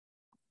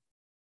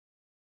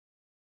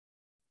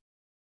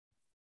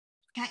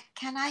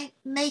Can I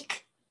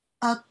make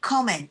a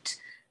comment?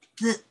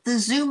 The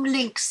Zoom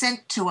link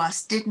sent to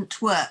us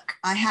didn't work.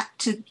 I had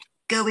to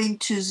go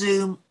into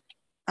Zoom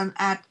and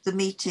add the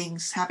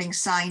meetings having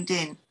signed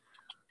in.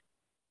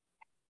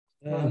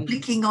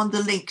 Clicking on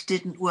the link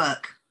didn't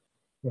work.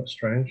 That's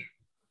strange.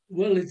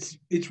 Well,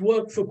 it's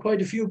worked for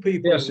quite a few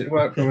people. Yes, it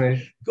worked for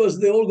me. Because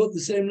they all got the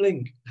same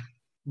link.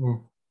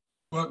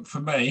 Worked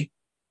for me.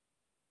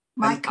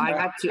 Mike,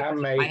 I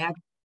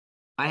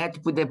had to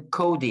put the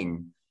code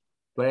in,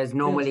 whereas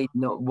normally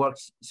it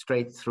works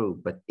straight through,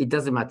 but it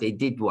doesn't matter, it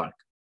did work.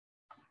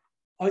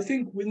 I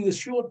think in the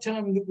short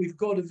time that we've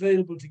got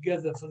available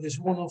together for this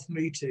one-off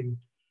meeting,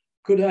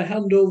 could I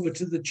hand over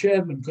to the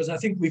chairman? Because I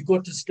think we've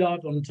got to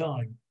start on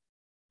time.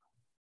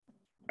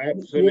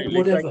 Absolutely.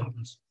 Whatever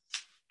happens.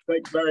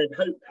 Thanks, Barrie.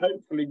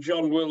 Hopefully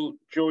John will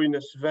join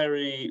us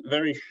very,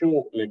 very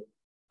shortly.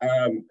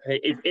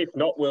 If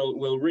not,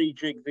 we'll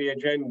rejig the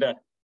agenda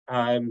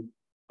on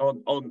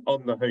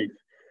the hoof.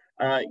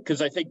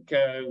 Because I think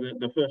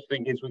the first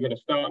thing is we're going to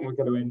start and we're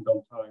going to end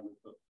on time.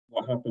 But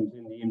what happens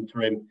in the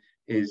interim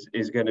is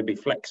going to be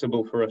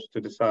flexible for us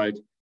to decide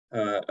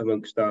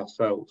amongst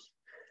ourselves.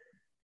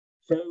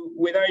 So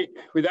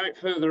without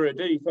further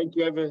ado, thank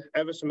you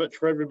ever so much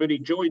for everybody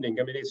joining.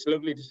 I mean, it's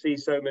lovely to see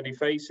so many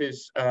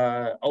faces,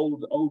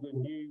 old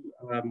and new,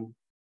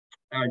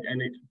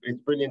 and it's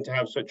brilliant to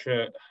have such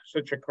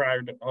a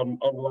crowd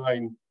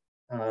online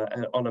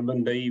on a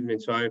Monday evening.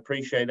 So I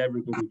appreciate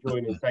everybody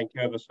joining. Thank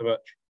you ever so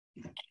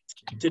much.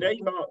 Today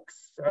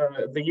marks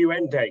the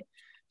UN Day.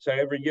 So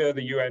every year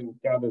the UN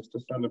gathers to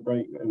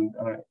celebrate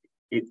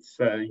its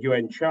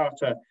UN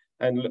Charter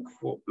and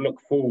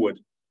look forward.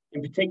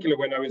 In particular,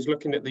 when I was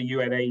looking at the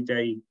UNA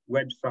Day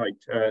website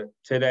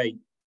today,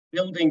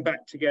 building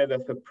back together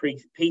for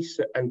peace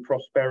and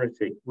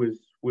prosperity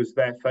was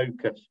their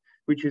focus,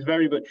 which is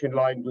very much in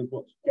line with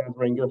what's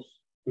gathering us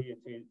here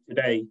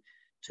today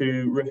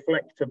to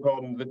reflect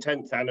upon the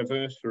 10th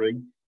anniversary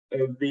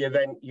of the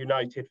event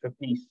United for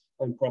Peace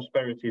and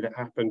Prosperity that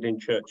happened in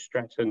Church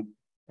Stretton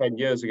 10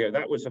 years ago.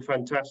 That was a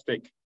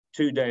fantastic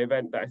two-day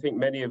event that I think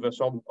many of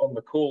us on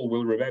the call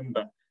will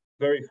remember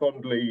very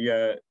fondly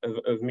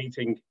of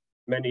meeting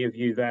many of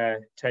you there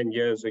 10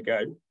 years ago.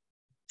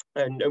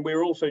 And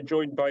we're also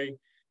joined by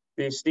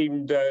the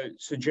esteemed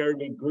Sir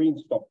Jeremy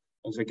Greenstock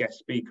as a guest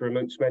speaker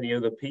amongst many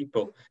other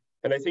people.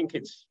 And I think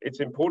it's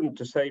important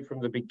to say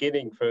from the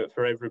beginning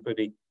for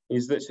everybody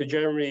is that Sir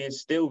Jeremy is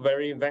still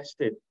very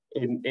invested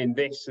in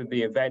this and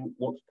the event,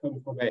 what's come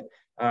from it.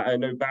 I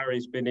know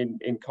Barry's been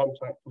in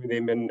contact with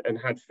him and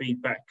had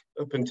feedback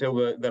up until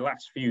the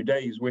last few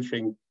days,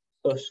 wishing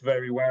us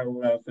very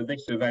well for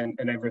this event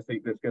and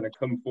everything that's going to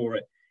come for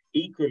it.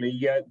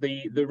 Equally,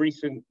 the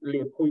recently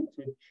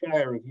appointed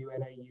chair of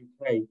UNA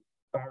UK,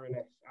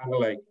 Baroness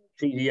Annalay,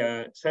 she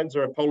sends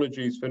her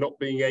apologies for not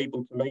being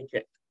able to make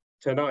it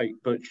tonight,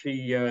 but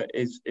she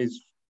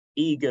is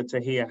eager to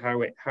hear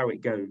how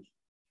it goes.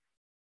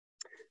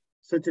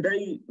 So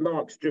today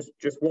marks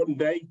just one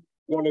day,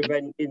 one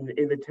event in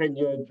the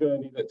 10-year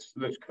journey that's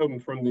come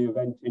from the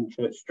event in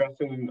Church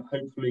Stretton, and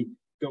hopefully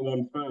go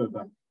on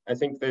further. I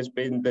think there's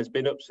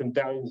been ups and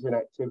downs in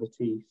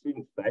activity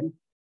since then.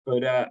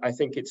 But I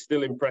think it's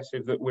still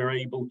impressive that we're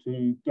able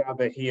to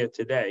gather here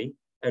today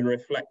and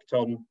reflect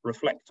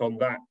on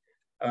that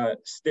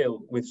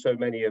still with so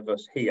many of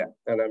us here.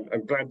 And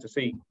I'm glad to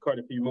see quite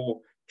a few more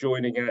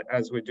joining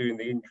as we're doing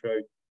the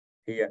intro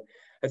here.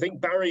 I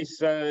think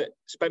Barry's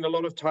spent a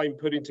lot of time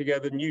putting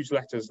together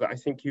newsletters that I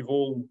think you've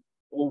all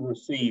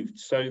received.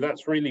 So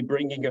that's really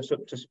bringing us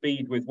up to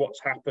speed with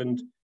what's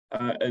happened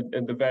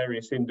and the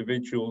various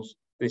individuals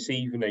this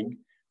evening.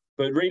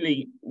 But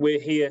really,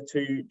 we're here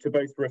to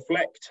both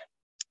reflect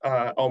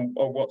on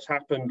what's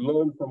happened,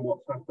 learn from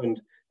what's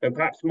happened, and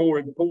perhaps more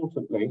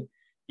importantly,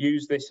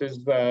 use this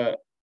as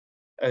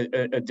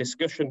a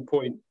discussion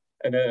point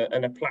and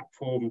a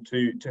platform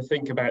to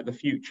think about the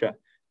future,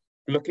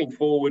 looking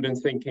forward and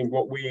thinking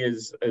what we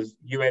as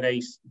UNA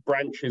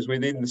branches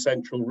within the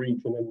central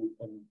region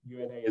and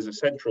UNA as a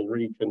central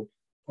region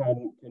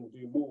can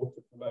do more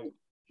to promote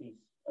peace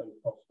and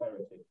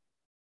prosperity.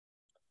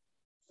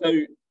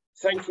 So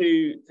thank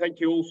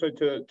you also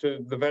to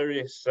the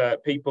various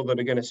people that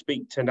are going to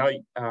speak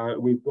tonight.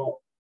 We've got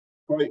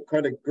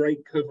quite a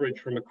great coverage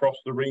from across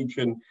the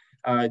region,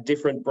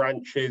 different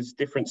branches,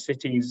 different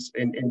cities.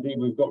 Indeed,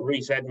 we've got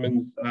Rhys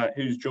Edmonds,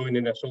 who's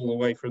joining us all the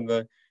way from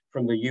the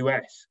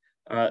US.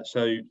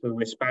 So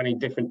we're spanning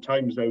different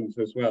time zones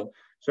as well.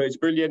 So it's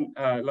brilliant,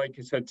 like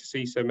I said, to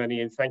see so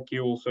many, and thank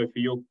you also for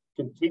your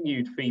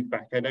continued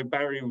feedback. I know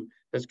Barrie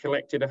has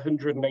collected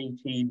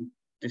 118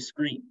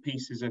 discrete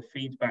pieces of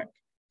feedback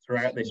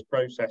throughout this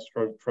process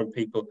from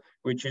people,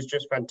 which is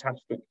just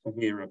fantastic to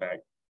hear about.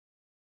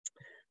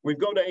 We've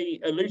got a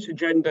loose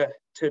agenda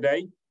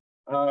today,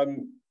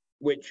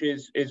 which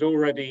is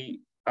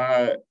already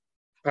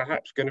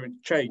perhaps going to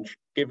change,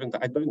 given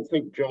that I don't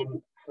think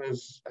John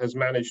has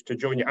managed to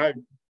join you.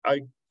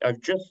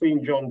 I've just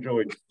seen John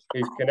join.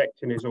 He's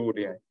connecting his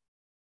audio.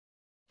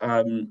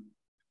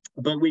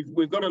 But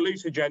we've got a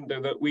loose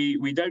agenda that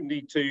we don't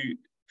need to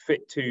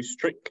fit to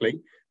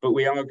strictly, but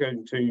we are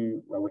going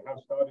to, well, we have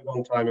started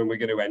on time and we're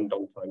going to end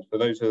on time. So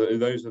those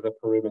are the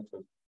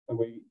perimeters.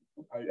 And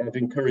I'd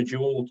encourage you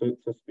all to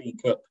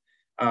speak up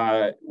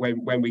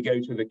when we go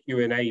to the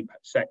Q&A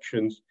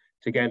sections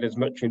to get as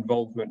much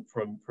involvement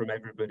from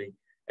everybody.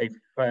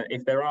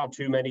 If there are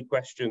too many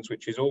questions,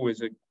 which is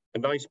always a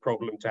nice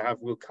problem to have,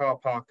 we'll car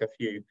park a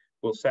few,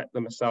 we'll set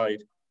them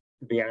aside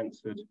to be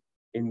answered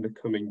in the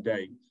coming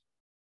days.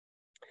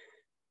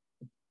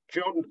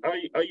 John,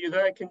 are you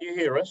there? Can you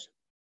hear us?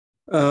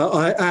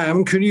 I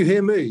am. Can you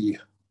hear me?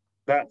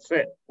 That's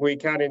it. We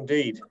can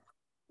indeed.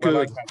 Good.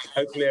 Well, I can.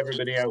 Hopefully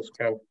everybody else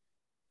can.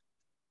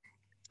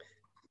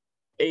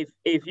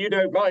 If you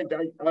don't mind,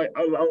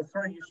 I'll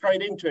throw you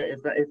straight into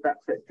it if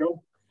that's it, John,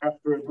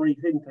 after a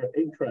brief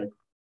intro.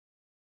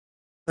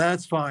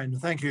 That's fine.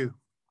 Thank you.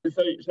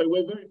 So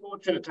we're very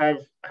fortunate to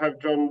have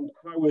John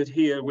Howard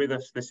here with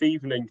us this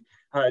evening.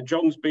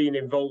 John's been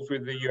involved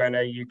with the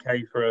UNA UK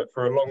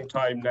for a long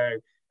time now,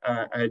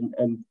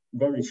 and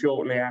very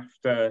shortly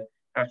after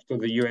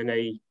the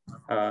UNA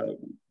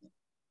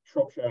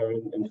Shropshire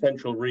and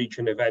Central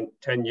Region event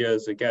 10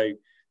 years ago,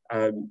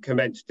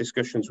 commenced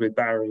discussions with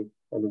Barrie,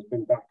 and has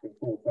been back and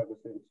forth ever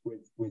since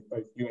with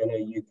both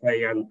UNA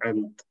UK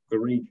and the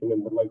region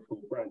and the local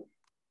branch.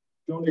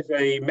 John is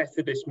a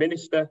Methodist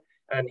minister,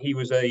 and he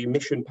was a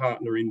mission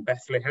partner in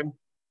Bethlehem.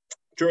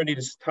 During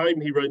his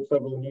time, he wrote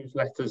several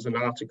newsletters and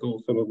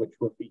articles, some of which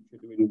were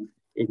featured in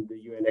the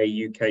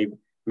UNA UK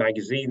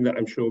magazine that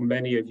I'm sure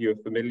many of you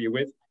are familiar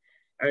with.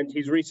 And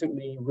he's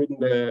recently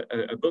written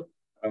a book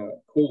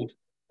called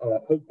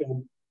Hope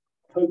in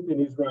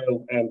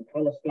Israel and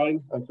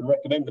Palestine. I can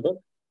recommend the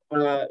book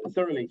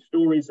thoroughly.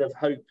 Stories of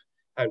hope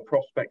and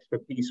prospects for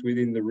peace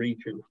within the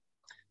region.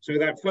 So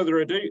without further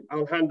ado,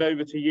 I'll hand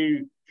over to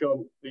you,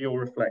 John, for your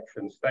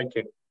reflections. Thank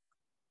you.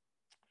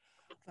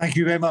 Thank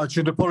you very much,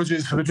 and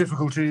apologies for the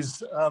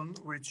difficulties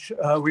which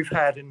we've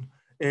had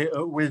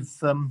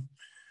with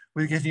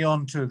getting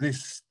on to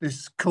this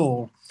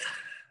call.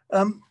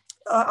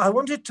 I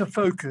wanted to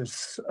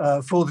focus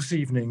for this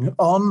evening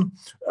on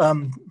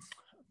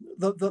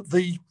the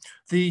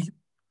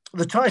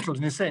title,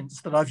 in a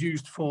sense, that I've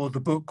used for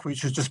the book,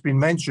 which has just been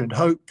mentioned,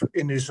 Hope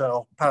in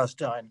Israel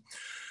Palestine,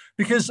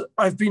 because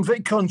I've been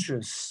very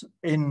conscious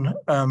in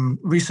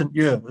recent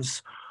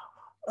years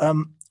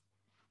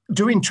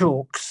doing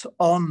talks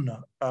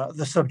on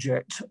the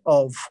subject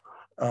of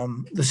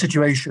the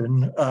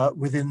situation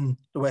within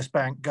the West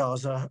Bank,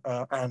 Gaza,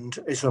 and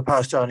Israel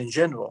Palestine in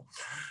general,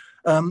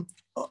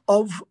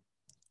 of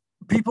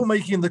people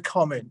making the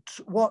comment,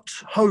 what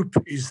hope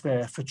is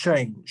there for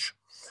change?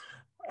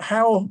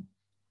 How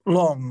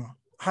long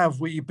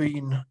have we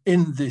been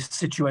in this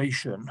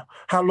situation?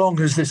 How long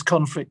has this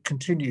conflict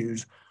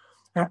continued?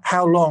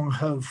 How long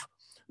have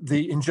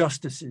the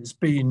injustices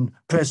been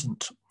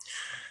present?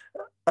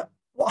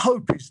 What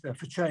hope is there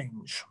for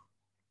change?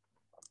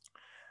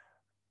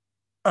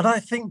 And I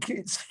think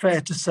it's fair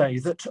to say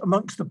that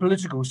amongst the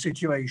political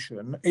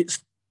situation,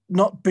 it's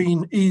not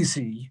been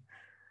easy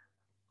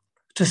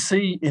to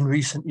see in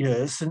recent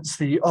years, since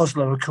the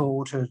Oslo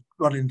Accord had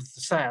run into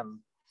the sand,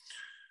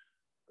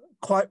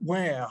 quite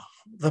where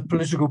the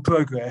political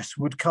progress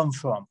would come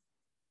from.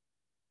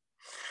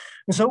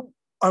 And so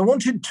I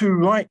wanted to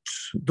write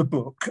the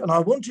book, and I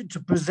wanted to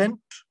present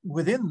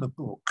within the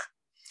book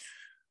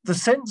the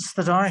sense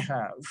that I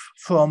have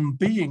from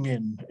being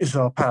in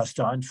Israel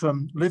Palestine,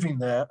 from living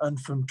there, and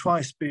from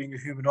twice being a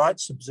human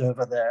rights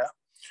observer there,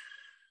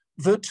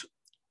 that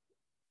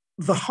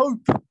the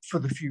hope for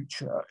the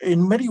future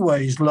in many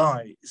ways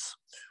lies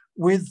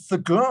with the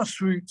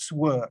grassroots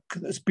work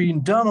that's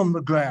been done on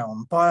the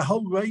ground by a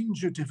whole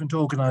range of different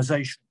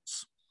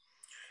organizations.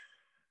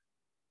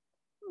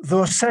 There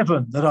are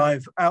 7 that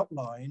I've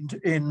outlined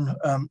in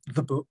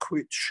the book,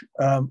 which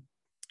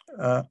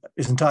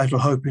is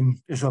entitled Hope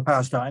in Israel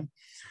Palestine.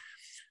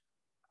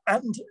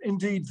 And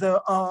indeed,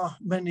 there are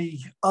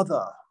many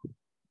other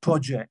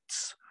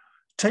projects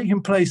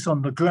taking place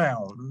on the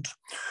ground,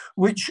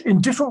 which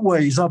in different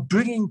ways are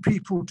bringing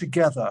people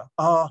together,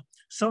 are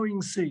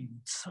sowing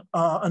seeds,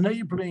 are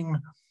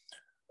enabling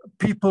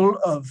people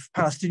of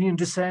Palestinian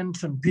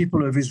descent and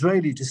people of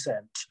Israeli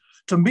descent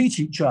to meet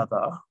each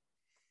other,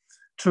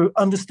 to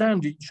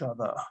understand each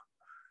other,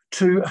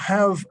 to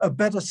have a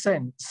better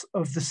sense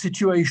of the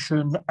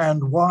situation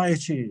and why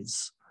it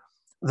is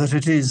that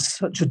it is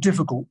such a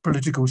difficult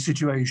political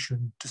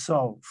situation to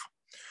solve.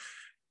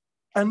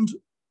 And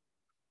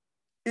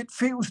it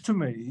feels to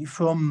me,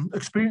 from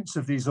experience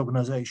of these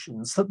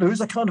organizations, that there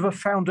is a kind of a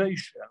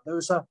foundation, there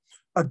is a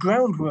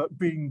groundwork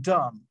being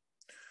done,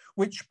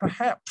 which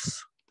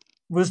perhaps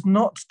was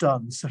not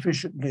done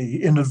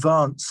sufficiently in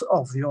advance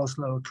of the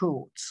Oslo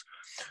Accords,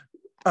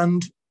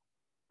 and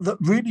that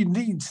really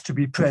needs to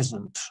be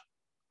present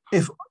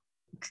if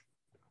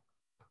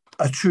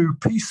a true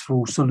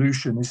peaceful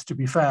solution is to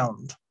be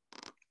found.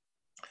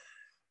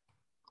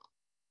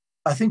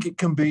 I think it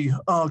can be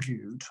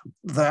argued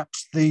that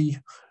the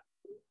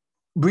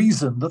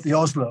reason that the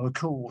Oslo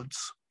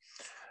Accords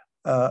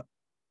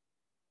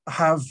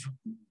have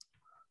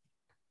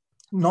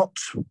not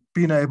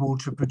been able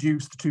to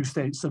produce the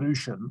two-state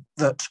solution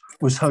that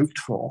was hoped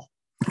for,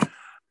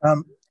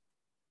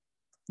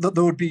 that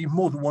there would be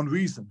more than one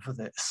reason for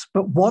this,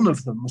 but one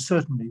of them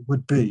certainly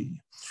would be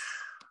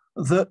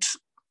that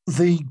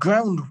the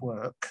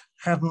groundwork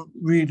hadn't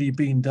really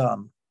been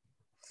done,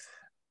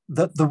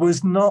 that there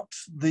was not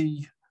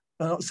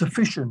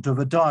sufficient of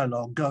a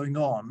dialogue going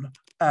on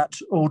at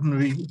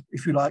ordinary,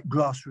 if you like,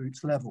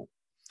 grassroots level.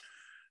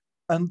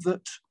 And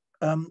that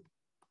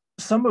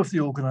some of the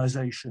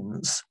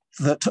organizations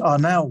that are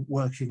now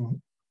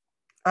working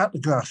at the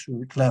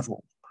grassroots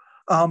level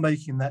are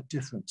making that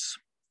difference.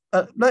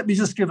 Let me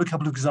just give a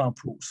couple of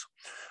examples.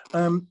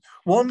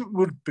 One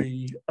would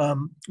be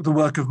the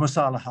work of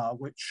Musalaha,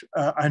 which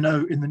I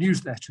know in the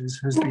newsletters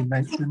has been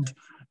mentioned,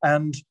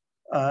 and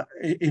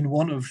in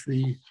one of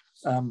the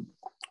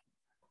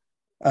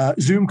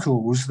Zoom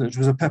calls that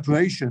was a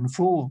preparation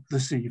for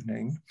this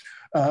evening,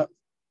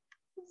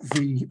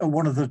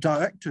 one of the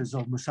directors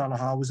of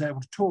Musalaha was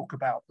able to talk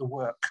about the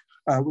work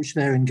which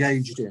they're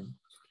engaged in.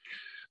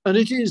 And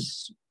it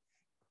is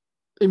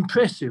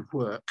impressive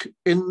work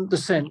in the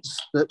sense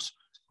that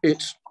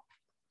it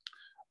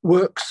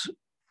works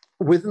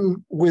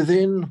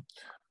within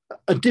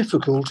a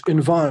difficult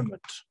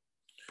environment.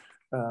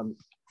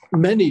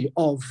 Many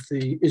of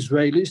the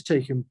Israelis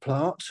taking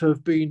part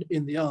have been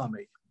in the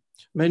army.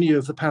 Many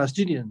of the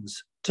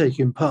Palestinians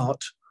taking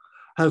part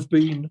have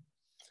been,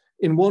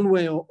 in one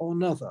way or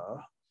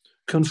another,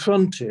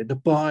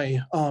 confronted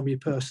by army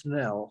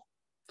personnel.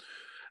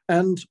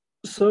 And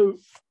so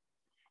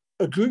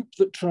a group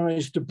that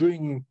tries to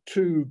bring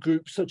two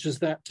groups such as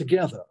that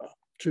together,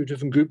 two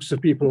different groups of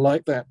people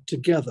like that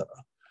together,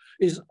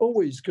 is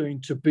always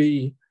going to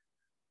be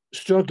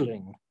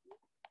struggling.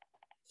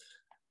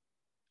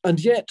 And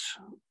yet,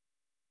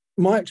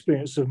 my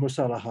experience of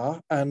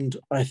Musalaha, and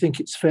I think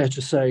it's fair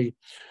to say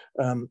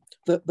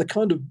that the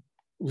kind of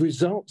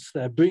results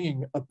they're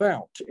bringing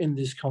about in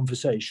this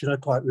conversation are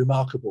quite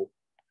remarkable.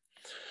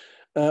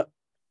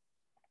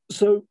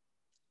 So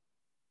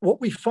what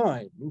we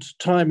find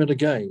time and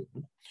again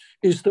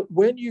is that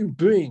when you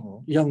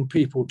bring young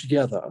people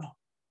together,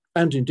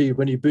 and indeed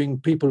when you bring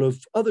people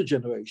of other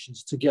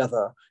generations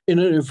together in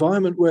an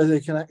environment where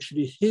they can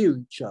actually hear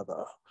each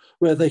other,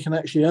 where they can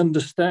actually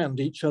understand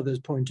each other's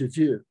point of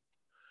view,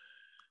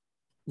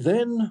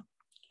 then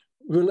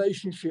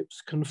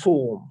relationships can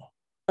form.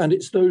 And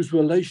it's those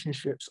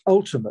relationships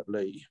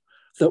ultimately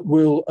that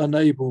will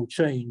enable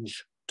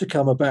change to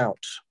come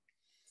about.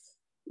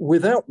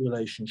 Without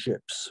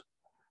relationships,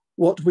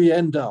 what we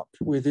end up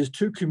with is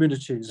two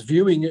communities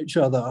viewing each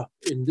other,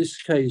 in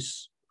this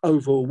case,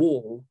 over a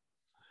wall,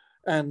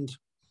 and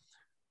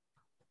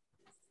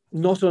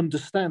not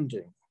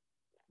understanding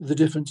the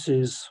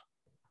differences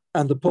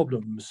and the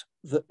problems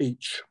that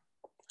each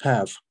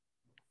have.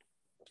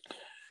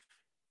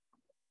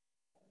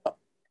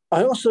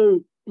 I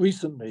also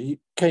recently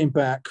came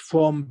back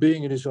from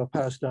being in Israel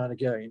Palestine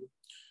again.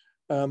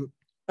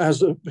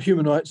 As a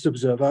human rights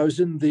observer, I was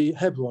in the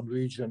Hebron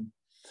region.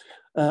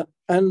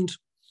 And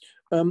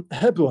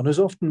Hebron has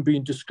often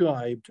been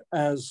described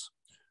as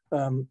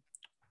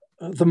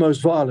the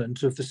most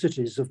violent of the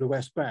cities of the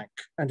West Bank,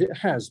 and it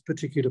has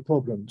particular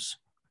problems.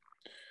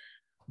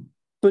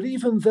 But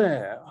even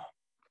there,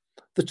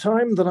 the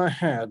time that I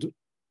had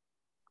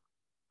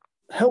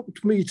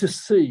helped me to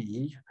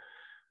see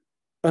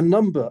a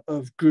number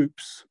of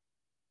groups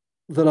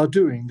that are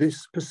doing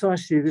this,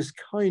 precisely this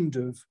kind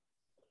of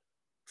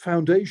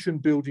foundation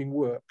building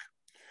work.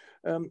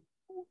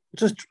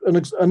 Just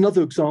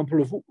another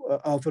example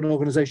of an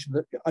organization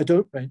that I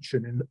don't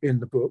mention in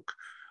the book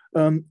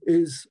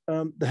is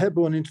the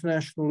Hebron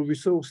International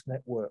Resource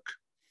Network,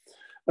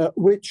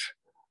 which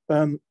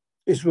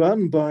is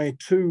run by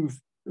two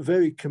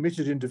very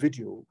committed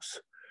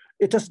individuals.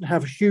 It doesn't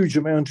have a huge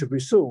amount of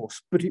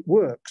resource, but it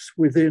works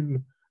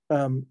within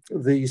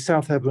the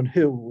South Hebron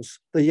Hills,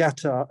 the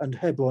Yatta and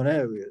Hebron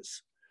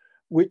areas,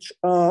 which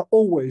are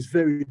always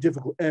very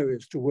difficult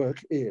areas to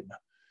work in.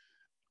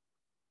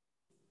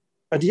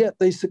 And yet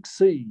they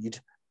succeed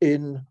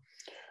in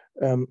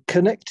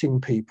connecting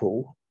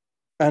people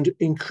and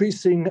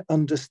increasing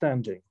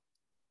understanding.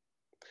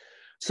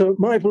 So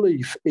my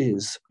belief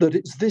is that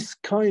it's this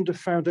kind of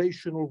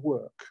foundational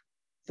work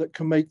that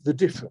can make the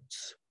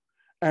difference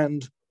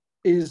and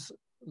is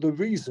the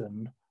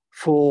reason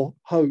for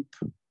hope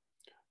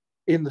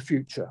in the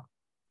future.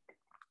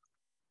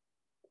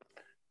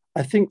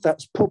 I think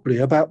that's probably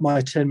about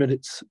my 10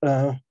 minutes.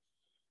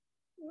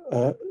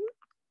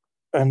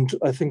 And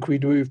I think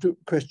we'd move to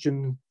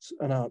questions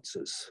and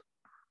answers.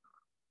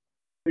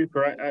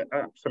 Super,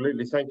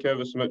 absolutely. Thank you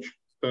ever so much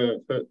for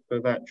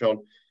that,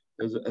 John,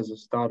 as a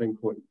starting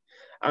point.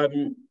 I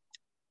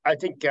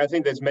think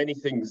there's many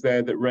things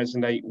there that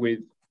resonate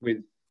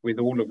with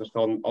all of us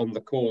on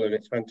the call, and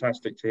it's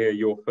fantastic to hear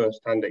your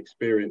first-hand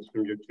experience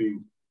from your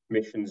two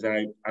missions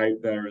out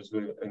there as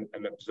an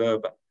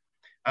observer.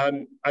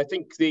 I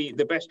think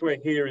the best way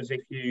here is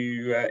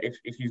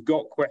if you've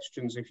got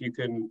questions, if you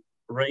can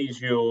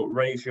raise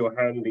your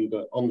hand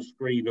either on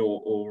screen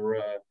or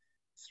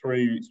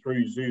through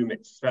Zoom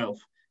itself,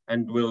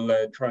 and we'll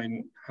try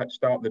and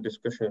start the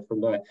discussion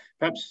from there.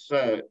 Perhaps,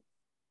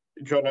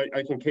 John,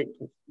 I can kick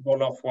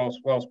one off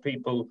whilst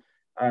people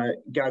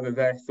gather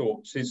their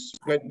thoughts. Is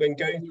when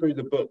going through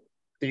the book,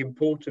 the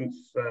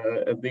importance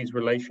of these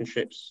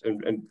relationships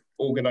and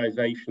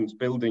organisations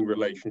building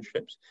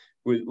relationships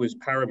was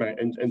paramount.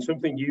 And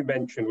something you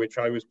mentioned, which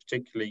I was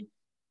particularly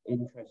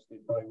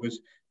interested by,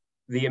 was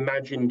the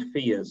imagined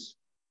fears.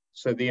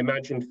 So the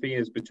imagined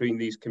fears between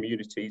these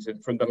communities,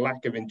 and from the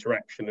lack of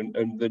interaction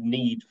and the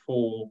need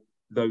for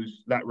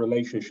that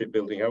relationship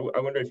building. I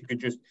wonder if you could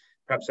just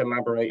perhaps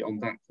elaborate on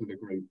that for the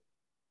group.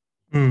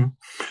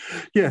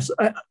 Yes,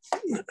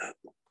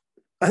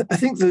 I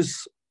think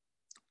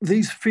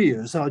these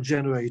fears are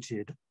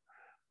generated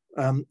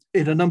in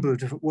a number of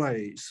different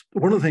ways.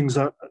 One of the things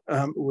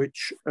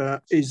which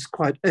is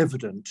quite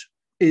evident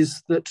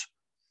is that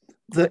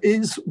there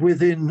is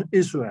within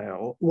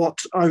Israel what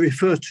I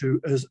refer to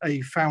as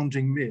a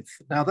founding myth.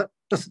 Now, that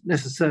doesn't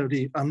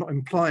necessarily, I'm not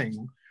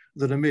implying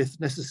that a myth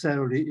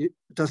necessarily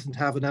doesn't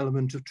have an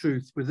element of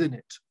truth within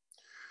it.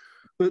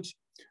 But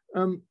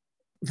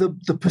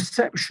the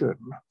perception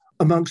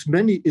amongst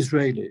many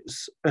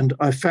Israelis, and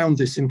I found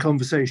this in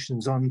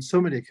conversations on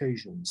so many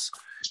occasions,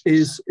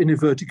 is, in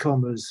inverted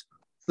commas,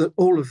 that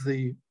all of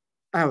the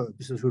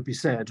Arabs, as would be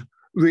said,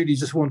 really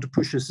just want to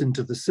push us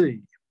into the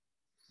sea.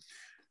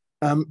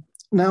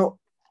 Now,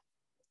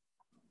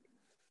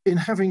 in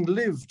having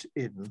lived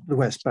in the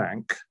West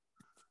Bank,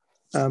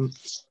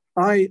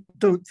 I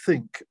don't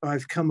think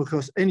I've come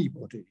across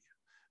anybody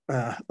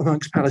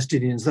amongst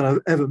Palestinians that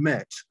I've ever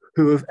met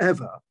who have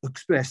ever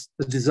expressed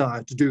the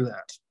desire to do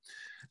that.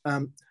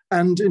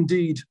 And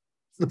indeed,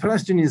 the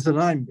Palestinians that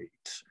I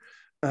meet,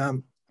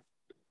 95%,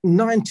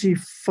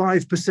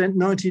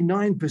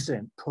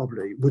 99%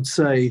 probably would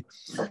say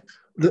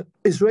that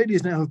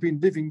Israelis now have been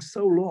living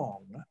so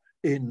long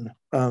in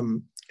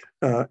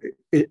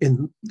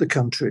the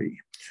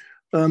country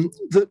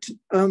that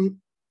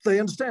they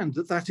understand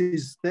that that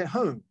is their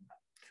home,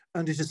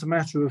 and it is a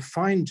matter of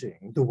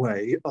finding the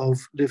way of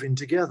living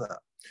together.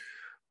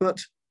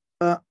 But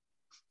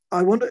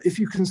I wonder if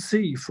you can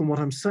see from what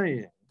I'm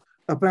saying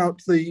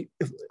about the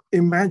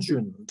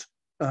imagined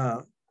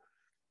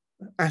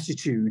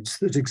attitudes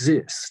that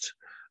exist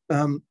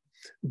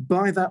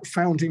by that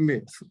founding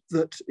myth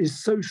that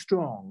is so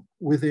strong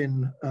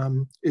within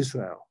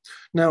Israel.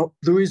 Now,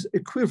 there is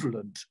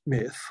equivalent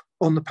myth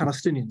on the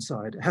Palestinian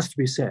side, it has to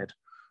be said.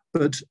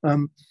 But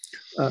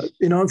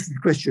in answer to the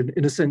question,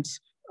 in a sense,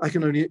 I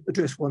can only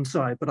address one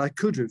side, but I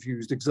could have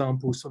used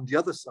examples from the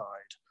other side,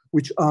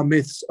 which are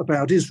myths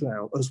about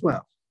Israel as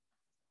well.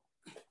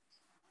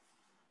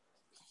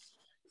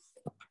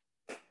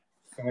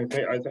 I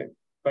think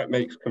that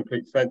makes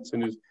complete sense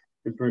and is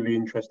really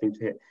interesting to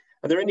hear.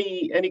 Are there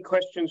any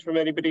questions from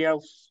anybody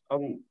else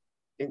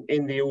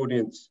in the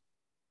audience?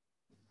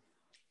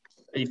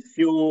 If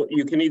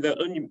you can either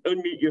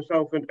unmute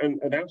yourself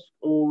and ask,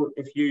 or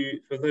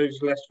for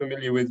those less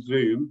familiar with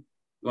Zoom,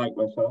 like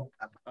myself,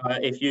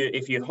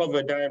 if you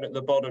hover down at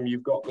the bottom,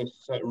 you've got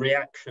this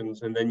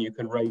reactions, and then you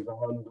can raise a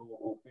hand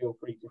or feel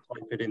free to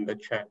type it in the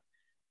chat.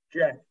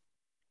 Jeff.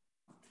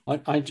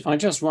 I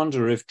just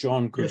wonder if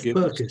John could give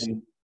us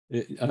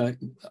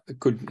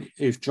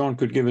John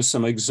could give us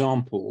some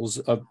examples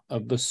of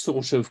the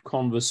sort of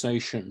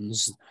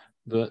conversations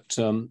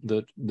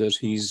that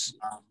he's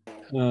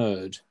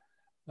heard.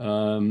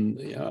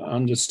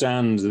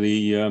 Understand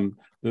the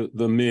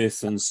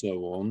myth and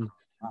so on,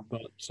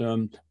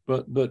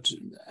 but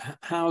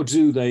how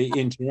do they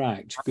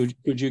interact?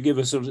 Could you give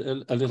us a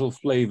little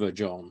flavour,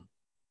 John?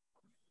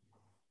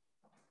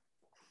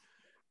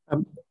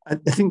 I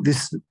think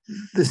this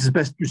is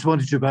best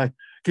responded to by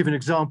giving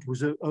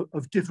examples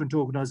of different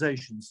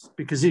organisations,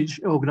 because each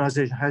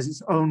organisation has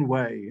its own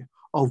way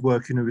of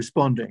working and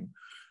responding.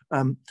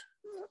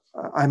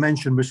 I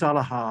mentioned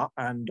Musalaha,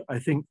 and I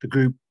think the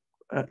group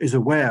is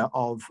aware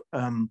of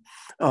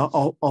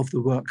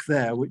the work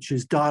there, which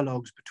is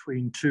dialogues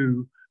between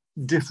two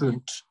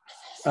different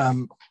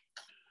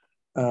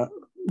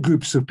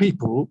groups of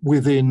people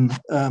within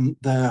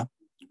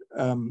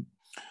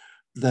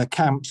their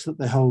camps that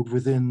they hold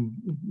within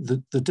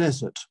the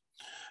desert.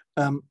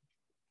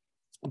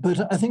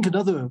 But I think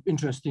another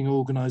interesting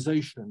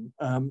organisation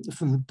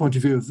from the point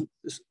of view of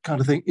this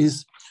kind of thing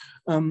is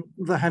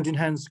the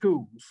hand-in-hand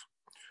schools,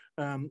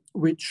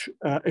 which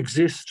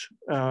exist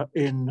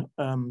in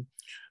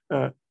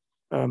 6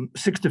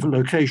 different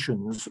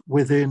locations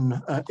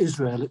within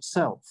Israel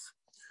itself.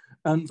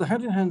 And the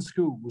hand-in-hand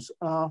schools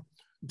are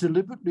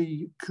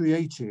deliberately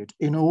created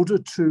in order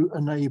to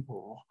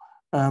enable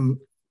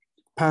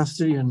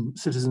Palestinian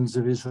citizens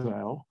of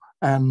Israel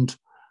and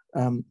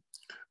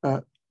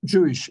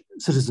Jewish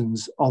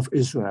citizens of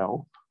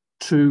Israel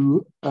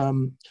to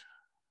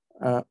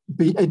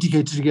be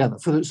educated together,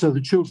 so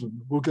the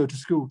children will go to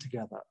school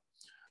together.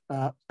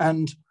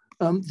 And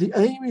the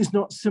aim is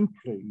not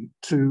simply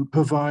to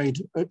provide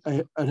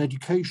an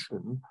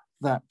education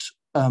that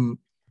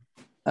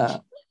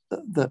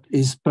that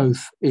is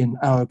both in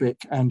Arabic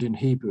and in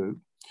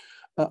Hebrew,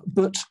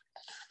 but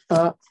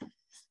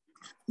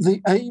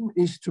the aim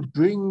is to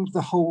bring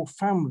the whole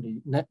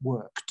family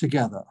network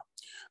together.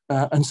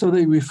 And so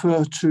they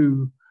refer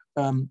to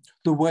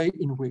the way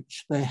in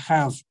which they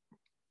have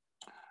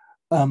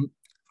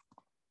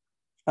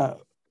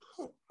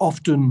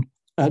often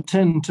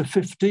 10 to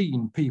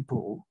 15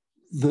 people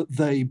that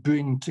they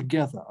bring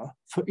together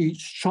for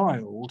each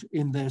child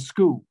in their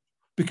school,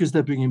 because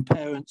they're bringing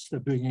parents,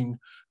 they're bringing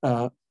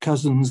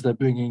cousins, they're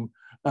bringing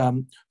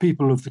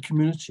people of the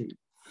community.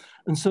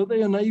 And so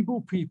they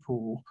enable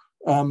people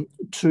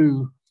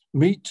to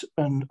meet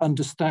and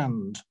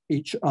understand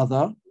each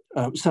other,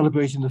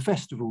 celebrating the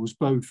festivals,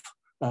 both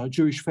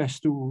Jewish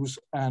festivals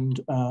and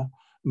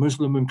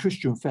Muslim and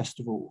Christian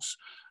festivals.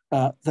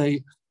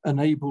 They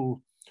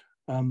enable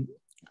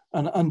an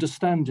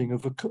understanding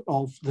of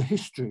the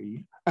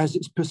history as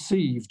it's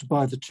perceived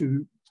by the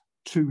two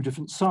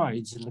different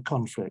sides in the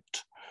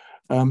conflict.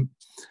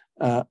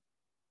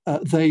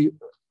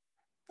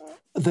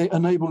 They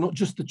enable not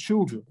just the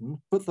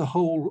children, but the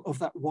whole of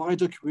that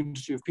wider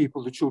community of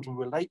people the children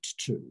relate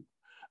to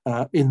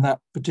in that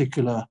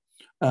particular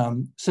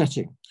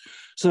setting.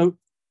 So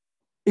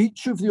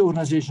each of the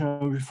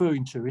organisations I'm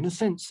referring to, in a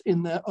sense,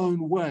 in their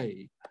own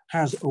way,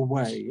 has a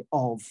way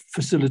of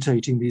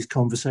facilitating these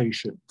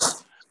conversations.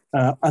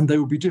 And they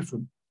will be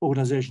different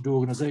organisation to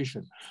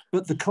organisation.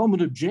 But the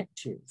common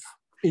objective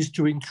is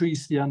to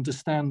increase the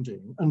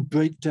understanding and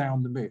break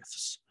down the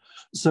myths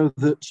so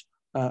that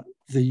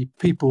the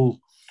people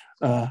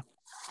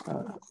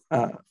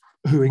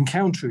who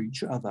encounter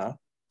each other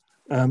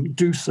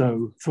do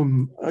so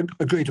from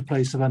a greater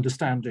place of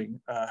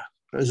understanding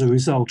as a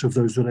result of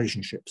those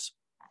relationships.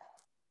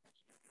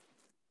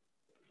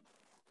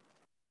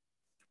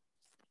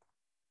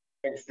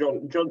 Thanks,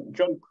 John.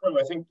 John Crow,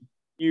 I think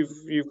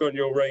you've got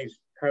your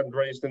hand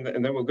raised, and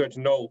then we'll go to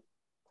Noel.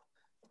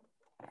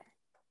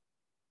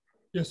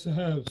 Yes, I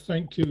have.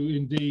 Thank you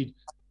indeed.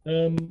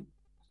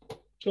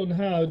 John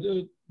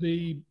Howard,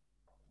 the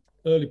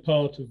early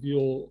part of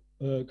your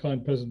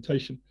kind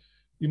presentation,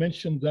 you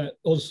mentioned that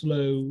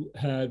Oslo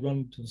had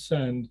run to the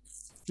sand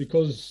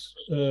because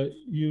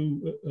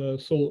you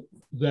thought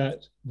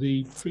that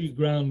the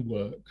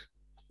pre-groundwork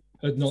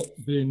had not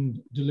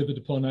been delivered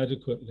upon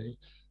adequately.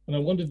 And I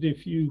wondered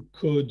if you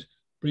could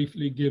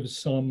briefly give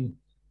some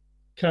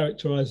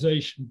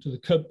characterization to the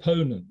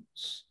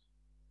components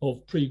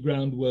of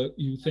pre-groundwork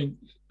you think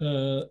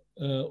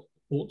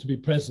ought to be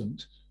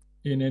present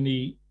in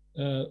any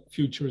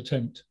future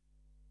attempt.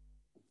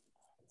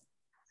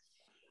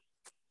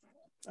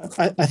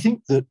 I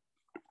think that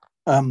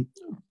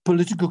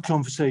political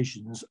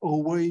conversations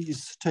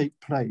always take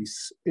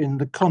place in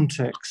the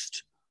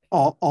context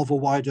of a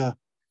wider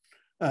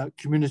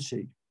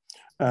community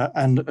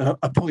and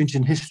a point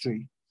in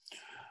history.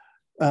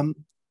 The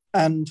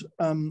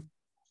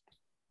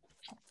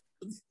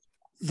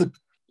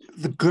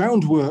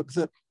groundwork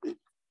that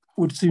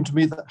would seem to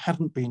me that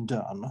hadn't been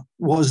done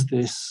was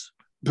this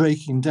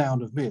breaking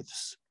down of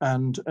myths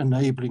and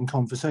enabling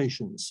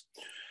conversations.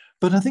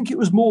 But I think it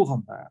was more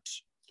than that.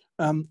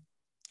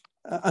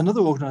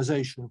 Another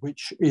organisation,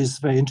 which is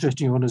a very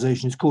interesting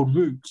organisation, is called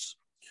Roots.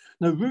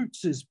 Now,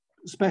 Roots is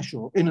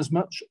special in as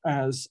much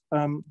as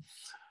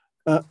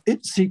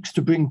it seeks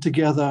to bring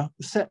together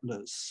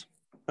settlers,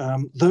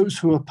 those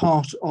who are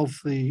part of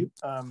the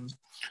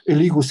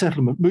illegal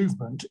settlement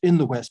movement in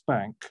the West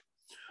Bank,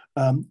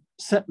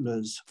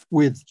 settlers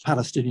with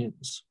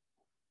Palestinians.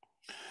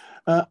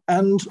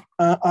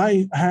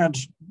 I had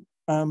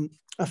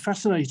a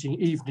fascinating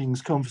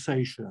evening's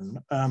conversation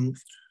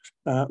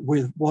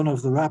with one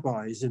of the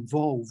rabbis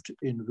involved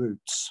in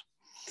Roots,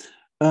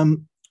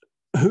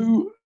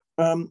 who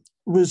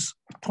was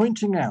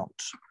pointing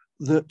out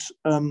that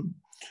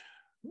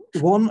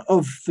one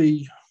of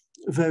the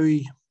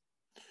very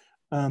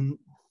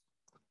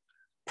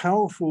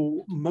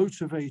powerful,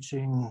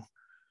 motivating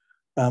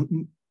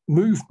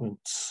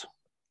movements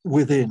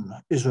within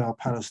Israel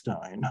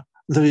Palestine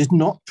that is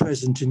not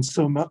present in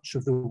so much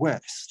of the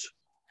West,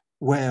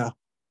 where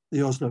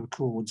the Oslo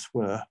Accords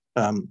were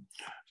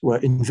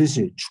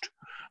envisaged,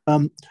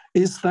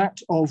 is that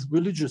of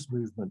religious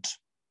movement.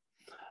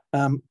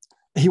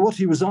 What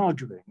he was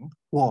arguing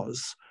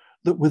was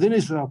that within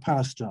Israel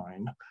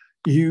Palestine,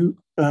 you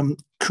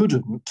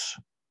couldn't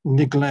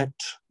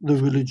neglect the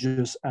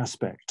religious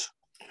aspect.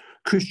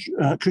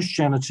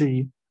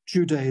 Christianity,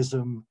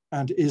 Judaism,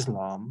 and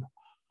Islam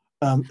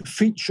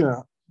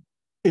feature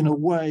in a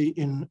way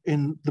in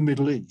the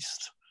Middle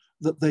East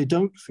that they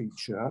don't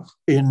feature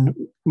in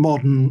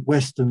modern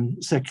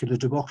Western secular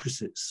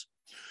democracies.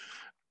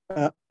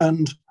 So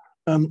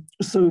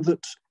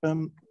that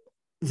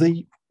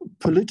the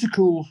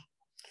political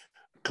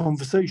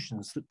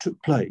conversations that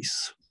took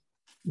place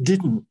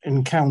didn't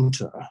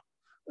encounter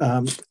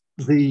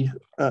the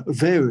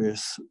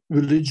various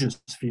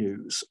religious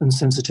views and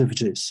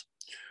sensitivities.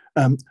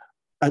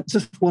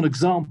 Just one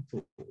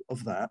example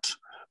of that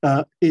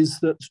is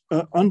that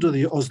under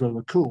the Oslo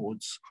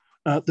Accords,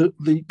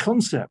 the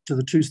concept of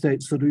the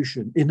two-state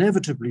solution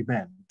inevitably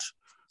meant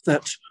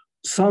that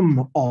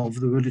some of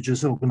the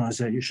religious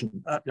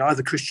organization,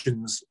 either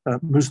Christians,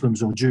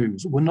 Muslims or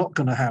Jews, were not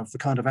going to have the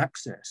kind of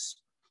access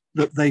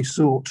that they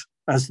sought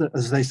as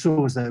they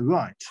saw as their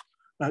right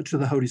to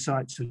the holy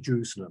sites of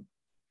Jerusalem.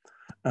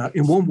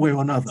 In one way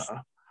or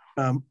another,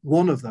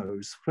 one of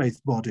those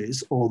faith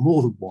bodies, or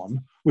more than one,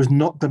 was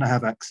not going to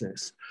have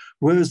access.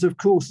 Whereas, of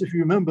course, if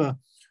you remember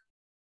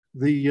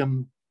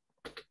the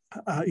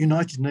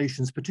United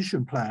Nations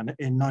petition plan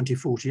in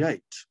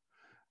 1948,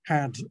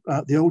 had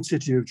the old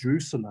city of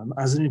Jerusalem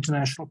as an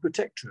international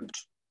protectorate.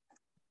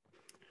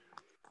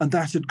 And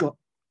that had got,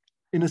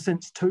 in a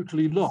sense,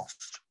 totally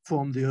lost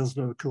from the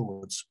Oslo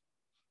Accords.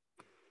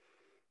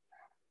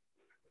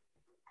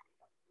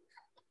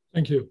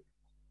 Thank you.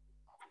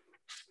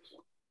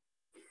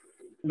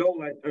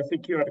 Noel, I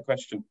think you had a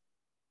question.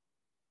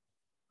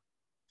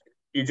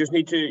 You just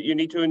need to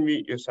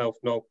unmute yourself,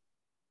 Noel.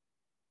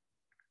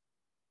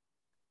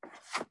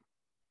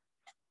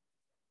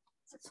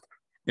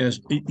 Yes,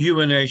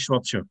 UNA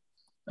Shropshire.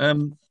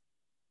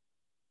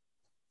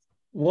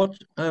 What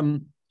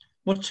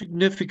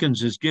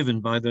significance is given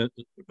by the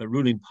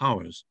ruling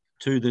powers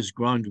to this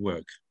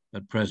groundwork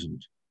at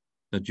present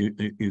that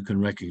you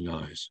can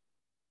recognise?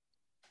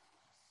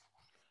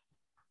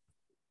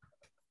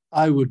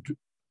 I would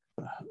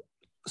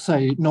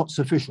say not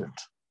sufficient.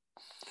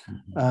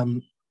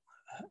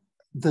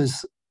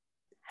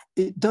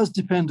 It does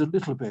depend a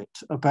little bit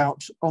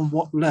on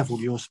what level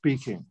you're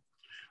speaking.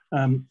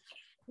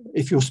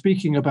 If you're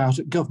speaking about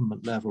at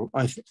government level,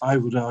 I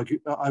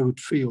would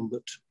feel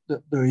that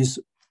there is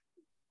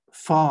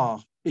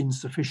far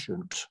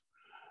insufficient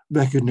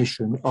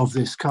recognition of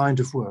this kind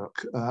of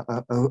work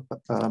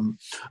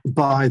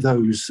by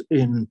those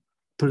in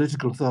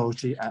political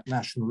authority at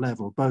national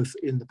level, both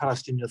in the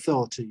Palestinian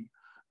Authority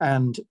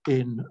and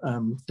in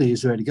the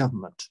Israeli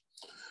government.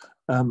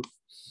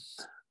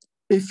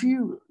 If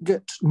you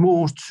get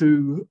more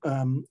to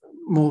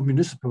more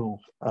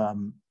municipal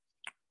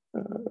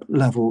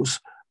levels,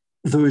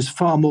 there is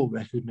far more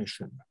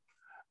recognition.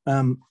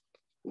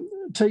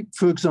 Take,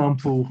 for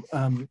example,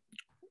 Tent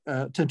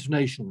of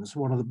Nations,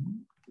 one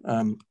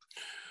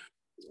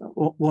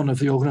of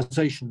the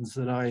organisations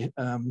that I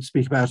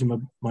speak about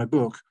in my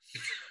book.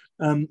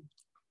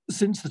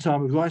 Since the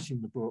time of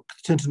writing the book,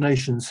 Tent of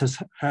Nations has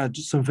had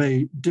some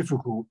very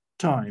difficult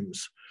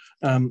times.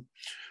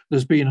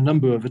 There's been a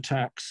number of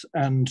attacks,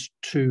 and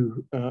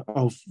two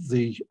of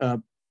the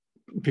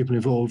people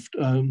involved,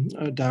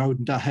 Daoud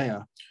and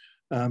Daher,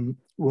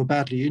 were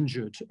badly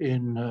injured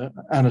in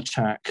an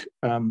attack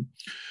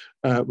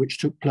which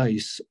took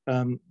place.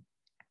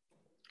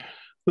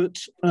 But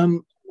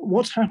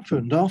what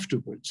happened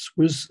afterwards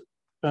was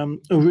a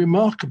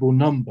remarkable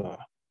number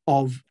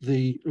of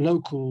the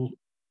local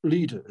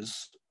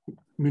leaders,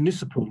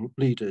 municipal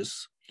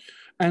leaders,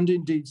 and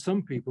indeed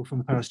some people from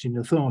the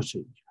Palestinian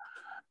Authority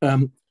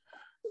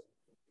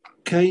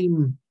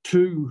came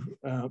to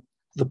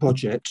the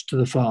project, to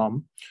the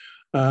farm,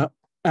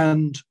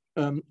 and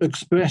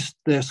expressed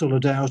their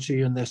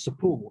solidarity and their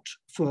support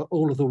for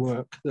all of the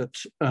work that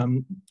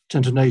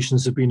Tent of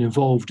Nations have been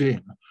involved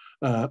in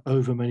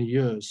over many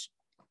years.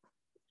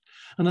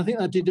 And I think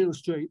that did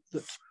illustrate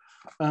that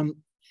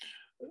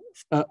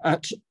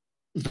at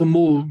the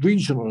more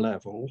regional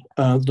level,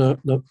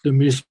 the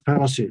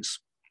municipalities,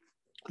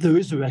 there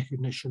is a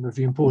recognition of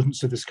the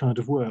importance of this kind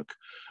of work.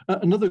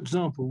 Another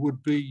example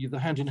would be the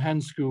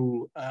Hand-in-Hand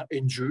School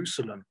in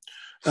Jerusalem,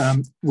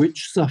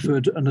 which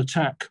suffered an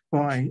attack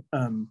by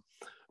an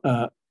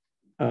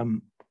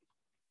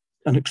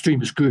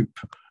extremist group,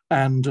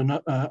 and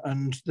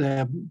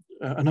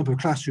a number of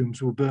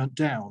classrooms were burnt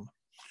down.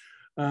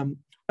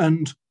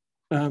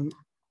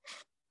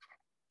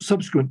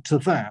 Subsequent to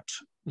that,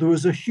 there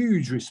was a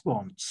huge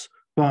response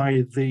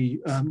by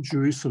the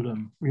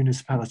Jerusalem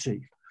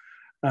municipality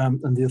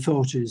and the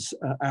authorities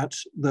at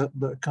the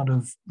kind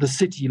of the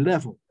city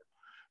level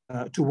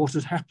to what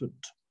had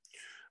happened.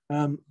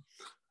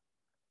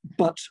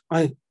 But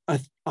I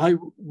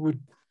would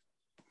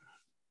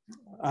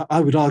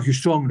argue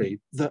strongly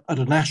that at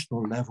a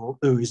national level,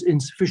 there is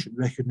insufficient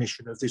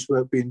recognition of this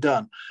work being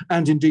done.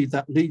 And indeed,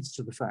 that leads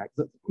to the fact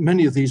that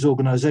many of these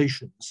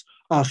organizations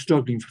are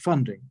struggling for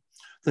funding.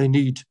 They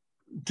need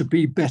to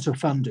be better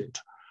funded.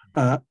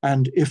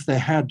 And if they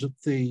had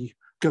the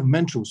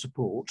governmental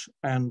support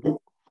and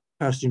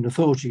Palestinian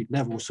Authority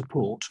level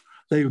support,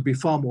 they would be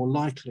far more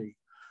likely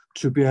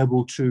to be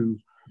able to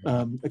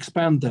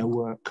expand their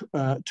work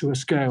to a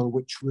scale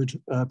which would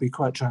be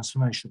quite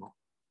transformational.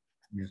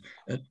 Yes.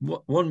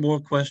 One more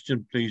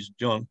question, please,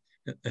 John,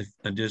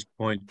 at this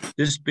point.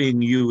 This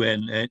being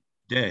UN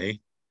Day,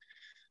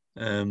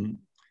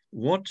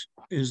 what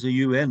is the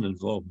UN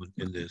involvement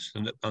in this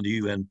and the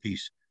UN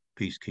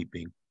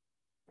peacekeeping?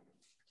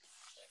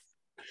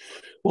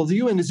 Well, the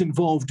UN is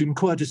involved in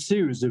quite a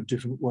series of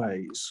different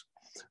ways,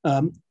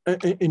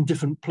 in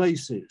different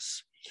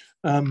places.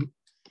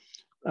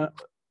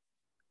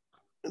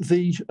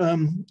 The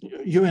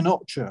UN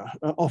OCHA,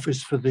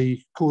 Office for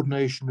the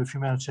Coordination of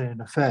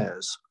Humanitarian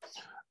Affairs,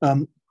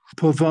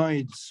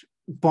 provides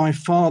by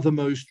far the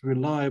most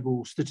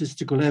reliable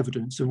statistical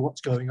evidence of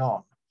what's going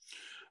on.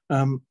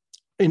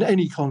 In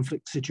any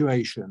conflict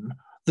situation,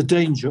 the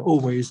danger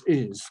always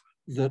is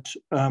that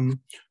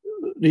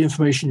the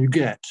information you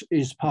get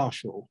is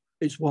partial,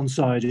 it's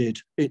one-sided,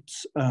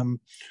 it's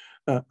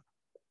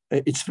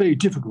very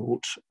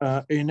difficult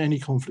in any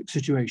conflict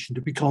situation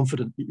to be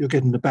confident that you're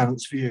getting a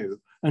balanced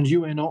view. And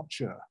UN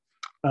OCHA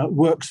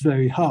works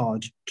very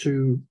hard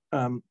to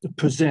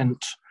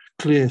present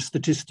clear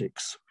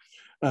statistics.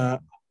 So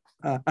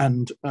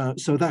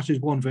that is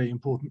one very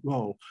important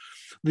role.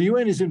 The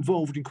UN is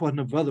involved in quite a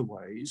number of other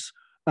ways.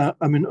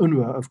 I mean,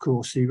 UNRWA, of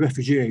course, the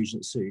refugee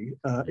agency,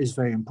 is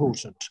very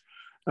important.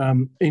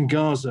 In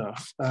Gaza,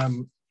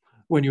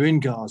 when you're in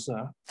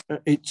Gaza,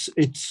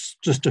 it's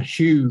just a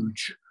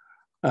huge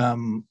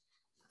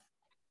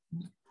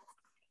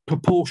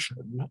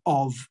proportion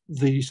of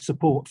the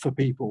support for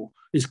people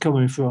is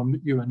coming from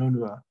UN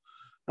UNRWA.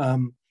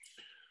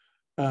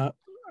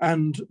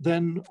 And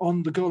then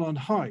on the Golan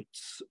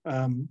Heights,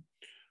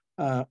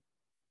 the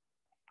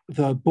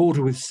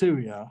border with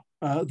Syria,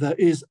 there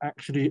is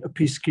actually a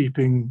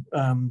peacekeeping,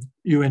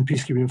 UN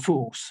peacekeeping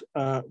force,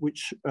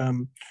 which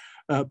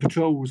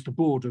patrols the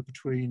border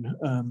between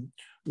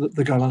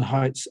the Golan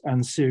Heights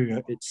and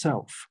Syria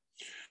itself.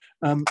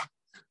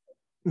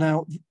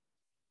 Now,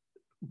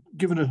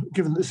 given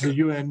this is a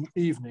UN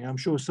evening, I'm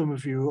sure some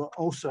of you are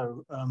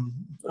also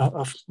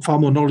are far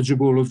more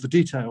knowledgeable of the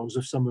details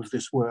of some of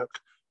this work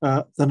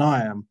than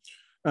I am.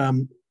 I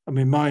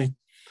mean, my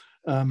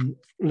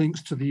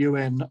links to the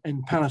UN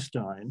in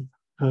Palestine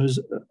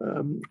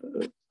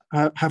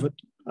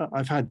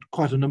I've had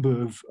quite a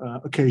number of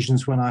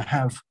occasions when I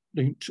have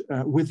linked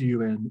with the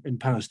UN in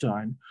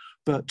Palestine,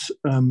 but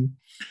I'm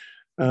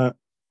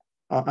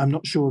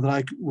not sure that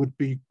I would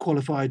be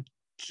qualified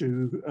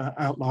to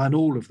outline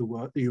all of the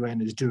work the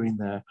UN is doing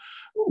there.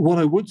 What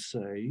I would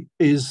say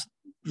is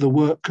the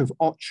work of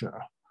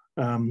OCHA,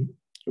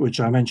 which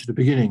I mentioned at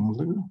the beginning,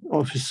 the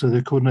Office of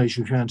the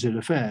Coordination of Humanitarian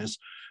Affairs,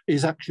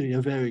 is actually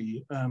a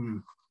very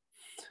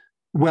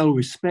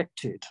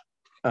well-respected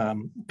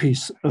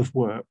piece of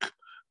work,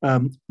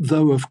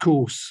 though of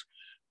course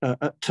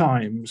at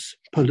times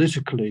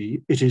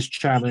politically it is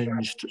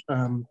challenged,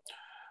 and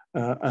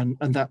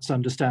that's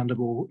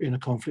understandable in a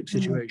conflict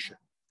situation.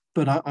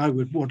 But I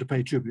would want to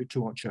pay tribute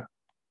to OCHA.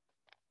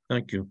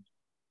 Thank you.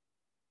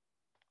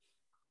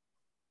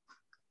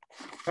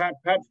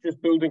 Perhaps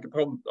just building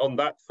upon on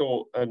that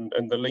thought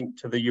and the link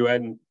to the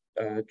UN,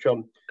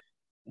 John,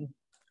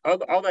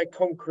 are there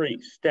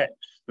concrete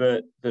steps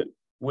that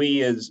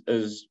we as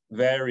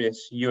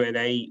various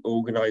UNA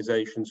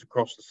organisations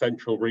across the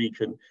central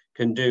region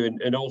can do,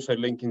 and also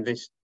linking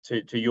this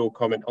to your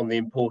comment on the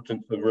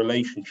importance of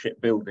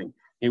relationship building?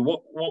 You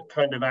know, what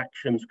kind of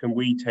actions can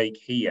we take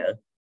here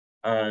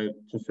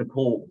to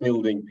support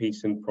building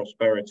peace and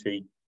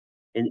prosperity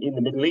in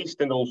the Middle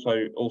East and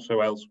also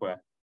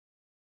elsewhere?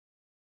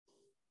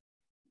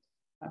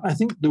 I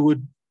think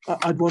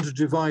I'd want to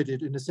divide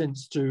it in a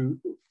sense to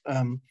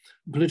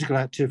political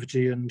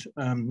activity and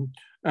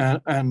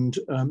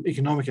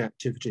economic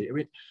activity. I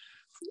mean,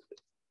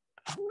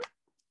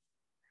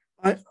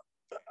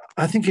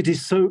 I think it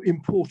is so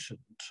important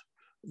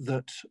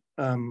that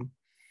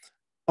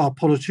our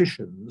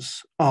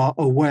politicians are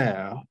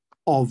aware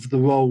of the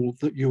role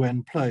that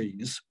UN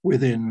plays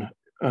within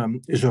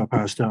Israel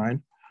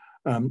Palestine,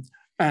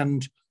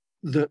 and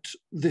that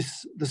the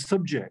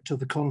subject of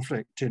the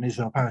conflict in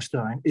Israel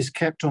Palestine is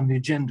kept on the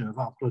agenda of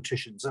our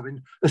politicians. I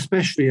mean,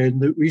 especially in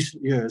the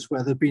recent years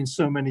where there have been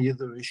so many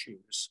other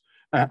issues,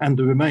 and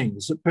there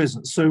remains at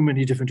present so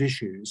many different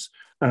issues,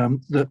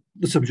 that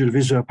the subject of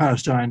Israel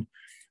Palestine,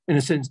 in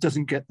a sense,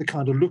 doesn't get the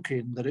kind of look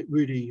in that it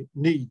really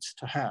needs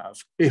to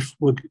have if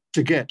we're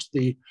to get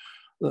the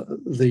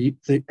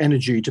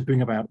energy to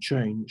bring about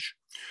change.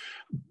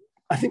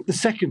 I think the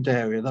second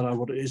area that I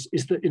want is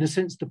that, in a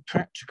sense, the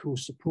practical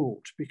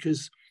support,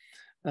 because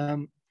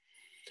the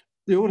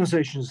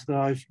organisations that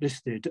I've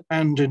listed,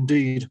 and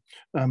indeed,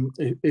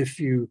 if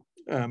you're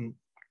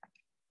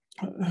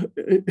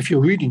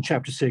reading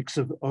chapter 6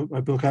 of my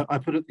book, I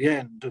put at the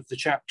end of the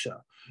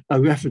chapter a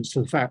reference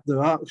to the fact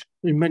there are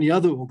many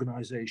other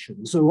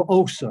organisations who are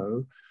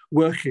also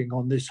working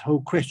on this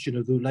whole question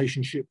of the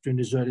relationship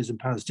between Israelis and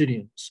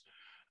Palestinians,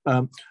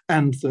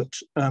 and that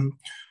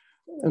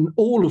and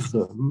all of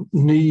them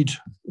need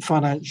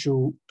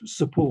financial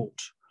support.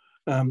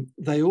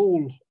 They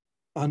all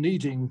are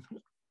needing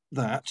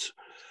that,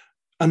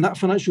 and that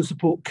financial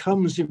support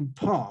comes in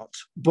part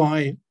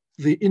by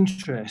the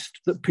interest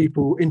that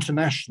people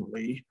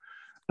internationally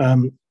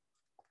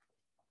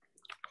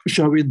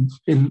show in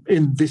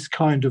this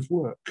kind of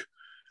work.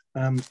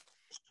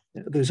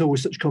 There's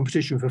always such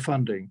competition for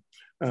funding,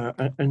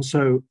 and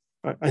so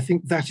I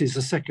think that is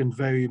a second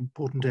very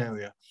important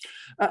area.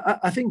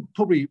 I think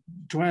probably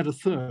to add a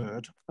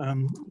third,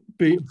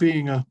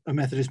 being a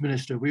Methodist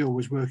minister, we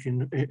always work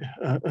in,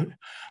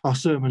 our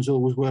sermons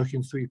always work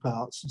in three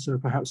parts, and so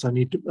perhaps I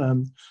need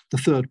the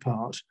third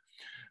part.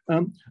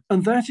 And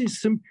that is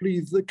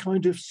simply the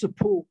kind of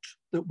support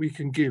that we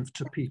can give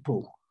to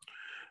people.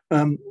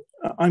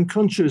 I'm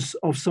conscious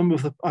of some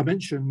of the, I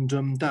mentioned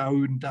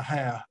Daoud,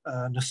 Daher,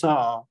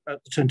 Nassar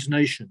at the Tented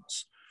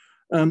Nations,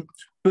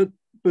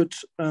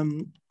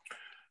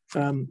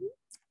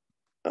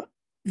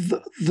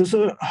 there's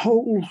a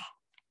whole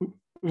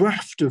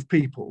raft of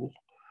people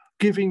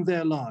giving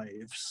their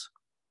lives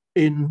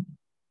in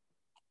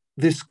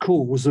this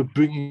cause of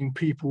bringing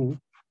people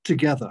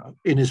together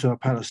in Israel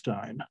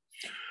Palestine,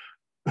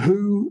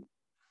 who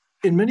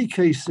in many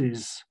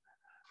cases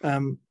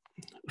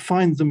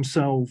find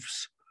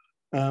themselves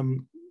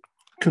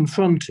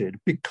confronted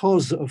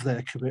because of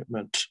their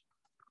commitment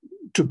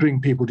to bring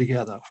people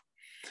together.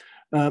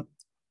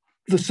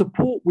 The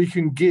support we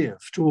can give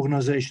to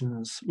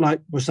organizations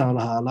like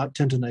Musalaha, like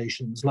Tented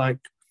Nations, like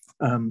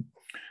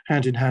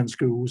Hand in Hand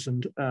schools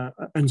and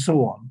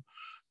so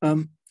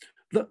on,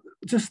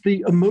 just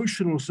the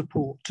emotional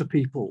support to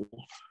people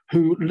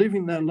who are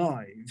living their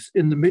lives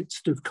in the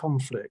midst of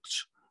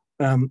conflict,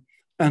 that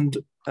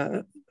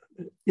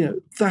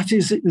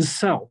is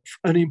itself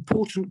an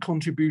important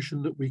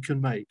contribution that we can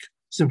make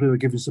simply by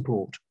giving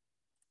support.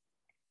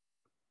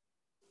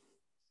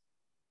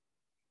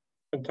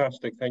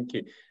 Fantastic, thank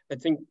you. I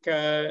think,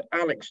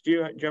 Alex, do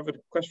you have a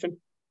question?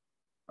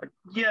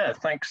 Yeah,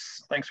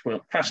 thanks, Will.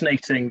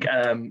 Fascinating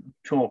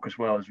talk as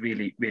well, as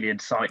really, really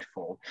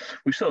insightful.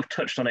 We've sort of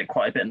touched on it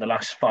quite a bit in the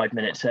last 5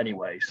 minutes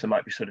anyway, so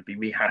might be sort of be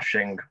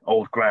rehashing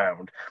old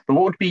ground. But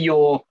what would be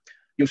your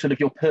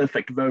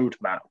perfect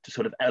roadmap to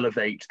sort of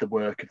elevate the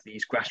work of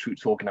these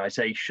grassroots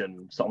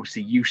organisations that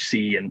obviously you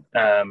see and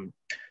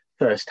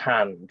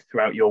firsthand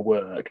throughout your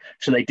work,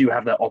 so they do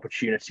have that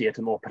opportunity at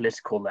a more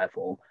political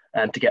level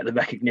and to get the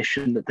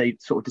recognition that they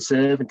sort of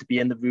deserve and to be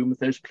in the room with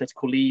those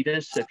political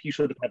leaders? So if you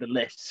sort of had a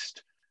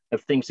list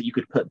of things that you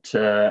could put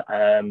to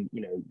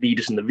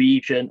leaders in the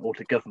region or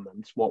to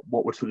governments, what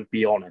would sort of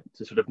be on it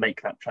to sort of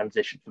make that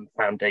transition from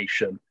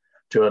foundation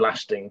to a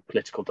lasting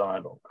political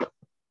dialogue?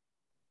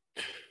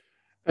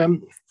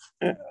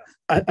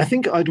 I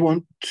think I'd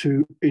want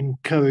to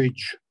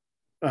encourage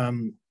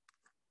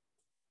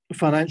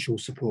financial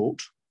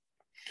support.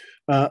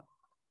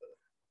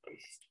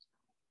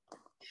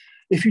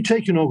 If you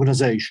take an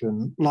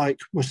organisation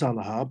like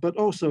Musalaha, but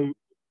also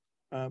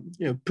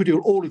pretty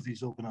well all of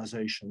these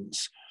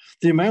organisations,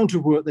 the amount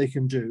of work they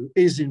can do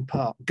is in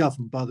part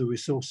governed by the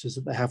resources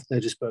that they have at their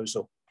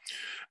disposal.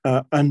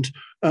 And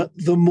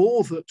the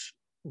more that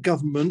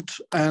government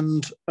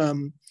and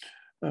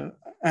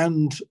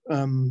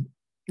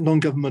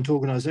non-government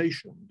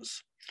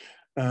organisations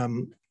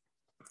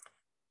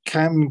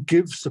can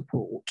give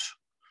support,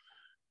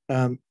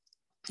 the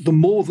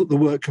more that the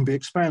work can be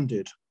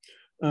expanded.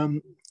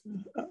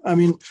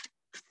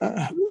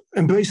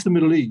 Embrace the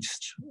Middle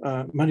East.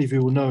 Many of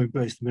you will know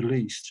Embrace the Middle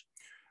East.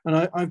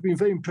 And I've been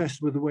very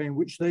impressed with the way in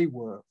which they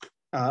work,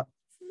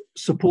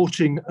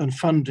 supporting and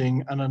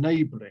funding and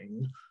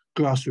enabling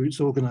grassroots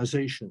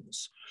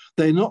organisations.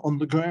 They're not on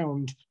the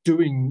ground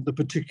doing the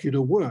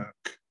particular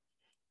work,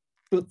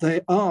 but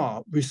they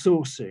are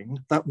resourcing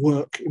that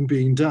work in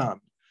being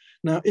done.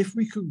 Now, if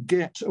we could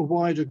get a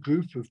wider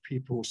group of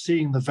people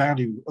seeing the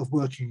value of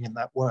working in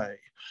that way,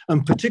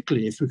 and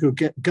particularly if we could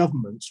get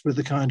governments with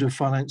the kind of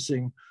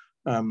financing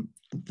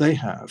they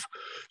have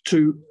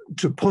to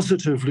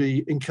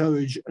positively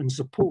encourage and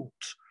support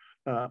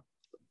the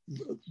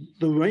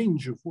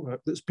range of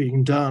work that's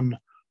being done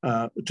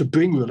to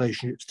bring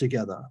relationships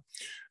together,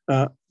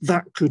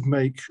 that could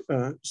make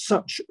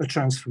such a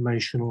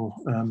transformational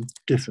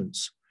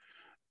difference.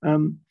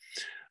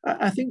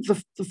 I think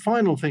the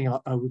final thing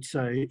I would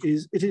say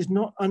is it is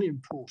not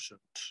unimportant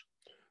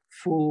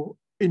for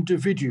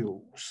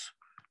individuals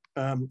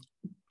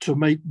to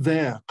make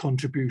their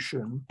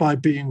contribution by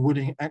being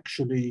willing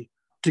actually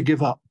to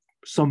give up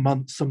some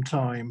months, some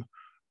time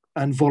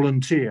and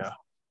volunteer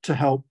to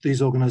help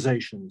these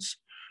organisations.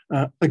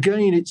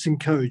 Again, it's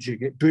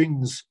encouraging. It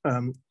brings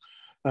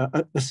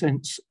a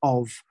sense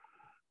of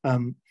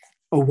a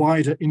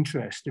wider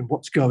interest in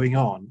what's going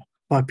on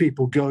by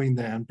people going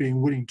there and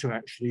being willing to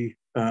actually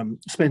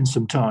spend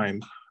some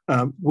time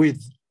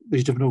with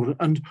these different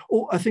organisations. And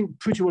I think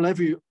pretty well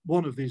every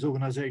one of these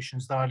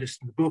organisations that I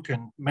list in the book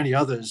and many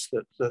others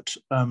that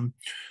are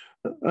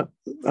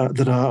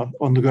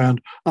on the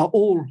ground are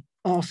all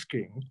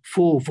asking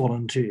for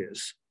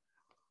volunteers.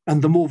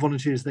 And the more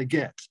volunteers they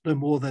get, the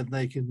more then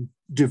they can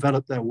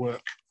develop their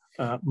work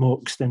more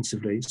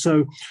extensively.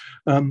 So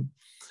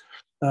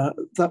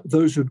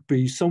those would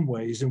be some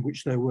ways in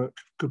which their work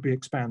could be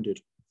expanded.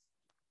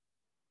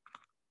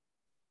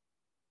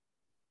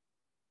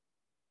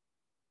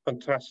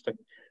 Fantastic.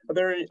 Are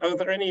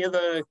there any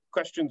other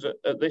questions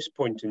at this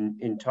point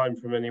in time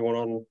from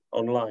anyone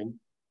online?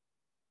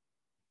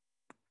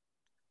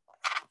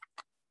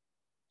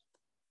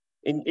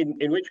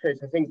 In which case,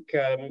 I think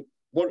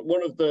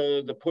one of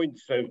the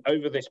points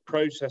over this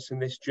process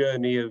and this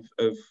journey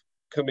of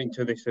coming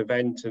to this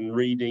event and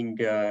reading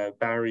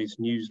Barrie's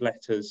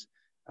newsletters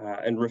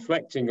and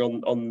reflecting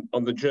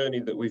on the journey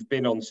that we've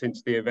been on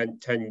since the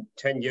event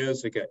 10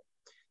 years ago,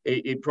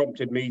 it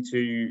prompted me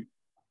to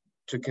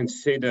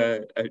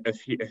consider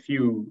a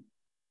few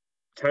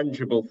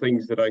tangible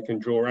things that I can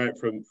draw out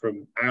from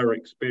our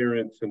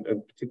experience and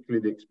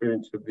particularly the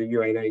experience of the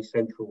UNA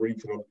Central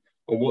Region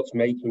on what's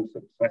making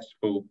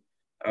successful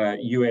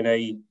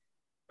UNA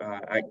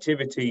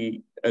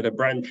activity at a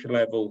branch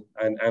level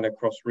and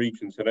across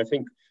regions. And I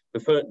think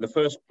the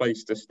first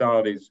place to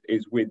start is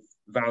with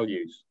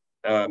values.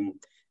 And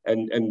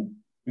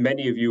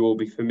many of you will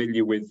be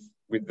familiar with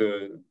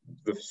the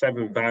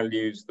 7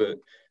 values that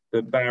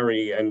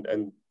Barrie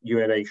and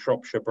UNA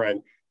Shropshire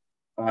Branch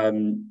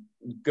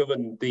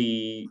governed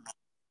the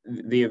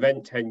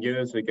event 10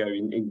 years ago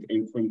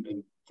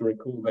to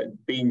recall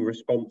that being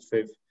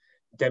responsive,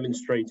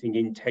 demonstrating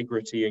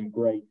integrity and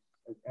grace,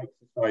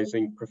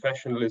 exercising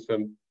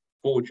professionalism,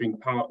 forging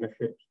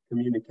partnerships,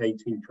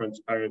 communicating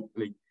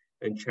transparently,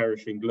 and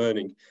cherishing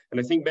learning. And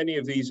I think many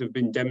of these have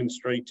been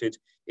demonstrated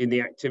in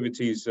the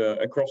activities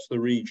across the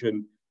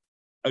region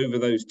over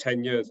those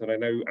 10 years. And I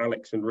know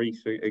Alex and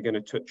Reece are going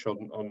to touch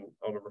on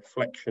a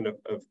reflection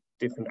of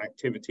different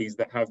activities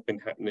that have been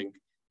happening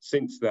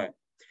since then.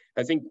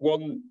 I think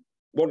one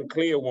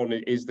clear one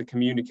is the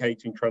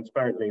communicating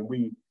transparently. And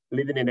we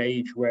live in an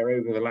age where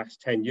over the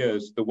last 10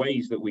 years, the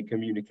ways that we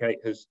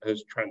communicate has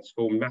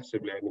transformed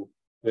massively. I mean,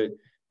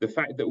 the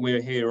fact that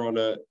we're here on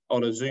a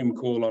Zoom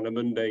call on a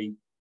Monday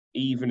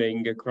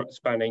evening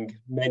spanning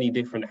many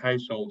different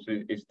households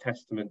is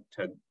testament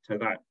to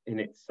that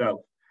in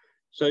itself.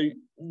 So,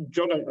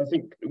 John, I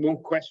think one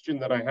question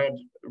that I had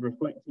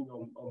reflecting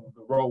on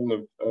the role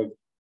of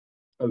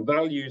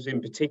values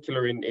in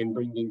particular in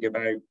bringing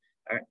about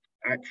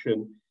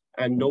action,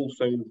 and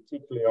also in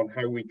particularly on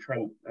how we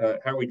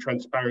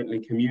transparently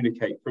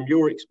communicate. From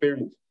your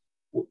experience,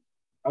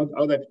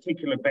 are there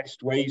particular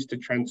best ways to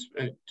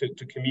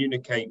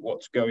communicate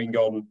what's going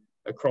on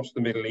across the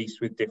Middle East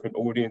with different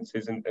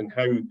audiences, and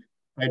how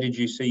did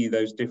you see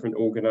those different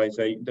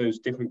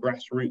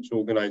grassroots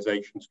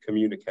organizations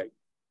communicate?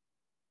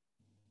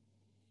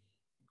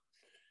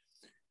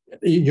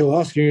 You're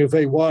asking a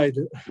very wide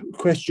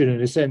question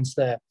in a sense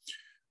there.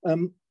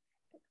 One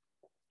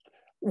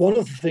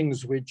of the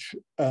things which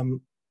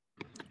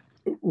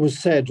was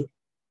said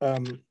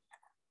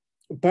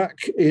back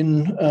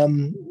in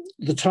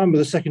the time of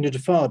the Second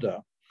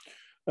Intifada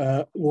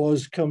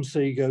was come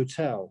see, go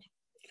tell.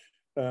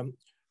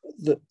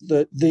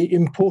 The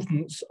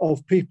importance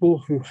of people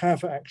who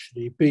have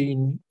actually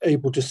been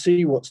able to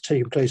see what's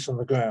taking place on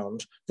the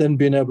ground, then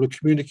being able to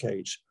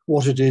communicate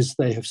what it is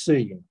they have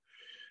seen.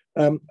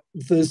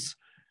 There's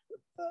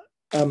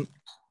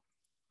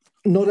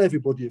not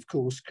everybody, of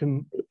course,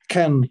 can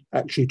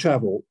actually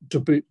travel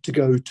to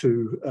go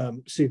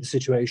to see the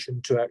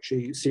situation, to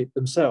actually see it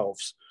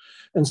themselves,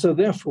 and so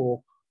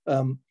therefore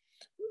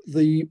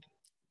the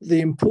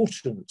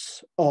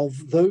importance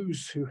of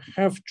those who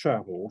have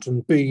travelled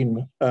and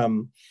been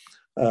in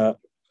the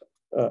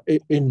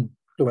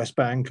West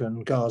Bank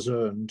and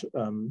Gaza and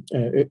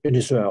in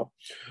Israel,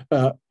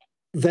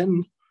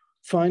 then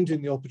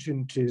finding the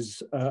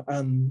opportunities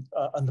and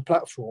the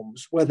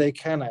platforms where they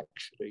can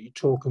actually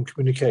talk and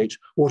communicate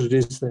what it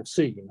is they've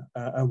seen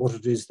and what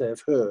it is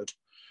they've heard.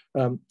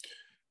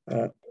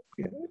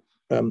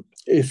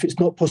 If it's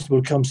not possible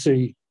to come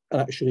see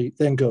and actually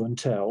then go and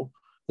tell,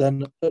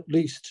 then at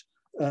least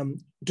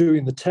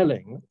doing the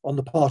telling on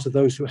the part of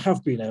those who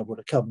have been able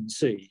to come and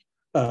see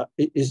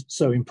it is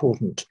so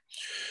important.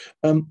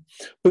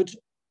 But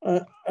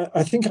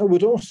I think I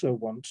would also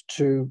want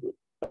to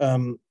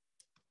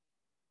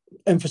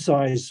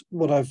emphasize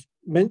what I've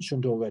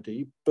mentioned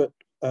already, but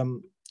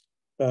and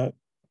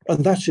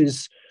that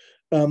is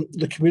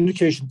the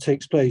communication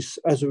takes place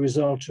as a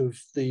result of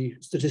the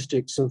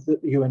statistics of the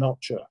UN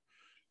OCHA.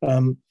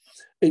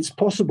 It's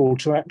possible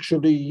to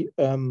actually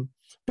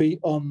be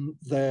on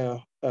their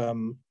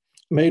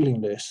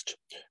mailing list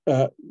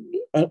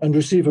and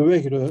receive a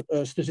regular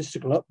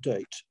statistical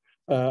update,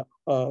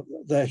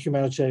 their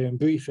humanitarian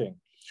briefing.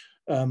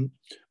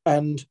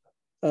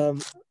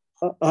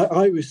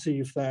 I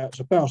receive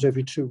that about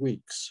every 2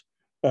 weeks,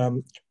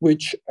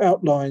 which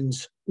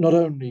outlines not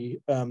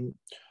only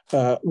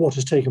what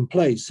has taken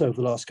place over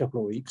the last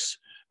couple of weeks,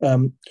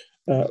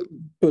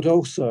 but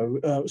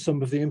also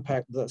some of the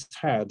impact that's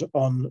had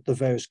on the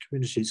various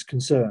communities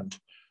concerned.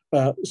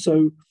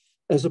 So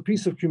as a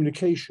piece of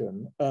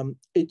communication,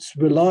 it's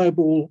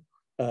reliable,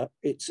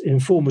 it's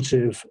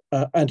informative,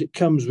 and it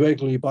comes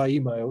regularly by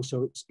email,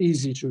 so it's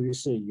easy to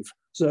receive.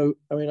 So,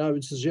 I mean, I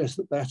would suggest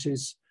that that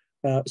is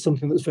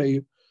something that's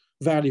very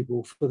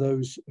valuable for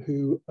those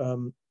who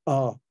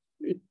are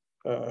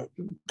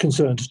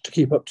concerned to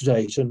keep up to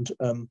date and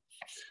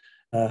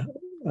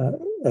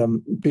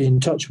be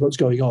in touch with what's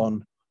going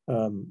on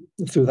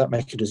through that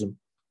mechanism.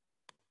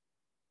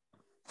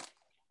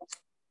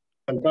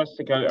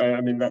 Fantastic. I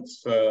mean,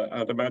 that's.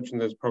 I'd imagine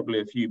there's probably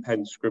a few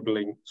pens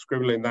scribbling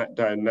that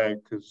down now,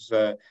 because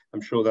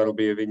I'm sure that'll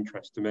be of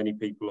interest to many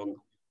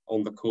people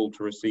on the call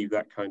to receive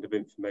that kind of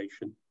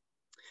information.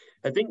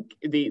 I think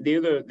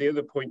the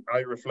other point I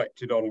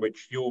reflected on,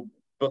 which your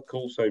book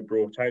also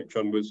brought out,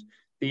 John, was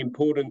the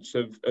importance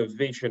of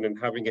vision and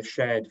having a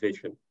shared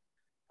vision.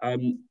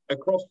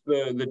 Across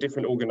the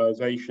different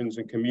organisations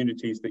and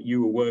communities that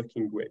you were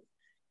working with,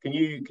 can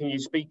you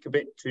speak a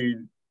bit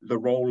to the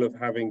role of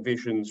having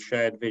visions,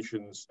 shared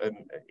visions, and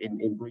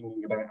in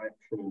bringing about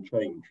action and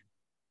change?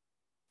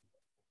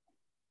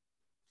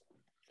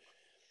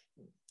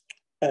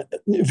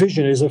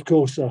 Vision is, of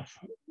course, a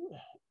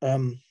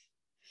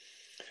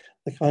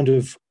kind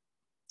of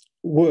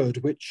word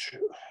which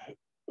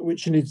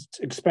needs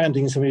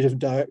expanding in so many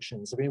different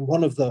directions. I mean,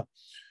 one of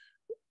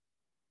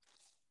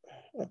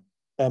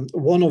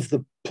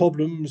the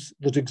problems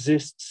that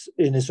exists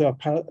in Israel,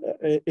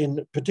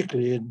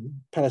 particularly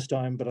in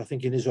Palestine, but I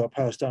think in Israel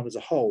Palestine as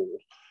a whole,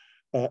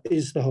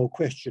 is the whole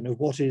question of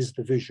what is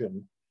the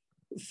vision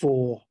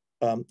for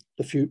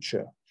the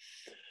future.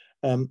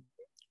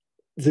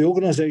 The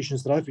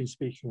organisations that I've been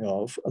speaking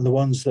of, and the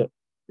ones that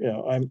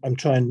I'm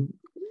trying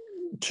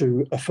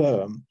to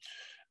affirm,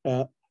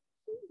 are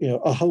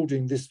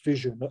holding this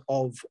vision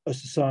of a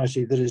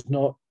society that is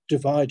not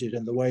divided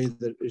in the way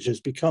that it has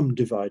become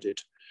divided.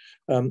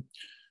 And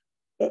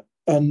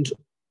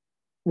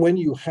when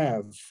you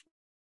have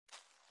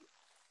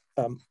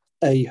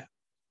a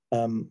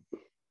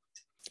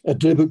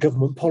deliberate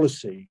government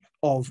policy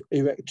of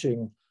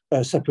erecting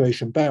a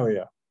separation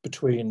barrier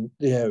between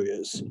the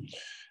areas,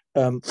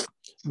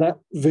 that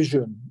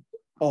vision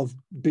of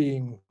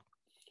being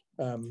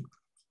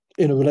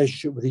in a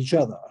relationship with each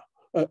other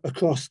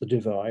across the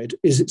divide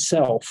is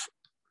itself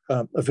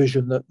a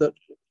vision that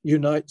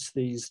unites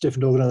these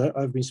different organizations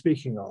I've been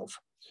speaking of.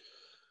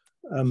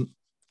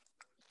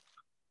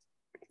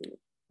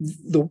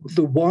 The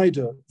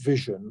wider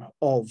vision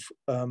of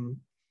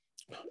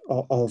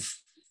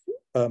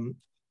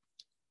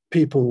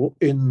people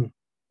in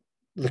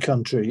the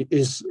country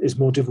is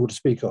more difficult to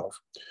speak of.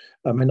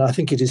 I mean, I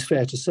think it is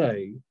fair to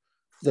say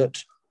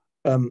that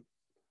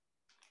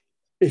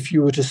if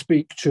you were to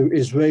speak to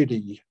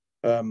Israeli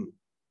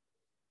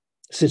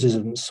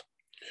citizens,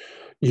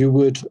 you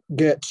would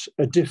get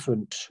a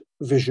different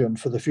vision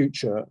for the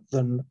future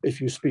than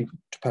if you speak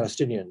to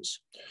Palestinians.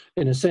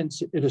 In a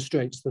sense, it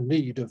illustrates the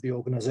need of the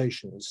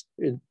organizations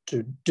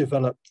to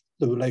develop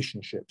the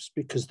relationships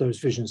because those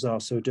visions are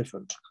so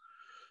different.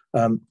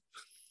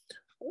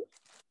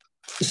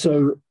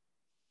 So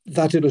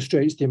that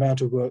illustrates the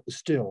amount of work that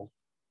still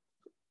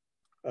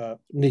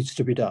needs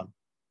to be done.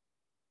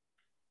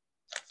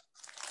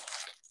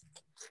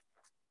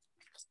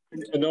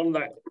 And on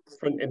that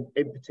front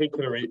in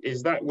particular,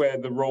 is that where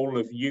the role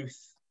of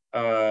youth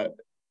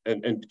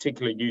and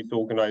particularly youth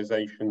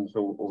organisations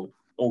or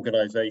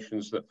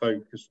organisations that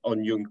focus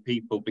on young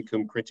people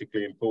become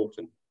critically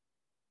important?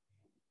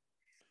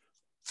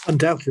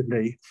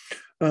 Undoubtedly.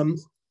 And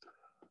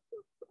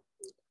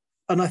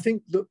I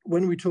think that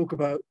when we talk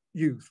about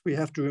youth, we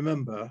have to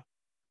remember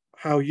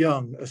how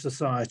young a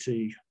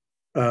society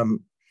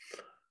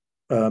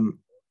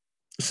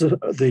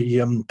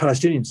the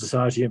Palestinian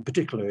society in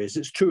particular is.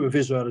 It's true of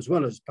Israel as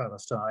well as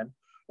Palestine.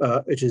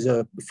 It is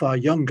a far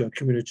younger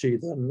community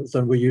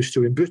than we're used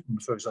to in Britain,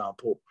 for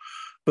example.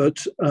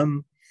 But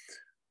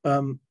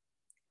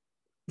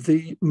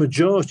the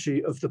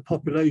majority of the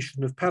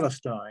population of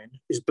Palestine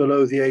is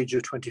below the age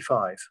of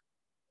 25.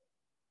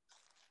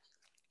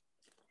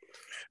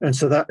 And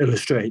so that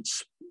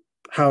illustrates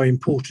how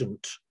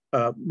important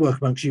work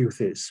amongst youth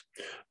is.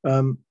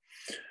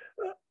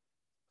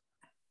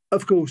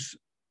 Of course,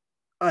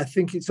 I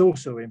think it's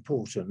also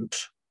important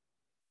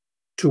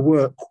to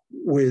work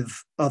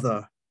with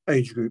other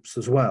age groups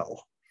as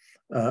well.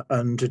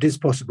 And it is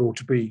possible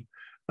to be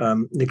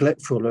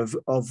neglectful of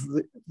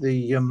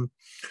the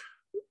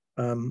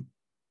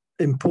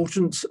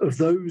importance of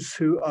those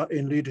who are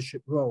in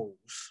leadership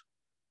roles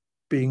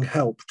being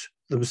helped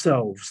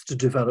themselves to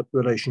develop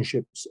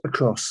relationships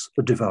across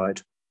the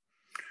divide.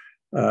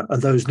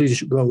 And those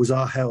leadership roles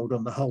are held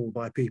on the whole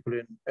by people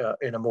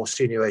in a more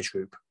senior age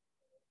group.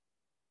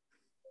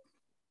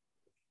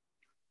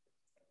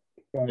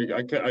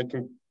 I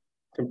can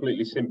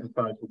completely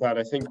sympathise with that.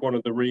 I think one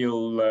of the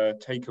real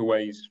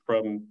takeaways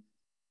from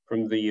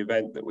the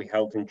event that we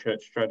held in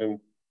Church Stretton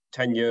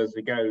 10 years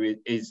ago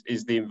is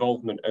the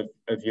involvement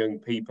of young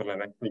people,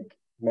 and I think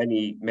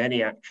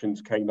many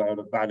actions came out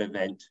of that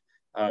event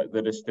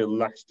that are still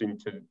lasting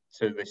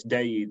to this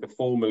day, either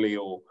formally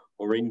or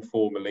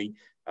informally,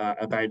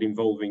 about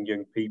involving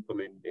young people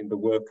in the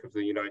work of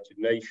the United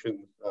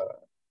Nations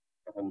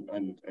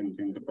and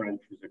in the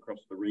branches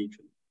across the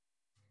region.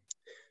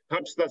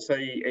 Perhaps that's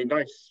a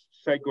nice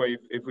segue,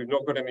 if we've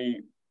not got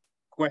any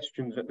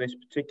questions at this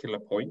particular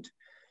point,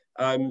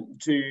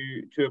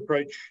 to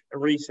approach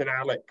Reese and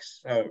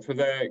Alex for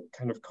their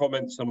kind of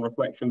comments and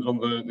reflections on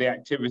the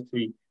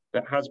activity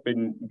that has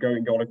been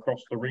going on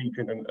across the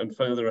region and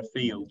further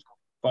afield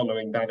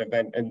following that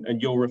event,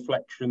 and your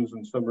reflections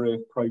and summary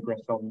of progress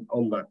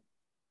on that.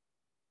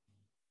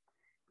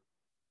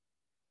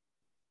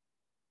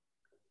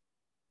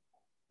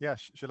 Yeah,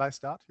 shall I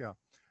start? Yeah.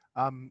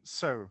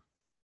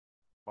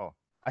 Well,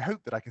 I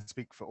hope that I can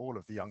speak for all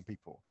of the young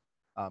people,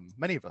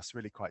 many of us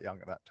really quite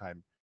young at that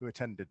time, who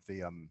attended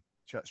the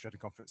Church Stretton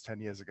conference 10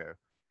 years ago,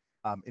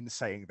 in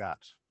saying that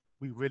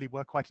we really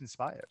were quite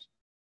inspired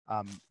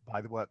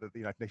by the work that the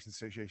United Nations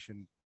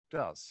Association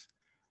does.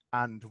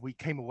 And we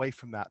came away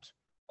from that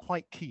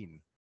quite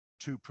keen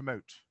to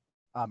promote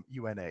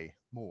UNA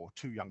more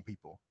to young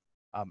people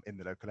in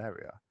the local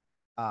area.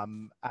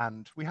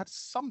 And we had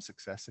some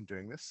success in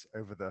doing this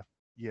over the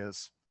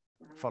years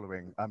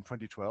following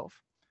 2012.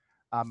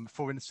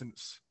 For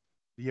instance,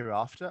 the year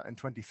after, in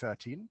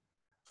 2013,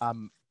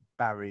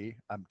 Barry,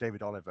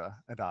 David Oliver,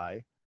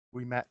 and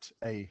we met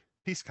a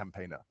peace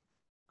campaigner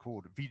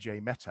called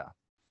Vijay Mehta,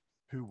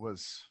 who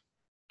was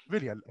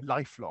really a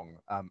lifelong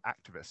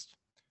activist,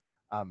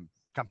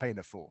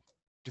 campaigner for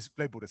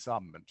global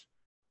disarmament.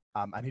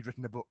 And he'd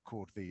written a book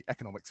called The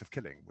Economics of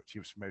Killing, which he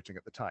was promoting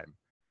at the time.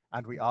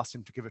 And we asked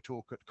him to give a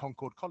talk at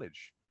Concord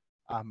College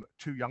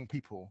to young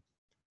people,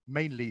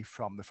 mainly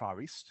from the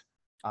Far East,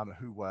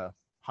 who were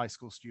high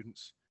school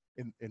students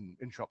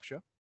in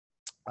Shropshire.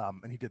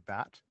 And he did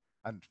that.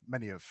 And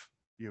many of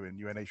you in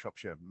UNA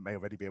Shropshire may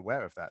already be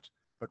aware of that.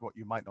 But what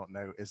you might not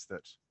know is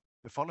that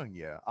the following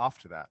year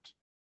after that,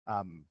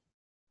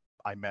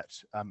 I met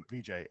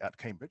Vijay at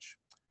Cambridge,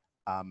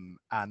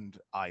 and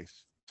I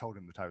told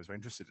him that I was very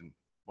interested in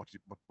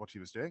what he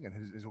was doing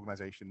and his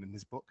organization and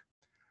his book.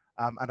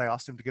 And I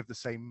asked him to give the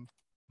same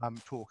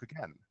talk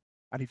again.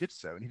 And he did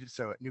so. And he did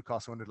so at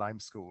Newcastle under Lyme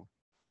School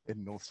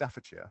in North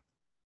Staffordshire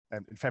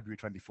in February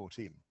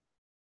 2014.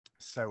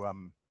 So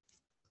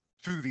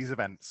through these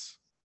events,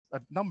 a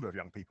number of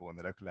young people in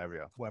the local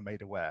area were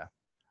made aware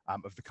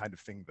of the kind of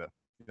thing that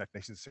the United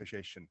Nations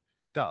Association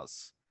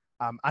does.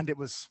 And it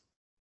was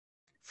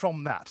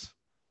from that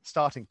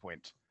starting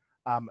point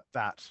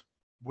that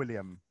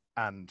William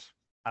and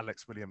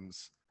Alex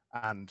Williams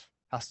and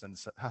Hassan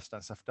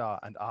Safdar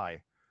and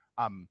I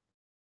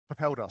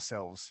propelled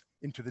ourselves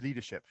into the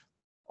leadership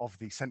of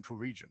the Central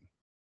Region,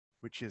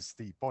 which is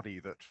the body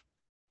that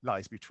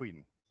lies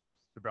between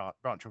the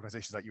branch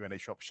organizations like UNA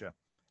Shropshire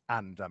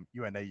and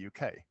UNA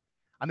UK.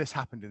 And this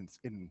happened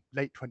in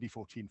late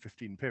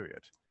 2014-15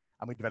 period.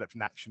 And we developed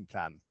an action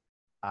plan,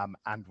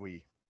 and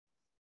we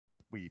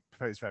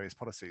proposed various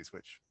policies,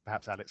 which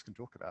perhaps Alex can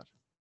talk about.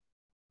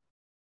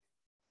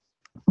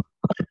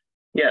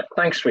 Yeah,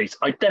 thanks, Reece.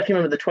 I definitely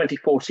remember the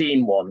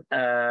 2014 one,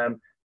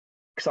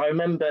 because I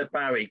remember,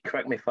 Barry,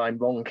 correct me if I'm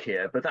wrong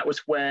here, but that was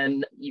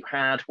when you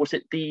had, was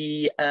it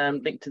the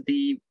link to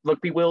the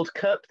Rugby World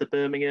Cup, the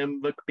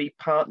Birmingham Rugby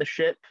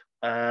Partnership?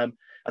 I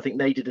think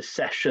they did a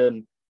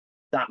session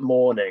that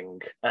morning,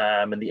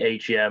 and the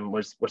AGM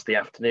was the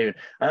afternoon.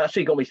 And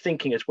actually got me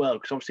thinking as well,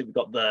 because obviously we've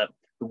got the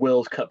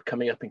World Cup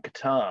coming up in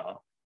Qatar,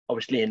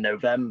 obviously in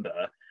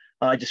November.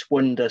 I just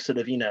wonder, sort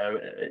of,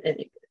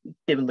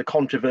 given the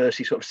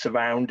controversy sort of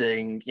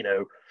surrounding,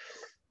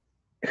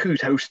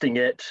 who's hosting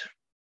it,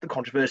 the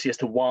controversy as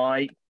to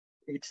why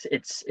it's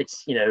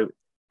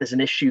there's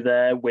an issue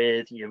there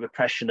with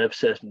repression of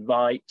certain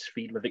rights,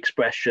 freedom of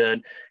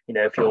expression.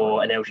 If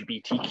you're an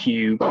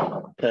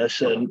LGBTQ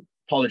person,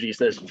 apologies,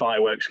 there's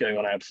fireworks going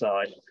on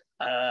outside.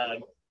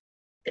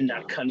 In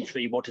that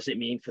country, what does it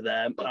mean for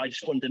them? I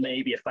just wonder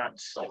maybe if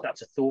that's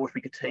a thought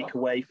we could take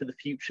away for the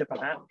future,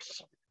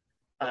 perhaps.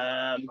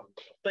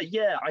 But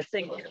yeah, I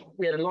think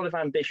we had a lot of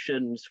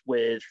ambitions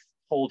with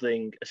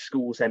holding a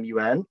schools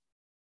MUN.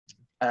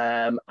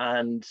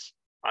 And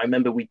I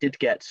remember we did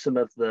get some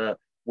of the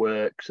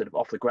work sort of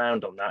off the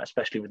ground on that,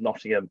 especially with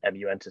Nottingham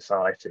MUN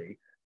Society.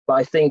 But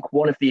I think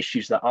one of the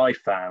issues that I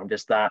found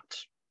is that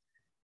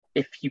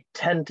if you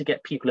tend to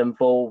get people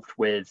involved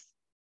with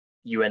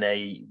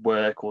UNA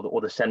work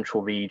or the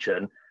central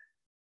region,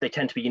 they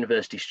tend to be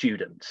university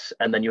students,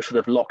 and then you're sort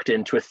of locked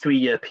into a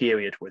 3-year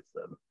period with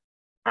them.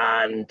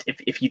 And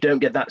if you don't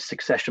get that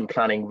succession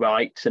planning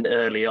right and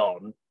early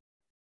on,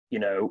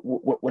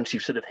 once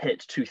you've sort of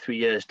hit 2-3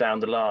 years down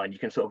the line, you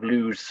can sort of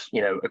lose,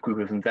 a group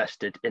of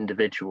invested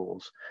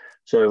individuals.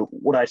 So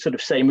what I sort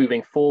of say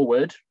moving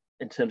forward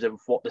in terms of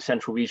what the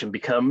central region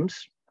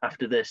becomes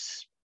after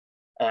this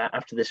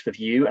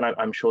review, and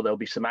I'm sure there'll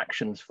be some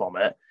actions from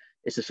it,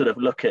 is to sort of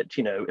look at,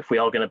 if we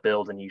are going to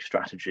build a new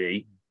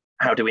strategy,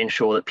 how do we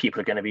ensure that people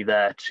are going to be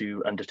there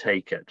to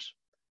undertake it?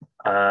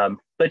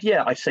 But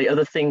yeah, I'd say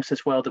other things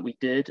as well that we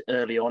did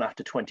early on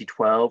after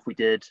 2012, we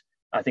did,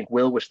 I think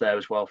Will was there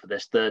as well for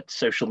this, the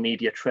social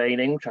media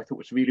training, which I thought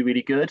was really,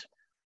 really good.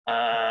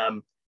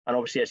 And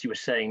obviously, as you were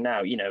saying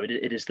now,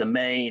 it is the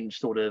main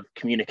sort of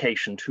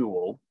communication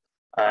tool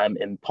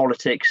in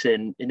politics,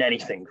 in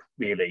anything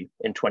really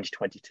in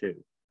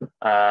 2022.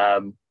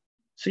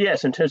 So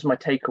yes, in terms of my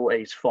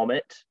takeaways from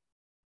it,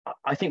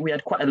 I think we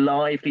had quite a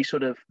lively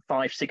sort of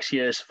 5-6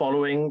 years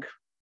following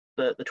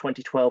the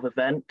 2012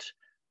 event.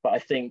 But I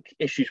think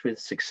issues with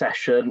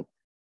succession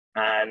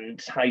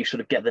and how you sort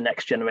of get the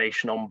next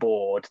generation on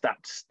board,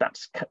 that's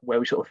where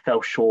we sort of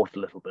fell short a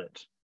little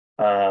bit.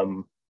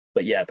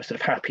 But yeah, but sort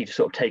of happy to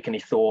sort of take any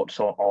thoughts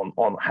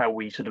on how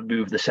we sort of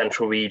move the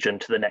central region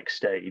to the next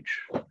stage.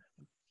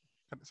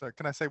 So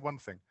can I say one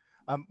thing?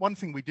 One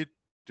thing we did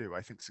do,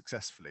 I think,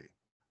 successfully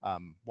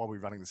while we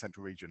were running the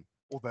central region,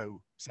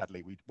 although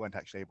sadly we weren't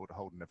actually able to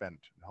hold an event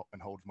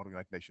and hold Model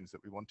United Nations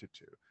that we wanted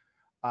to,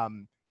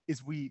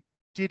 is we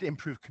did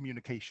improve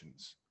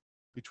communications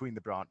between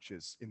the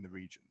branches in the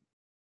region.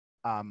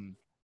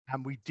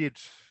 And we did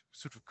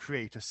sort of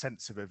create a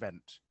sense of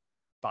event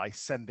by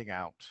sending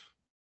out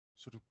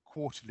sort of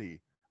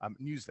quarterly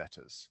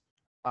newsletters,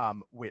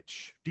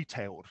 which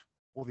detailed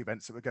all the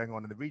events that were going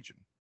on in the region.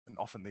 And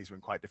often these were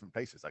in quite different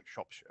places like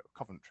Shropshire,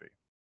 Coventry,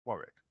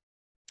 Warwick.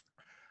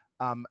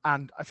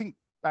 And I think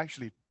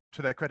actually,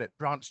 to their credit,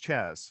 branch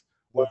chairs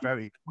were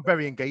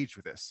very engaged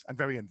with this and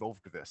very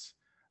involved with this.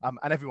 And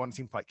everyone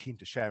seemed quite keen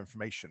to share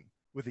information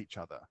with each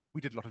other.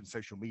 We did a lot on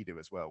social media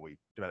as well. We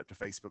developed a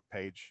Facebook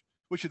page,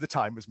 which at the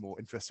time was more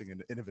interesting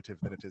and innovative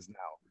than it is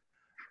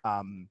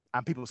now.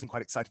 And people seemed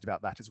quite excited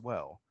about that as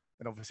well.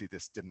 And obviously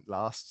this didn't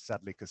last,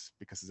 sadly, because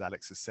as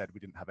Alex has said, we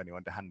didn't have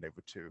anyone to hand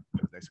over to.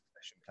 There was no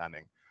succession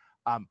planning.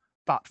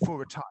 But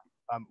for a time,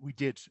 we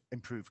did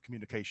improve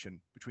communication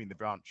between the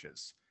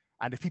branches.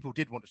 And if people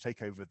did want to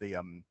take over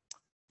the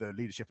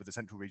leadership of the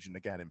central region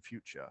again in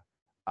future,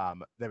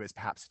 there is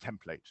perhaps a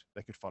template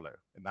they could follow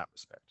in that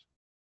respect.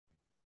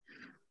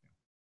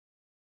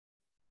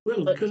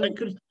 Well,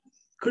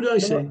 could I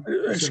say?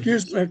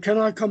 Excuse me, can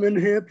I come in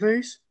here,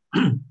 please?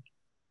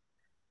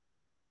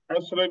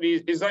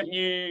 Absolutely. Is that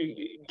you,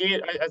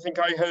 Gian? I think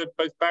I heard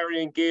both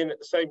Barry and Gian at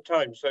the same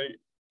time. So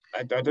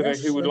I don't know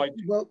who would like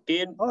to. Well,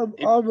 Gian?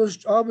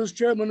 I was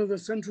chairman of the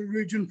Central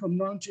Region from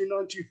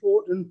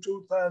 1994 to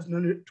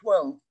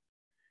 2012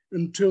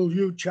 until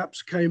you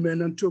chaps came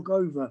in and took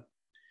over.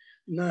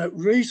 Now,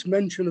 Reece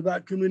mentioned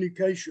about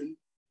communication.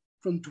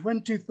 From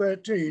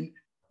 2013,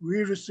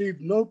 we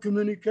received no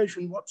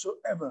communication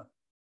whatsoever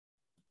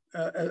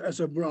as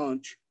a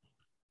branch.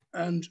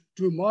 And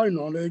to my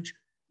knowledge,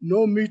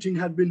 no meeting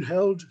had been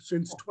held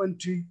since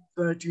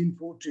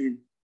 2013-14.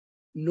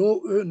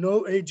 No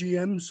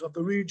AGMs of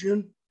the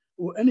region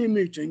or any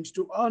meetings,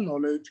 to our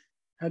knowledge,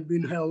 had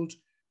been held.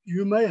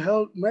 You may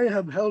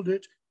have held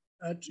it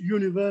at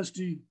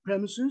university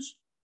premises.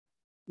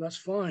 That's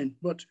fine,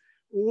 but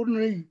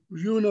ordinary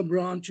UNA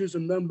branches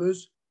and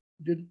members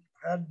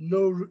had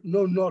no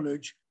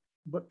knowledge.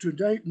 But to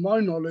date, my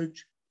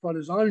knowledge, as far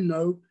as I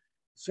know,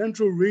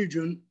 Central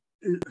Region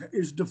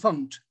is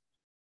defunct,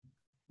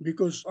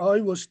 because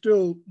I was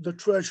still the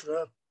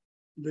treasurer,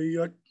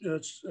 the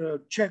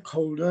check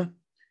holder.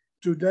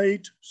 To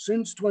date,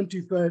 since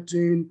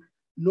 2013,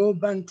 no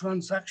bank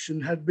transaction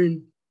had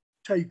been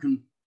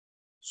taken.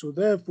 So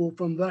therefore,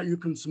 from that you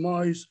can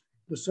surmise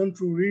the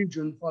Central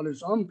Region, as far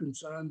as I'm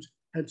concerned,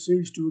 had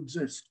ceased to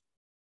exist,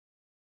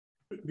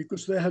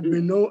 because there had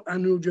been no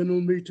annual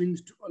general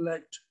meetings to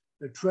elect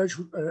a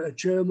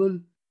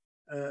chairman,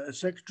 a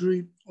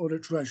secretary, or a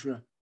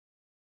treasurer.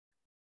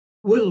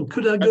 Well,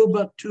 could I go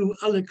back to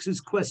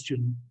Alex's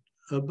question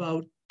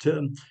about,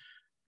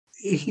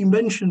 he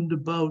mentioned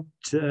about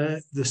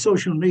the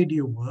social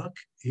media work.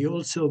 He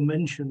also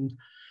mentioned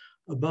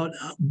about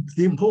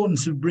the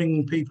importance of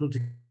bringing people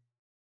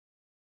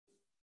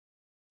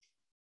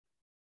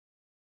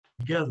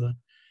together.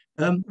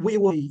 We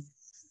were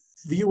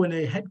the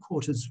UNA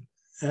headquarters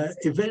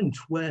event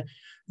where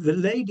the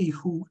lady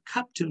who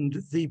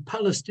captained the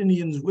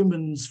Palestinian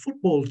women's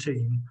football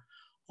team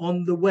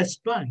on the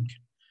West Bank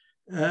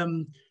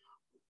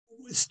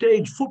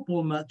staged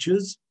football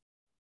matches,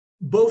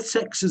 both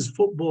sexes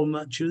football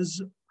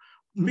matches,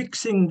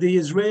 mixing the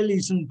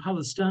Israelis and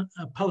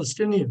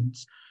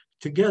Palestinians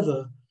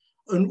together,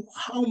 and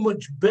how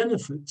much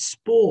benefit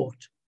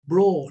sport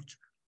brought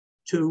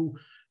to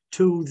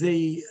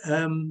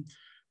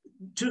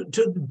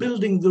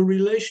building the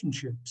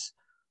relationships.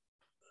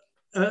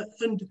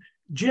 And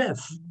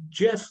Jeff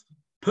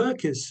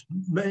Perkis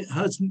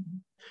has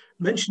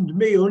mentioned to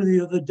me only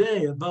the other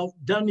day about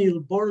Daniel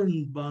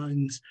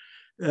Borenbein's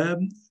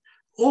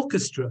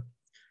orchestra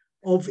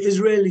of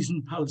Israelis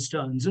and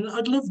Palestinians. And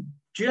I'd love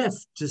Jeff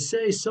to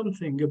say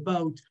something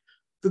about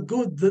the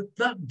good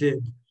that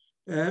did,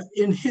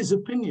 in his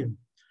opinion,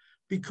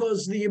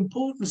 because the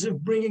importance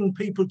of bringing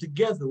people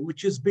together,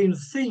 which has been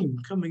a theme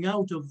coming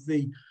out of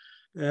the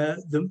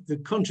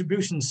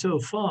contribution so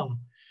far.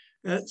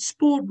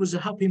 Sport was a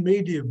happy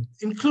medium,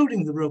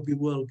 including the Rugby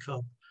World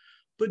Cup.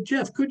 But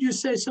Jeff, could you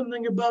say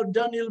something about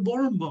Daniel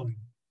Borenboim?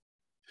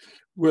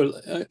 Well,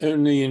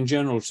 only in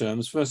general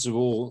terms. First of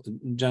all,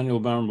 Daniel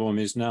Barenboim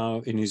is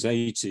now in his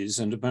 80s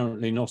and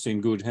apparently not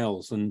in good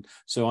health. And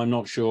so I'm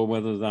not sure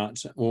whether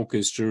that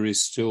orchestra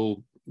is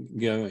still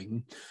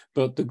going.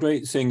 But the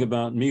great thing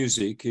about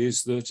music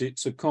is that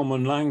it's a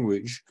common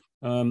language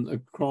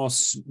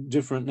across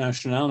different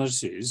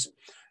nationalities.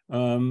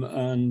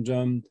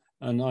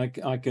 And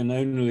I can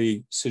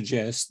only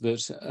suggest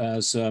that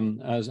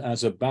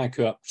as a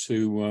backup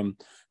to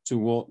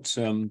what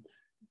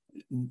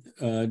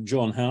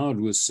John Howard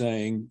was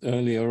saying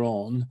earlier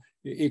on,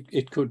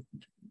 it could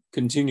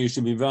continue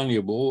to be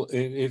valuable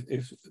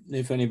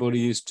if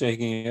anybody is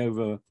taking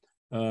over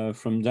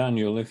from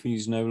Daniel, if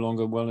he's no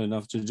longer well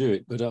enough to do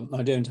it. But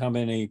I don't have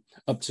any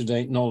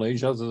up-to-date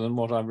knowledge other than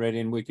what I've read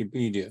in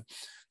Wikipedia.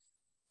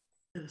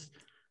 Yes.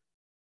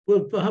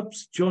 Well,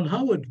 perhaps John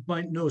Howard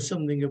might know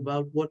something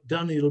about what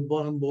Daniel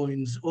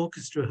Barenboim's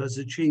orchestra has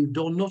achieved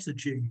or not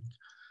achieved.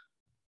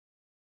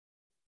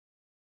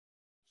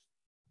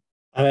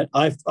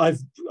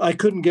 I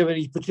couldn't give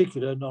any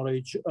particular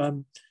knowledge.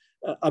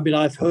 I mean,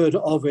 I've heard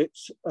of it,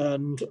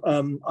 and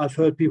I've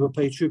heard people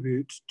pay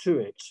tribute to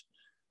it.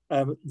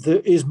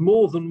 There is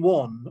more than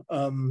one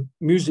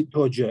music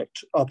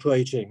project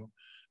operating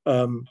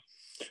in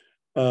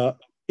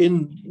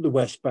the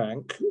West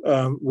Bank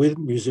with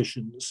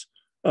musicians.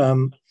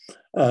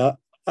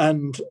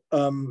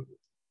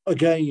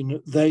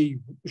 Again, they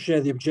share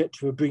the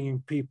objective of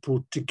bringing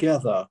people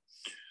together.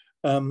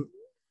 I'm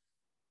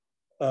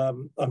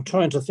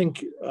trying to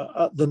think,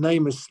 the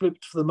name has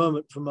slipped for the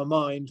moment from my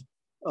mind,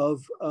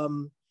 of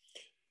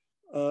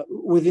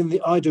within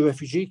the Ida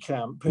refugee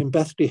camp in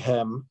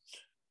Bethlehem,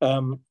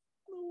 one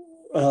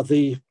of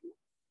the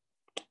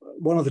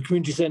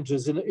community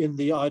centres in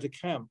the Ida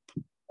camp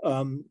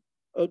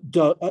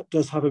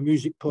does have a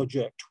music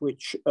project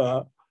which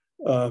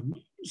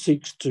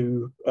seeks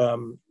to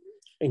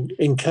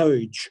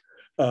encourage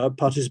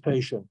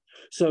participation.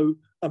 So,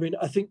 I mean,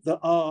 I think there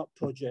are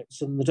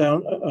projects, and the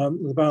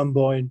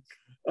Barenboim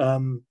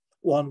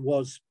one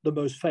was the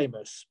most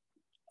famous.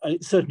 And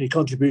it's certainly a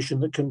contribution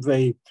that can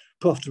be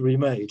profitably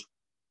made.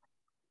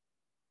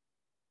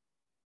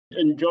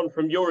 And John,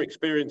 from your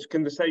experience,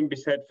 can the same be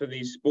said for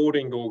these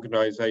sporting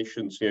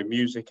organisations, you know,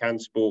 music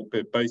and sport,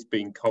 but both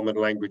being common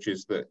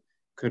languages that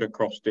could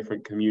across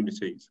different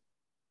communities?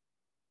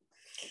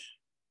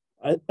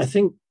 I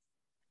think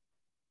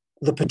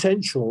the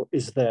potential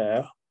is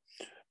there.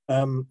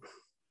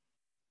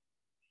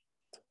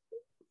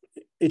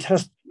 It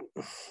has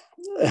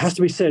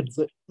to be said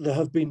that there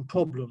have been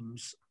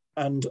problems,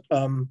 and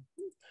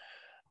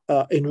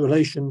in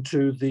relation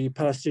to the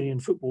Palestinian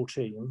football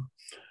team.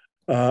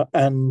 I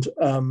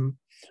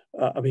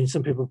mean,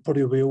 some people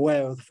probably will be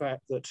aware of the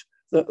fact that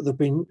there have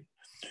been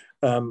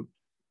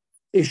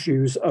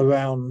issues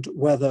around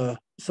whether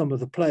some of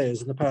the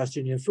players in the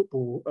Palestinian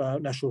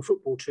national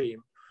football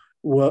team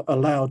were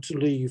allowed to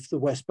leave the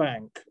West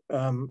Bank,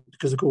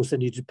 because of course they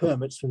needed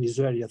permits from the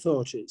Israeli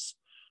authorities,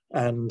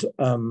 and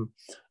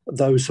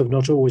those have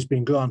not always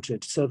been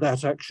granted. So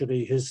that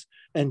actually has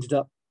ended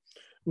up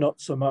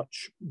not so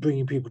much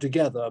bringing people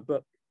together,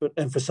 but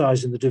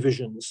emphasizing the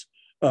divisions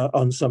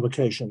on some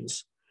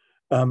occasions.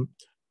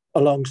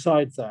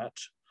 Alongside that,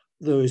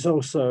 there is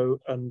also,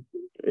 and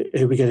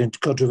here we get into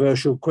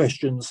controversial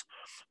questions,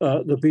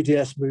 the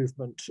BDS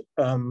movement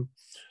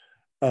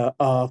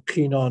are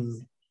keen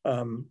on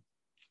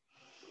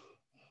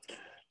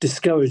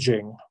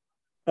discouraging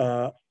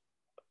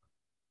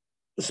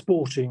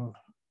sporting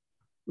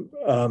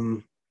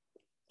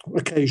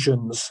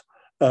occasions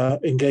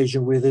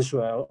engaging with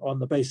Israel on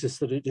the basis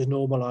that it is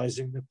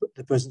normalizing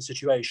the present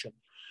situation.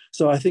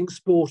 So I think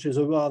sport is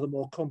a rather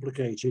more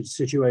complicated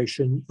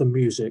situation than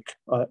music,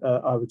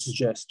 I would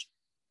suggest.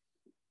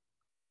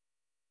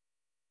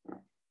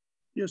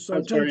 Yes,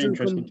 I tend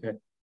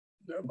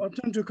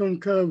to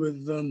concur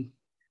with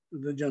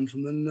the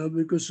gentleman,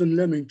 because in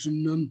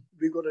Leamington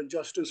we got a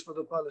Justice for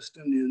the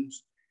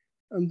Palestinians,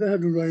 and they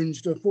had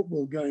arranged a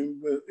football game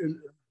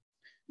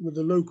with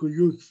the local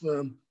youth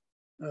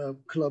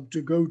club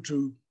to go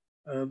to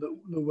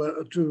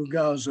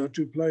Gaza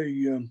to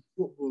play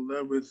football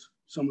there with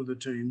some of the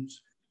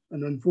teams.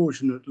 And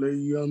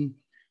unfortunately, a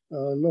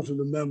lot of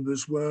the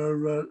members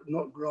were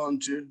not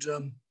granted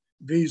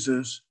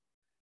visas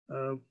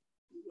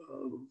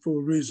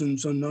for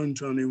reasons unknown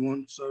to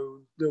anyone.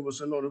 So there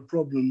was a lot of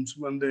problems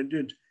when they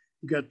did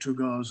get to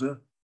Gaza,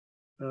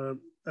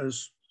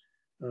 as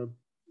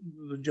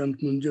the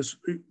gentleman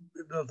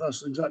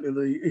that's exactly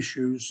the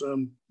issues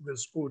with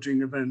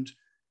sporting event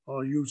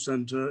our youth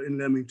centre in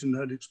Leamington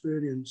had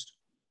experienced.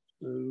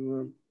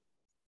 So,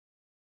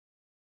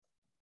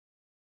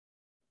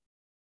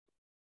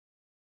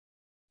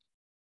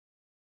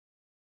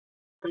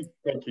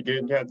 thank you,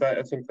 Dean. Yeah,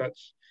 I think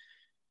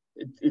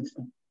it's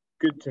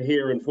good to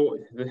hear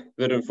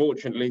that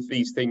unfortunately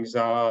these things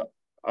are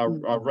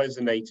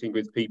resonating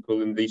with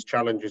people, and these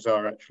challenges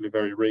are actually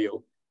very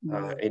real.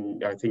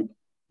 I think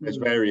there's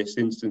various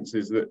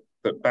instances that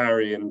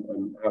Barrie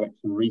and Alex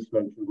and Reece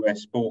mentioned where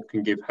sport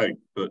can give hope,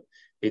 but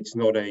it's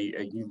not a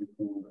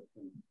uniform that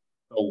can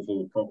solve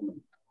all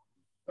problems.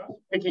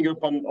 Picking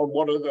up on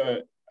one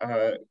other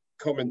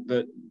comment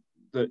that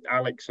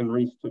Alex and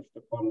Reece touched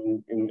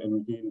upon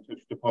and Dean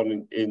touched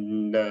upon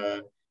in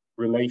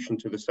relation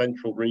to the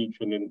central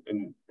region,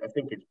 and I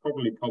think it's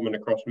probably common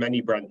across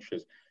many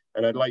branches.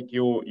 And I'd like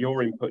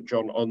your input,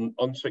 John,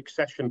 on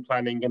succession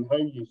planning and how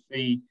you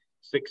see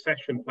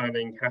succession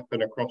planning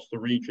happen across the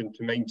region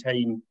to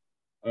maintain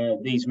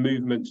these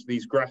movements,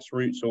 these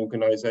grassroots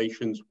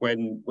organisations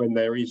when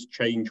there is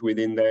change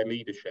within their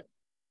leadership.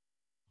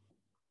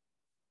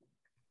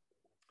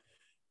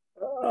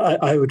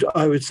 I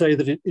would say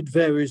that it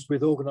varies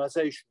with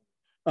organisation.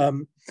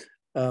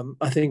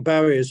 I think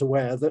Barrie is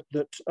aware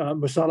that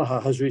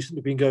Musalaha has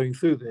recently been going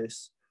through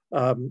this,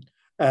 and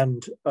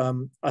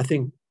I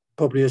think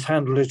probably has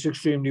handled it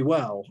extremely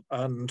well.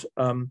 And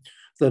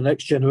the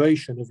next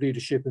generation of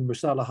leadership in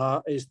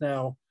Musalaha is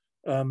now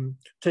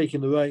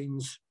taking the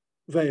reins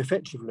very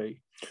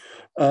effectively.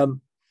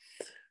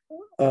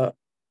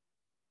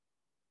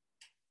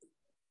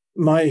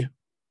 my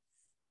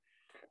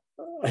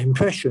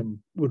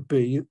impression would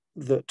be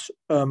that,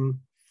 as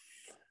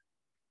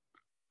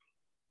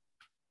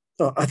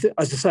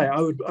I say, I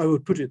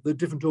would put it that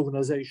different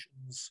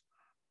organisations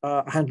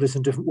handle this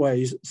in different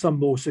ways, some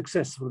more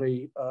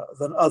successfully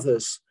than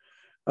others.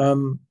 I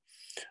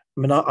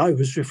mean, I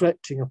was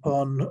reflecting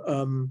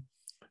upon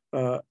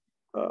a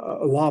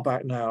while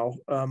back now,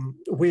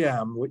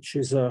 WIAM, which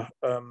is a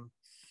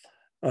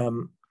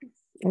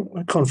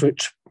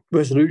conflict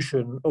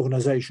resolution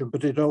organisation,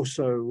 but it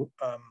also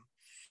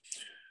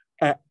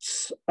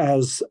acts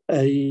as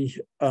a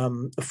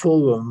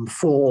forum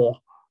for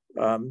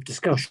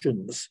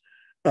discussions,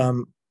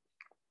 and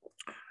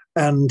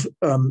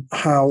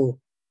how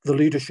the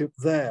leadership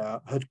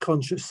there had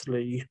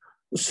consciously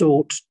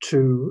sought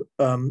to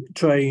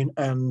train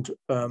and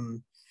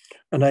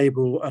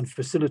enable and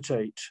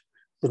facilitate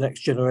the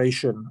next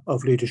generation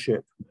of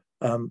leadership.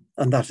 And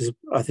that is,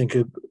 I think,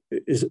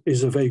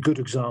 is a very good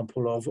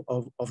example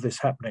of this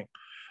happening.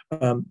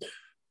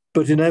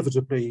 But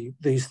inevitably,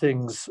 these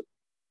things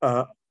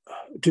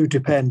do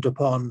depend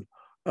upon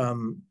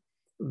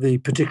the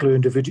particular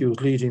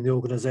individuals leading the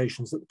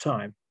organizations at the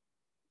time.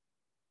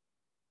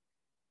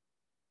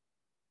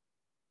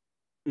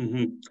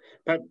 Mm-hmm.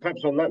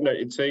 Perhaps on that note,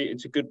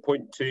 it's a good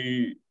point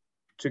to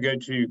go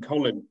to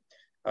Colin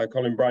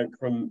Brown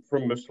from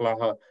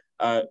Maslaha,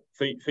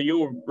 for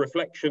your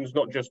reflections,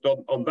 not just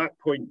on that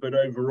point, but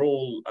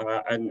overall,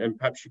 and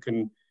perhaps you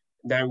can,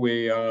 now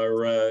we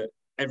are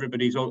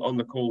everybody's on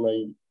the call,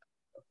 a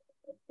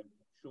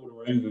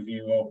shorter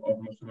overview of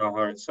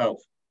Maslaha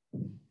itself.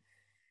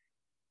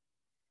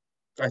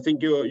 I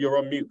think you're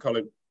on mute,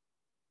 Colin.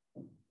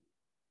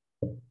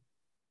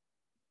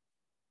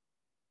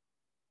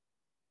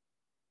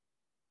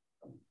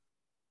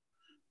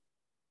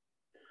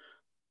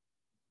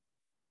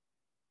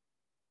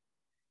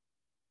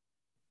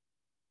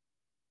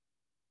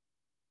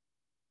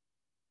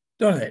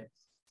 Done it.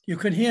 You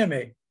can hear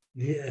me.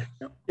 Yeah.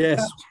 Yes.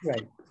 That's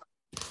great.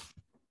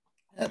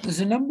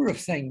 There's a number of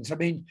things. I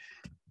mean,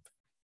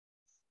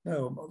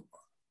 no,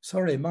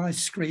 sorry, my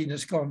screen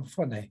has gone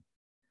funny.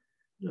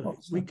 No,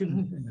 we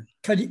can.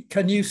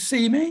 Can you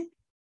see me?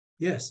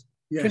 Yes.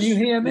 Yes. Can you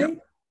hear me? Yep.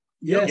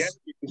 Yes. Yes,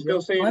 you can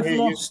still see and I've hear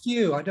lost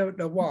you. I don't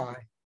know why.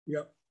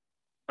 Yep.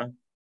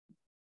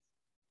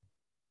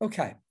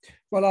 Okay.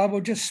 Well, I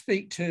will just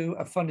speak to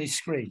a funny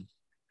screen.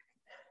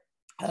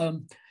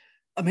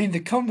 I mean, the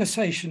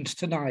conversations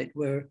tonight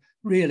were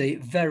really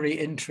very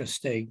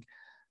interesting,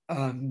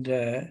 and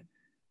that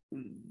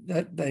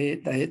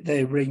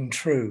they ring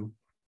true.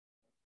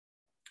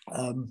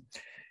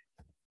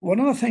 One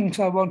of the things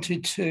I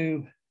wanted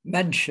to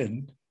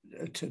mention,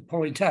 to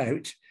point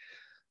out,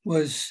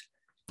 was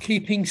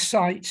keeping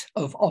sight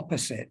of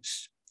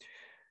opposites.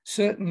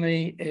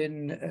 Certainly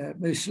in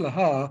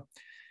Maslaha,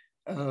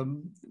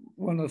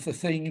 one of the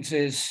things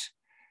is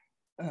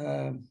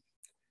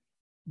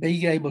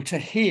being able to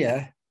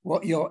hear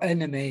what your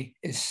enemy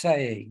is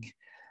saying,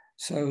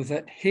 so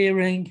that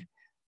hearing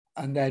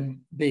and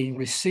then being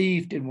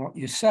received in what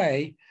you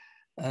say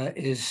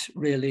is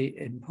really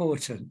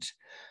important.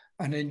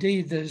 And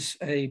indeed, there's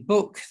a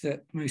book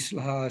that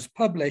Maslaha has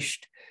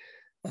published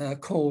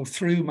called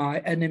Through My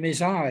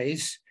Enemy's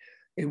Eyes,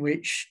 in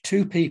which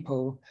two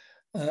people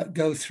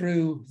go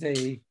through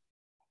the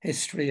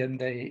history and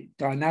the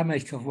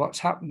dynamic of what's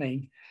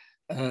happening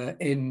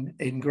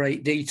in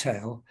great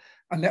detail.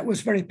 And that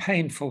was very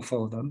painful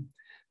for them,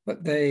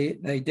 but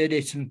they did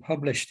it and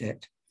published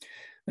it.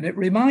 And it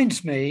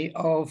reminds me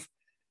of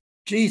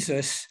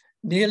Jesus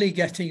nearly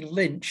getting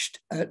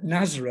lynched at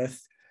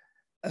Nazareth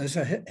as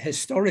a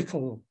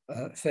historical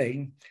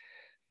thing,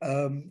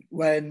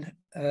 when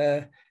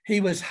he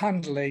was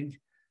handling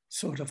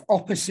sort of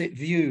opposite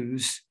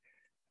views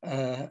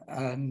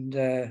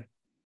and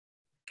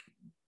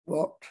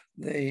what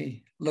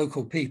the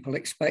local people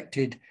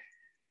expected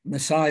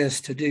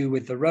messiahs to do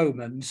with the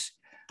Romans,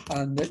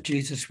 and that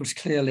Jesus was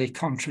clearly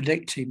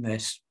contradicting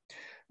this.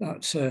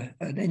 That's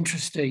an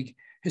interesting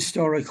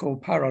historical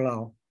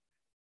parallel.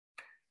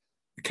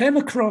 I came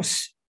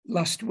across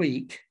last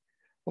week,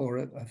 or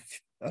a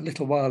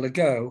little while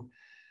ago,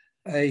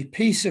 a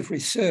piece of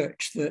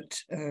research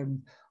that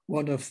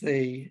one of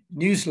the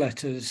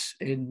newsletters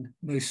in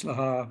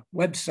Maslaha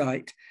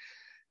website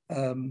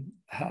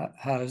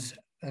has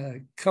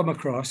come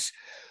across,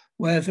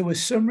 where there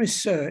was some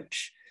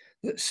research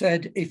that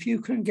said if you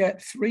can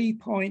get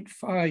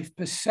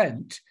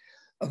 3.5%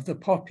 of the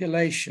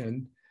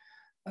population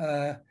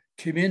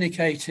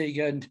communicating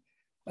and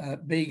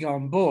being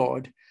on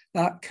board,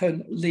 that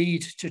can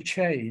lead to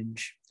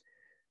change.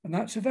 And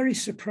that's a very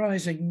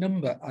surprising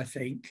number, I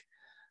think.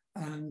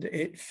 And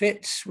it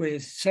fits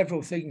with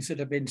several things that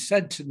have been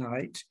said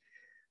tonight.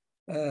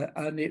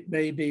 And it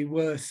may be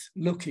worth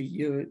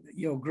looking,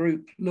 your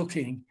group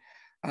looking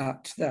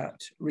at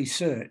that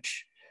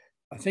research.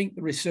 I think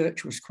the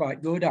research was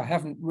quite good. I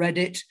haven't read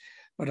it,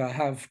 but I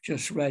have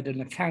just read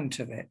an account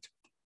of it.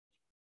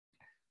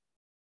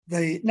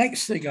 The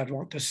next thing I'd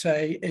want to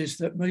say is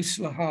that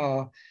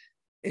Maslaha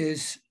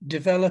is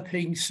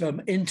developing some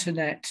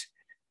internet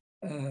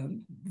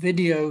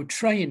video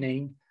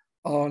training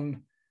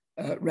on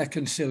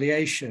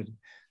reconciliation.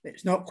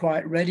 It's not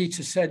quite ready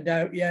to send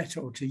out yet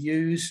or to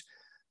use,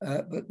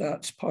 but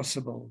that's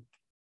possible.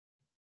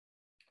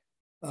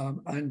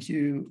 And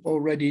you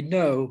already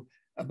know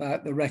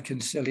about the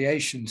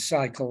reconciliation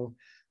cycle,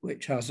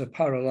 which has a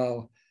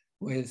parallel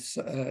with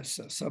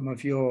some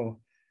of your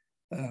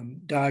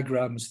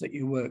diagrams that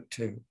you work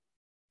to.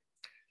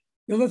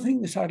 The other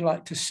thing that I'd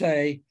like to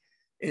say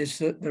is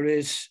that there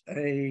is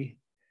a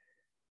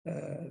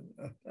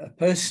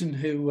person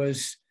who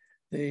was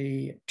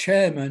the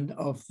chairman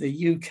of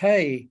the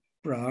UK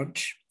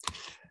branch,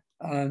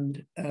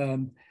 and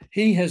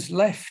he has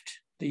left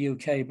the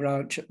UK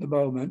branch at the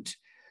moment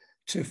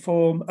to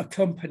form a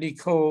company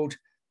called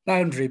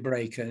Boundary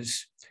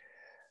Breakers.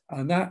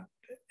 And that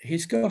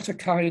he's got a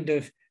kind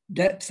of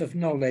depth of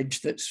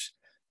knowledge that's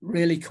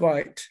really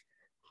quite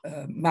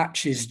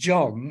matches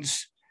John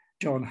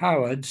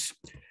Howard's,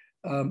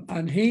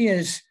 and he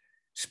is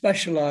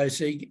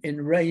specializing in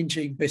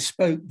arranging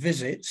bespoke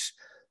visits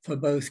for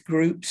both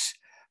groups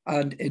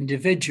and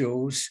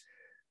individuals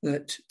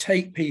that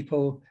take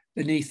people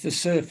beneath the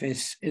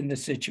surface in the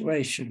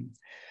situation.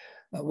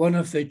 One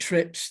of the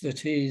trips that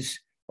he's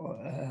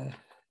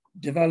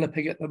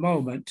developing at the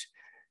moment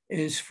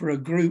is for a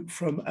group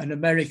from an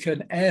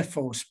American Air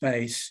Force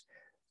base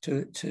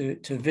to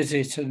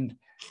visit and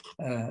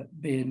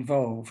be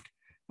involved.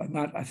 And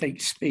that, I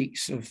think,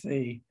 speaks of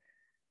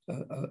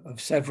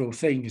several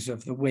things,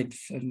 of the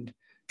width and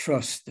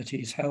trust that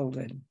he's held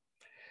in.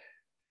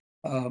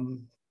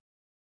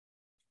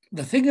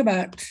 The thing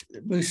about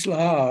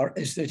Muslahar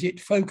is that it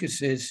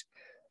focuses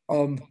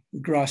on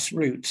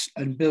grassroots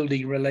and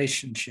building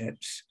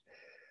relationships.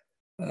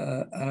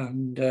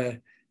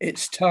 And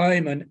its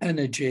time and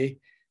energy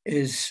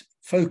is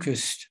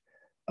focused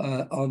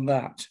on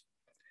that.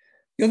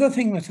 The other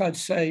thing that I'd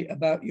say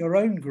about your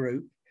own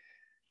group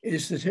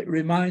is that it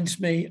reminds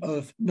me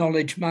of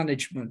knowledge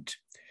management,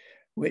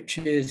 which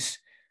is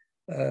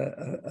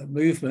a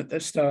movement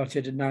that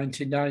started in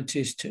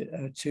 1990s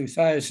to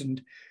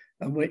 2000,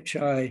 and which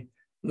I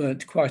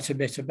learnt quite a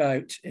bit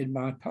about in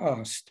my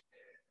past.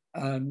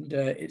 And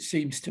it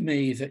seems to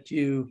me that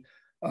you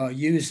are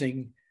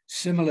using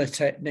similar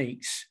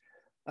techniques,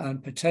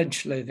 and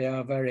potentially they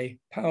are very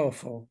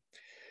powerful.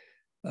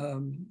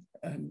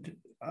 And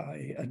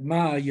I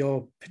admire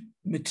your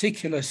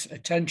meticulous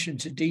attention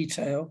to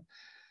detail.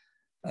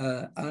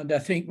 And I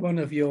think one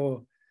of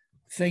your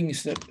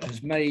things that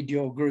has made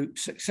your group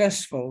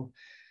successful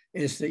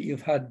is that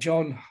you've had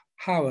John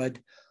Howard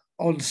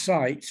on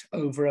site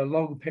over a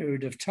long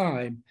period of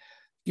time,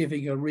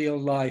 giving a real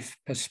life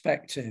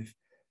perspective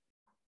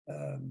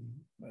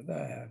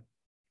there.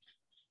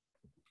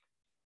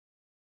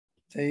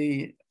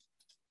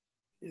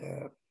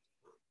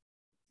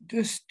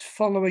 Just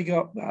following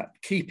up that,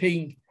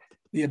 keeping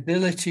the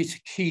ability to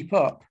keep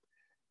up,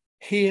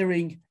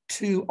 hearing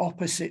two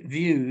opposite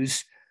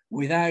views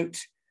without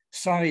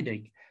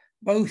siding.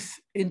 Both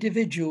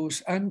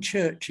individuals and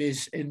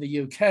churches in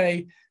the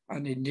UK,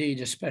 and indeed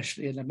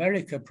especially in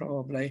America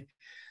probably,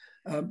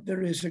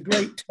 there is a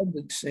great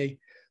tendency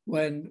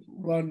when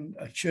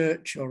a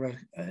church or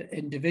an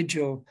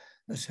individual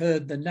has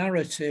heard the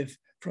narrative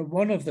from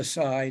one of the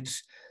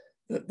sides,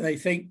 that they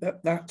think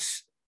that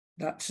that's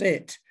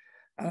it,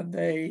 and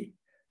they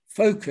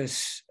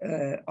focus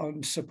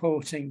on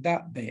supporting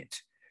that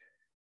bit.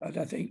 And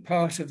I think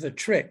part of the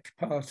trick,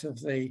 part of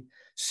the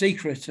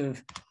secret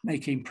of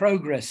making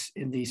progress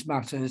in these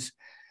matters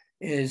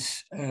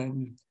is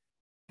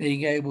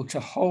being able to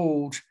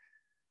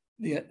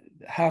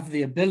have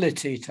the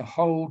ability to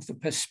hold the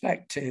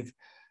perspective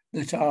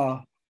that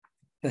are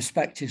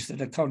perspectives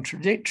that are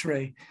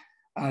contradictory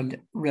and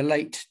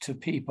relate to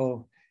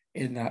people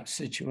in that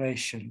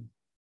situation.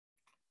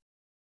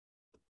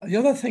 The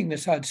other thing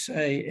that I'd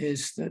say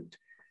is that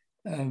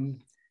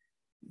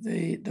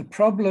the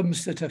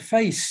problems that are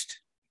faced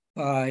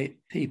by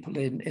people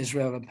in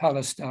Israel and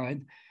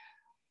Palestine,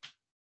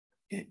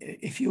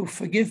 if you'll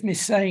forgive me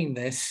saying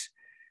this,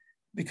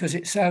 because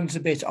it sounds a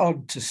bit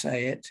odd to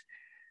say it,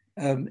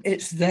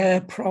 it's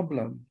their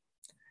problem.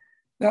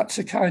 That's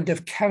a kind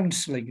of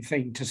counselling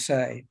thing to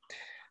say.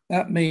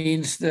 That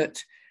means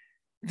that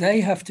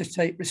they have to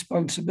take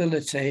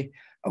responsibility,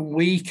 and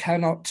we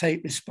cannot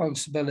take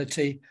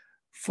responsibility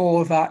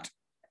for that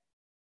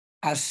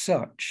as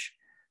such.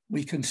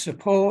 We can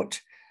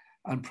support,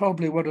 and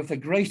probably one of the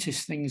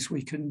greatest things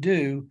we can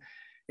do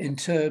in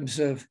terms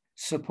of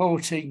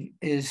supporting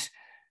is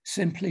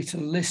simply to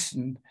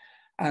listen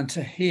and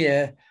to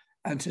hear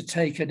and to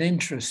take an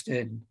interest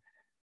in.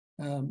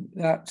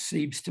 That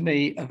seems to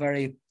me a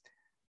very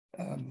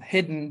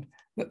hidden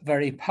but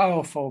very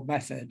powerful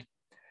method.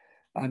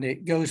 And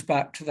it goes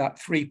back to that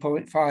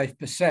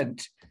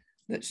 3.5%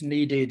 that's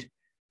needed,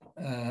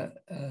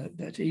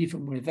 that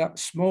even with that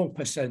small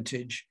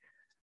percentage,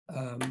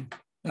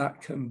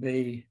 that can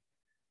be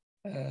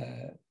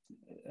a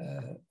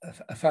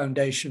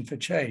foundation for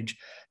change.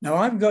 Now,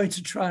 I'm going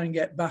to try and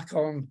get back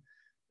on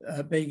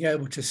being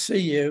able to see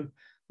you,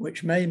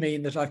 which may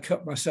mean that I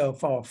cut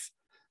myself off.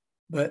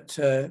 But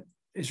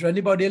Is there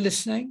anybody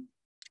listening?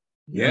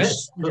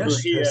 Yes.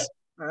 Yes. Yes.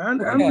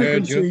 And Okay. we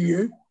can see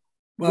you.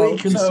 Well, We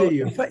can so see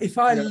you. if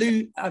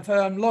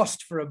I'm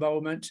lost for a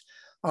moment,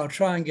 I'll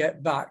try and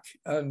get back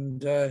and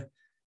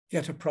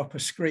get a proper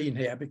screen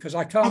here because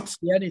I can't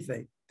see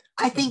anything.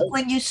 I think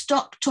when you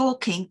stop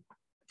talking,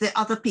 the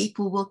other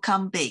people will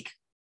come big.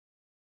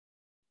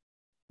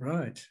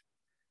 Right.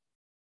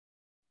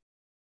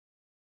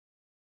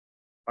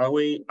 Are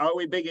we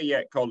bigger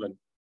yet, Colin?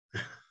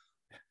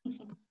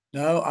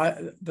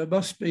 No, there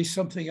must be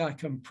something I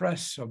can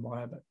press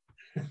somewhere. But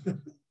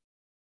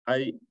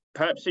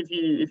Perhaps if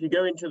you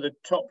go into the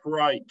top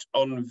right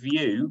on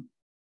view.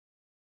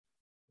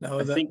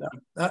 No,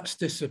 that's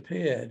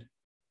disappeared.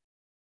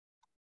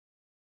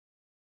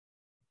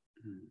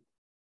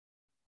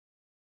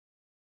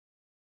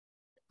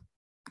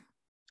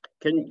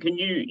 Can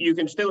you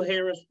can still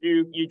hear us?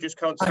 You just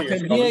can't see us. I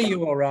can hear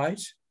you all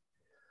right.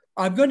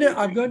 I'm going to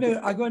have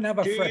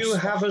a Do fresh. you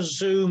have a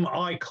Zoom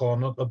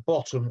icon at the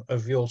bottom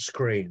of your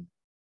screen?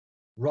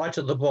 Right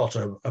at the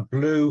bottom, a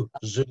blue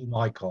Zoom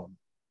icon.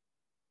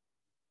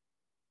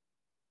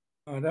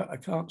 I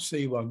can't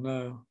see one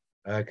now.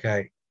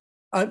 Okay.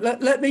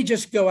 Let me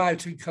just go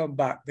out and come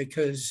back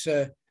because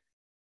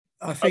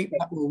I think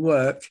that will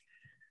work.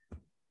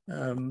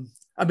 I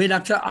mean,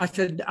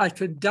 I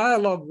could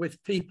dialogue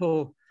with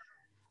people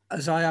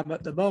as I am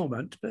at the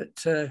moment, but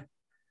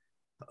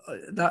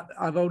that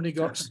I've only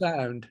got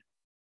sound.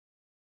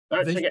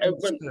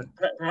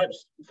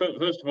 Perhaps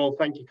first of all,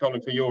 thank you,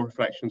 Colin, for your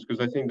reflections because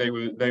I think they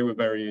were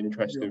very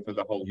interesting for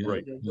the whole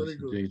group. Yeah, very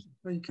good.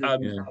 Thank you.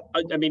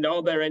 I mean,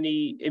 are there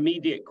any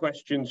immediate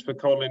questions for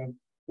Colin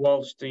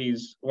whilst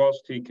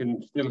he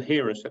can still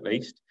hear us at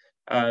least,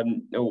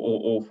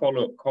 or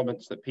follow-up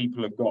comments that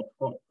people have got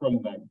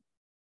from them?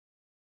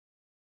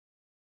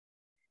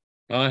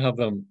 I have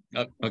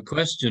a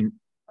question.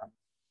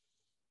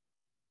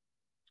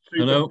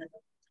 Super. Hello.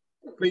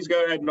 Please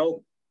go ahead,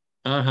 Noel.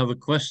 I have a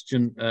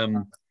question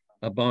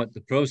about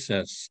the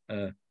process.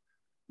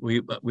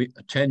 We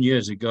 10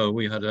 years ago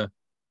we had a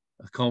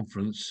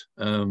conference,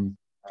 and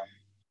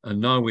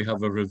now we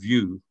have a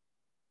review.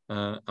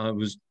 I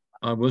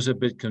was a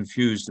bit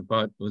confused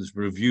about this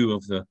review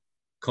of the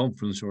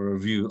conference or a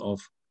review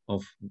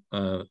of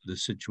the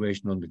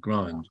situation on the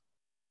ground.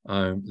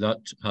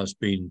 That has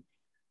been,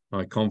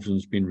 my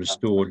confidence been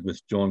restored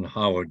with John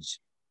Howard's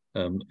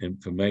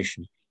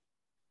information.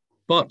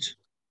 But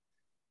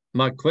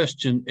my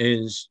question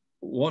is,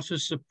 what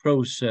is the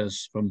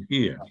process from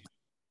here?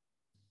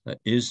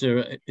 Is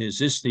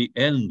this the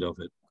end of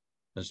it,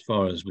 as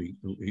far as we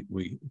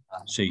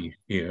see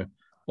here,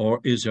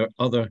 or is there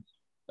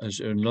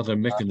another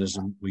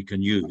mechanism we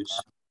can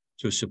use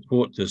to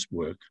support this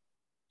work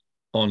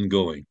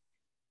ongoing?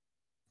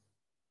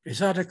 Is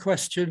that a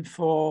question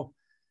for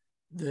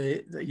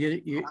the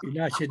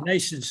United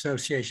Nations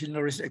Association,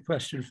 or is it a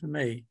question for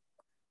me?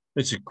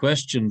 It's a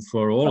question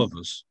for all of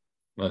us,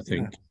 I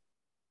think.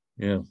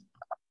 Yeah.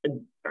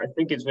 I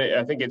think it's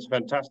a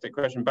fantastic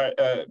question.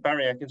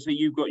 Barry, I can see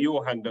you've got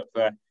your hand up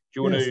there. Do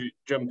you want to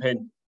jump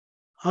in?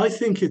 I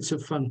think it's a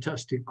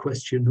fantastic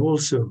question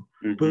also.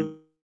 But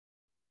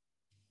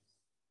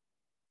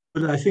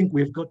I think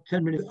we've got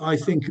 10 minutes. I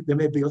think there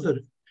may be other,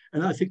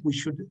 and I think we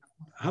should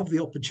have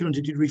the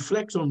opportunity to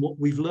reflect on what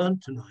we've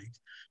learned tonight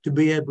to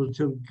be able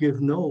to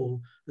give Noel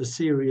a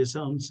serious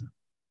answer.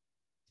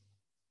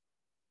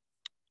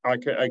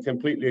 I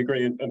completely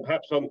agree, and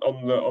perhaps on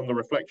the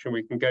reflection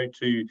we can go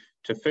to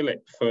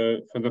Philip for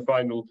the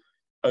final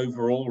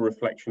overall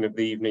reflection of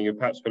the evening, and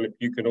perhaps Philip,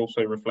 you can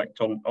also reflect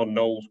on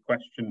Noel's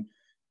question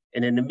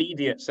in an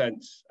immediate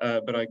sense.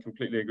 But I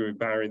completely agree with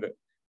Barry that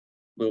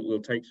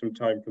we'll take some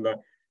time from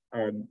that.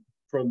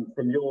 From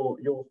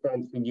your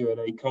stance in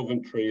UNA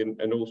Coventry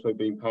and also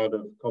being part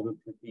of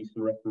Coventry Peace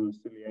and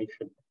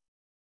Reconciliation.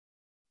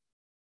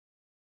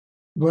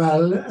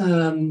 Well,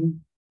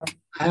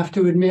 I have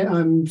to admit,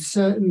 I'm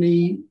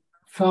certainly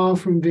far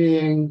from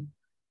being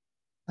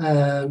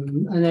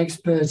an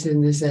expert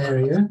in this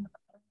area.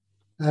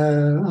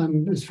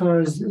 As far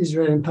as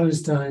Israel and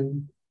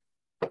Palestine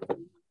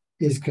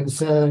is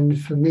concerned,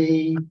 for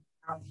me,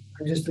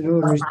 I'm just an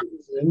ordinary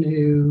citizen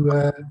who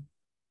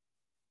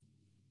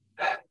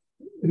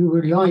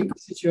would like the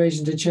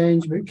situation to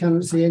change but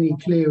cannot see any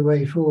clear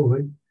way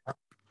forward.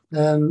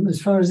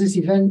 As far as this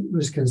event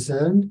was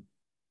concerned,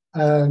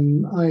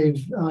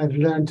 I've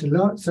learned a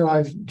lot.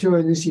 So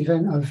during this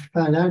event, I've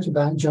found out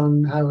about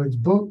John Howard's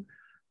book.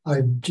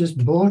 I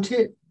just bought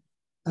it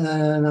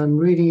and I'm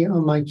reading it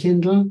on my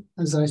Kindle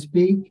as I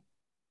speak.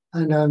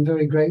 And I'm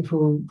very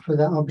grateful for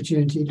that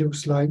opportunity. It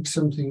looks like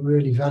something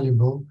really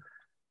valuable.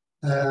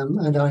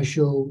 And I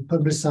shall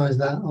publicize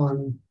that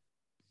on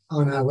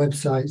our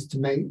websites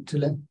to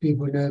let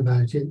people know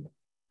about it.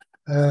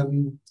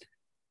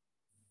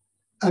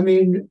 I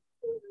mean,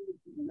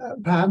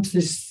 perhaps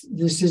this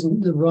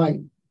isn't the right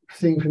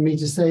thing for me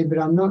to say, but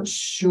I'm not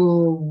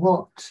sure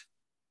what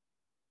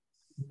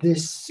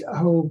this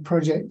whole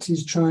project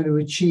is trying to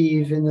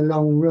achieve in the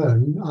long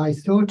run. I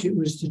thought it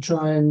was to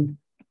try and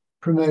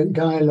promote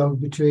dialogue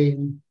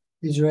between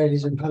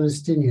Israelis and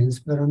Palestinians,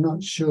 but I'm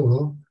not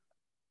sure.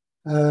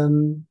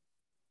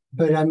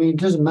 But I mean, it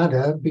doesn't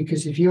matter,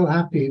 because if you're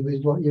happy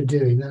with what you're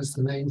doing, that's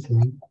the main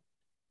thing.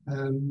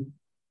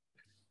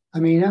 I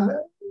mean,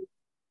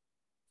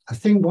 I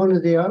think one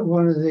of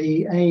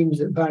the aims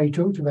that Barry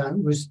talked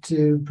about was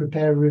to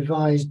prepare a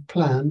revised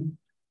plan,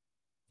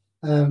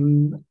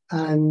 and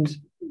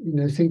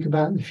think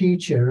about the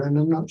future. And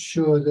I'm not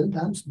sure that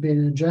that's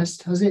been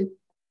addressed, has it?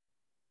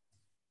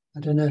 I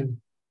don't know.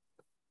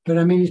 But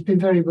I mean, it's been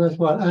very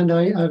worthwhile, and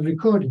I've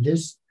recorded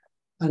this.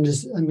 And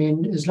as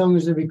long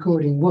as the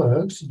recording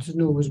works, it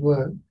doesn't always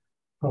work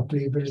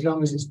properly, but as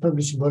long as it's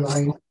publishable,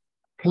 I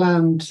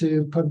plan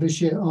to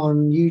publish it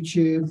on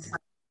YouTube,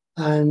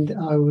 and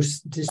I will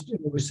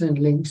send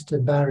links to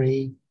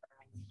Barry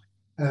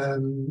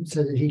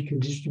so that he can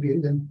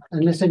distribute them,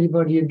 unless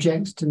anybody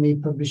objects to me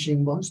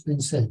publishing what's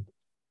been said.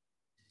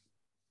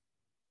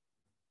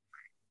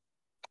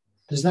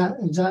 Does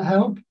that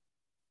help?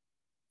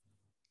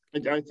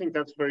 I think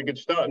that's a very good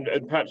start.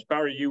 And perhaps,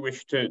 Barry, you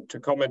wish to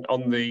comment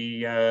on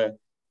the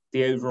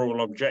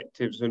overall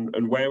objectives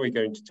and where we're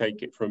going to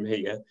take it from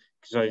here.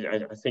 Because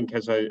I think,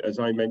 as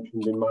I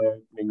mentioned in my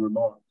opening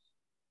remarks,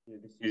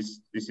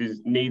 this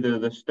is neither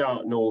the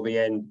start nor the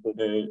end,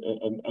 but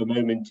a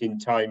moment in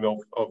time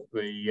of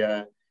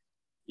the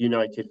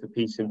United for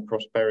Peace and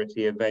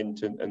Prosperity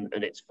event and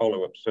its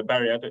follow-up. So,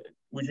 Barry,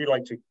 would you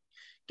like to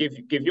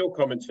give your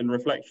comments and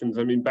reflections?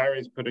 I mean,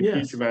 Barry's put a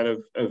huge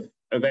amount of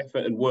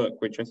effort and work,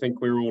 which I think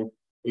we're all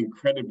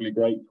incredibly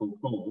grateful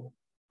for,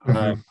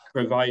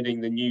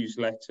 providing the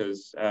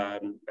newsletters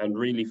and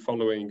really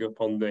following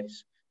up on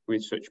this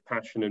with such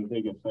passion and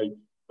vigour. So,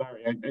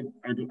 Barry,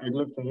 I'd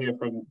love to hear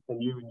from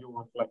you and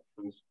your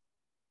reflections.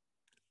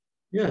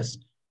 Yes.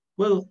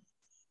 Well,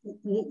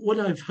 what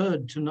I've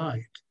heard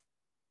tonight,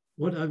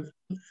 the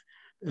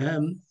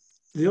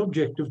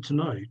object of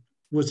tonight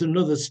was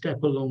another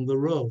step along the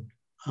road,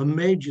 a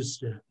major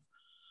step.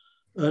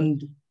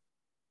 And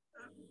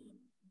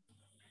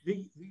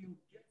the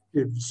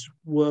objectives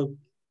were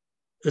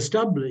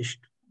established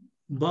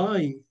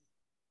by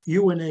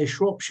UNA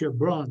Shropshire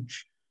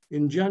Branch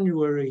in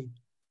January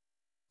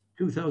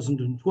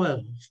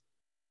 2012.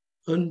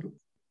 And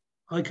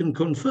I can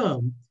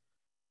confirm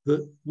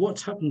that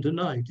what's happened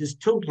tonight is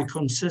totally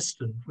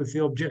consistent with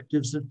the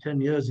objectives of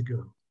 10 years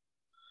ago.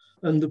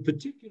 And the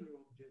particular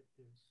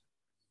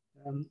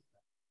objectives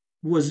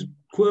was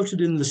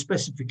quoted in the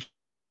specification,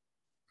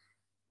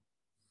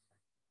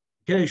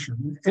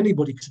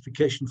 anybody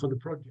specification for the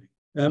project.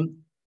 And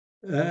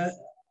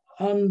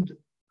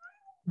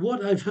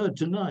what I've heard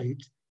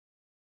tonight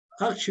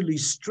actually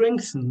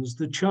strengthens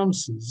the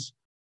chances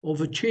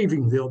of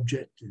achieving the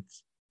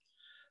objectives.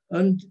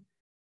 And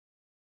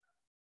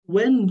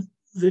when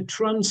the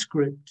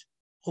transcript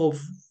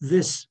of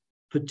this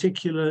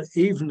particular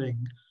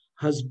evening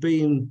has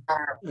been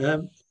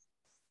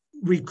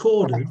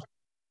recorded,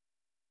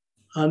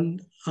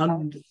 and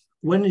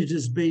when it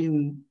has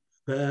been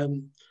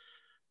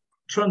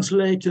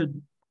translated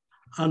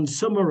and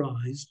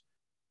summarized,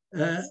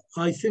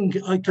 I think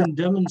I can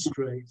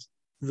demonstrate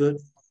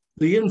that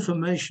the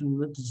information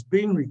that has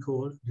been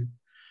recorded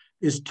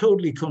is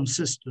totally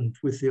consistent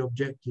with the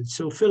objectives.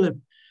 So, Philip,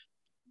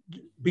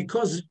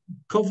 because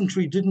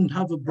Coventry didn't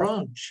have a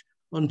branch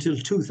until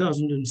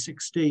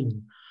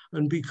 2016,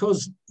 and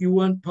because you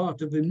weren't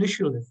part of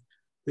initially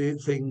the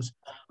things,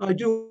 I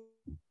do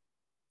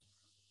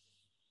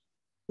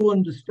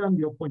understand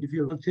your point of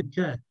view. I take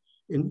care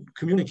in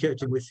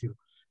communicating with you,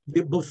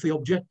 both the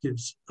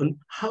objectives and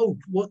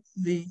what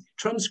the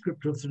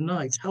transcript of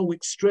tonight, how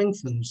it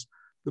strengthens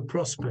the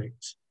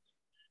prospects.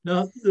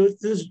 Now,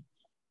 there's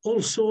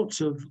all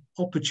sorts of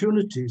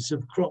opportunities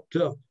have cropped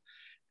up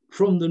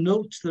from the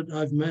notes that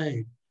I've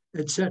made,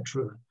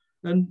 etc.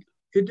 And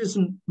it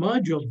isn't my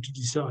job to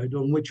decide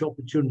on which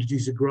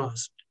opportunities are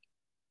grasped.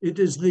 It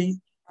is the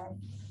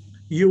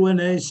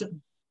UNA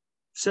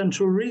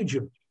Central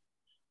Region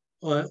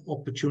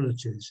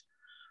opportunities.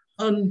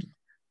 And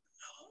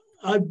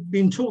I've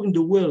been talking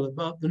to Will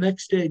about the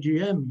next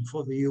AGM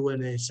for the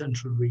UNA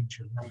Central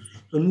Region.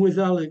 And with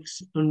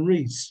Alex and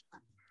Reese,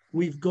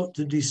 we've got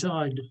to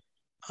decide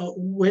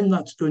when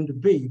that's going to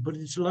be, but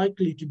it's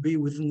likely to be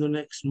within the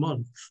next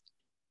month.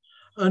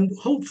 And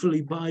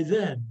hopefully by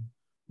then,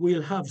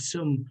 we'll have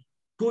some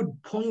good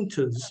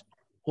pointers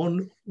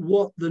on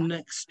what the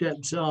next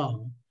steps are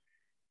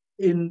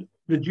in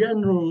the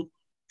general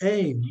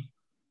aim,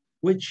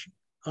 which,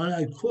 and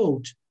I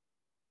quote,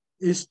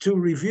 is to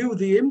review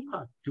the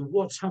impact of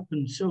what's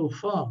happened so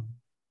far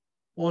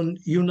on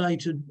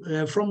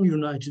from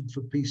United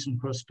for Peace and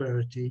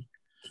Prosperity,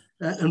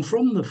 and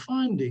from the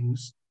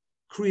findings,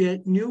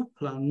 create new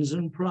plans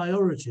and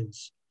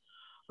priorities.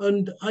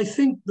 And I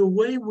think the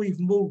way we've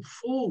moved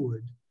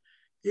forward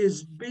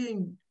is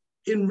being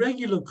in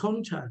regular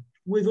contact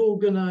with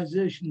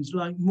organizations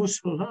like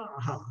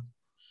Musalaha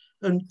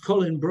and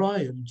Colin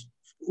Bryant,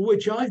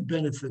 which I've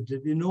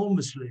benefited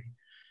enormously.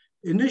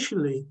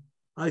 Initially,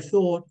 I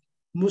thought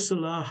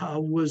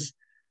Musalaha was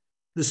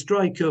the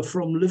striker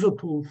from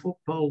Liverpool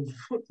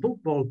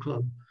Football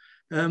Club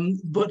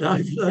but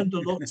I've learned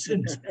a lot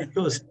since,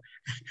 because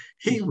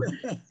he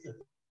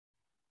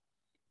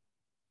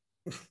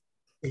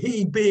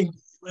being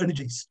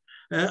energies,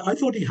 I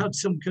thought he had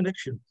some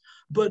connection,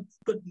 but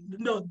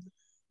no.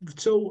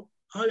 So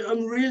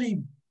I'm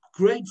really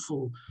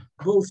grateful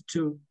both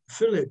to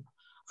Philip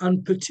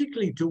and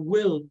particularly to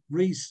Will,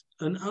 Reese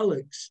and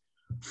Alex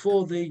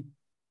for the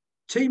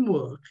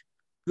teamwork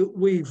that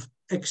we've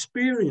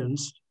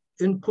experienced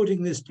in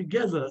putting this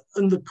together,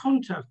 and the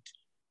contact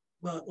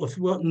of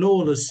what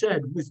Noel has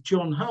said with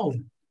John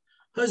Howard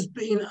has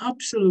been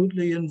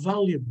absolutely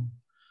invaluable,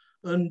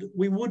 and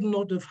we would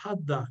not have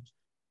had that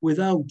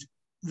without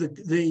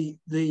the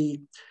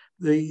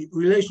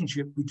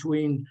relationship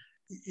between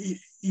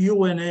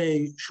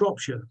UNA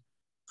Shropshire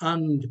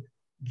and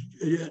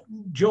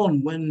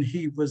John when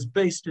he was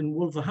based in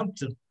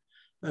Wolverhampton,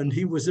 and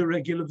he was a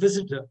regular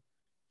visitor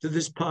to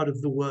this part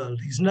of the world.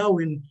 He's now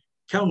in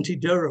County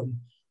Durham,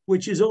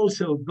 which is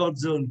also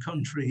God's own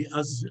country,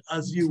 as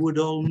you would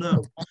all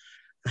know.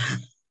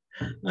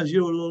 As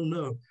you will all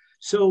know.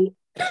 So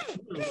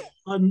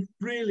I'm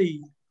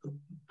really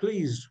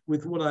pleased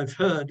with what I've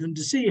heard, and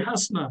to see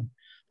Hasnan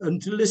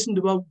and to listen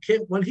about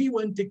when he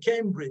went to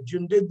Cambridge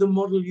and did the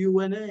Model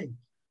UNA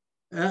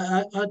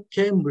at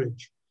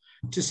Cambridge,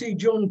 to see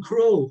John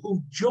Crow,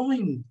 who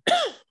joined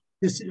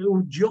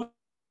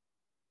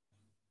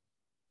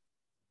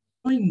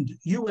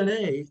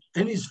UNA,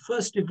 and his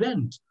first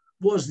event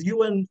was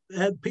UN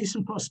Peace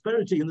and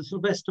Prosperity in the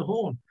Sylvester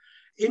Horn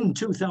in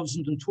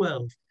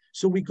 2012.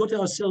 So we got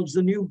ourselves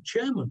a new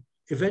chairman,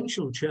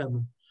 eventual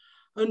chairman.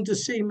 And to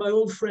see my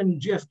old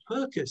friend Jeff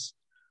Perkis,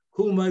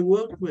 whom I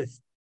worked with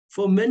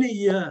for many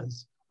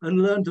years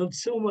and learned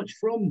so much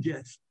from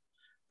Jeff,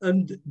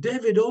 and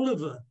David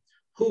Oliver,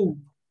 who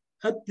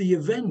at the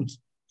event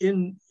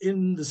in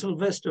the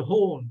Sylvester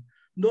Horn,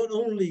 not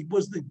only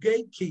was the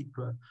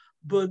gatekeeper,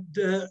 but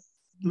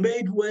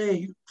made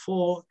way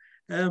for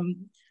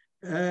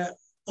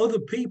other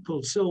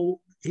people, so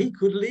he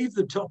could leave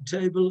the top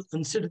table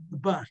and sit at the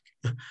back.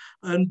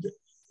 And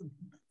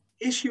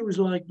issues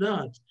like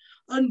that.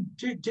 And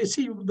to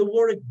see the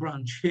Warwick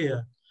branch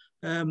here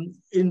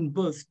in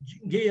both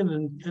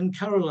Gian and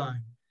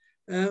Caroline,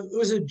 it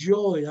was a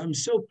joy. I'm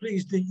so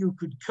pleased that you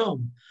could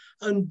come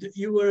and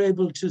you were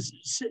able to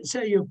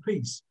say your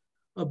piece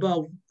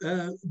about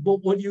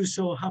what you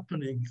saw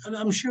happening. And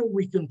I'm sure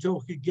we can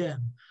talk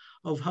again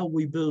of how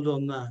we build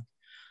on that.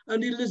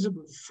 And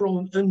Elizabeth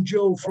and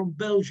Joe from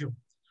Belgium,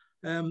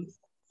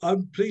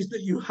 I'm pleased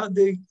that you had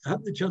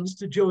the chance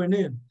to join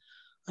in.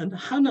 And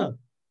Hannah,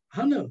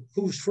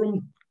 who's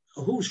from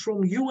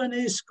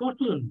UNA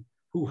Scotland,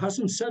 who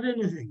hasn't said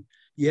anything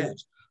yet,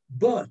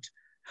 but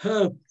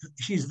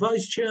she's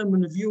vice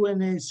chairman of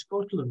UNA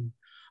Scotland,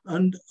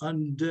 and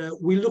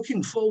we're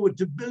looking forward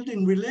to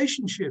building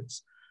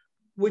relationships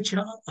which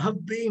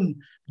have been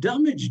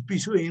damaged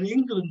between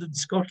England and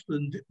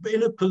Scotland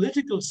in a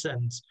political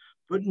sense,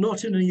 but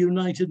not in a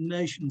United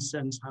Nations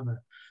sense,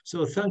 Hannah.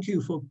 So thank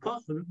you for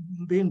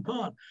being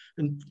part.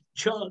 And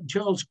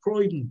Charles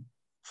Croydon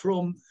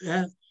from,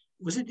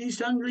 was it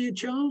East Anglia,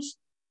 Charles?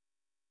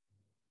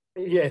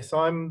 Yes,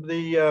 I'm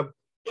the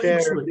chair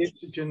of the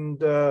Ipswich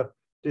and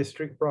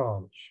District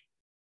Branch.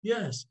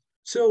 Yes.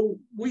 So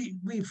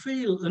we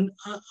feel, and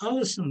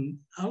Alison,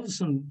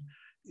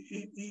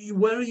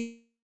 where are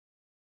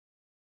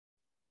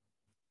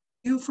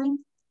you from?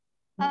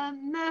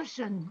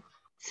 Merton,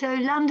 so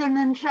London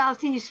and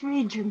South East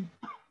region,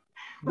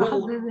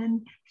 rather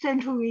than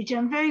Central region.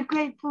 I'm very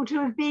grateful to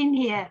have been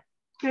here.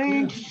 Very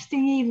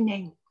interesting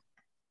evening.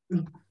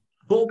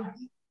 Bob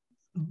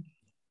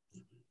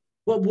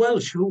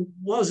Welsh, who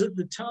was at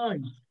the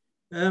time,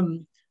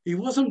 he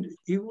was a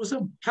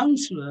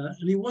councillor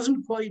and he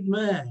wasn't quite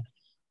mayor,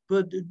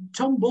 but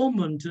Tom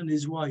Beaumont and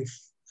his wife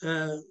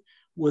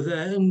were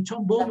there, and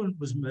Tom Beaumont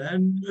was mayor,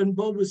 and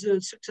Bob was a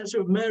successor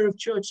of Mayor of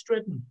Church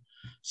Stretton.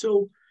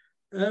 So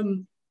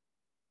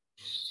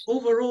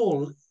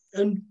overall,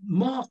 and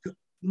Mark,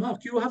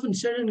 you haven't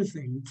said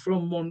anything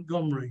from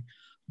Montgomery,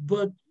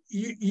 but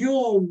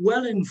you're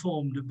well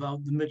informed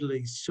about the Middle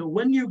East. So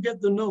when you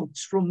get the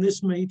notes from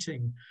this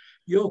meeting,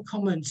 your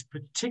comments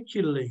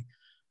particularly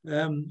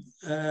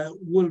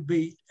will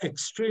be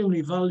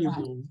extremely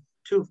valuable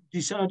to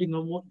deciding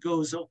on what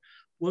goes on,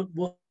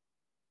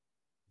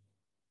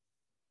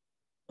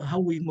 how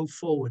we move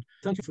forward.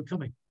 Thank you for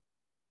coming.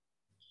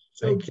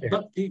 So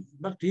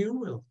back to you,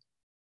 Will.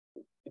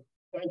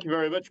 Thank you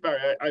very much,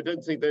 Barry. I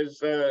don't think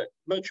there's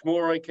much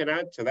more I can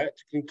add to that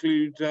to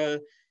conclude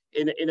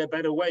in a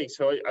better way.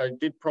 So I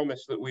did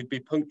promise that we'd be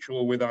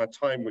punctual with our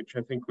time, which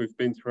I think we've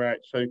been throughout.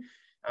 So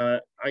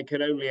I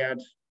can only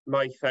add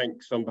my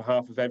thanks on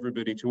behalf of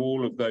everybody to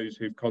all of those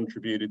who've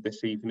contributed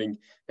this evening,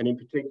 and in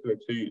particular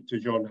to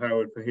John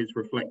Howard for his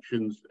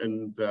reflections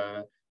and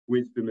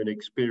wisdom and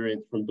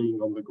experience from being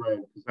on the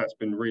ground, because that's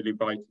been really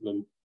vital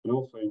and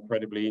also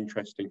incredibly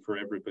interesting for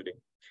everybody.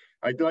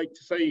 I'd like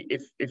to say,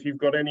 if you've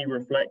got any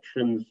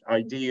reflections,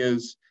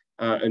 ideas,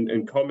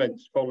 and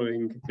comments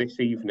following this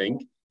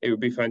evening, it would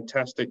be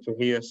fantastic to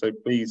hear. So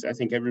please, I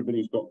think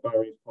everybody's got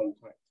Barry's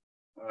contact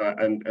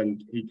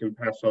and he can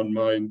pass on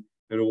mine,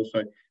 and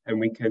also, and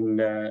we can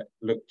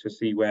look to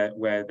see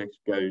where this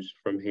goes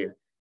from here.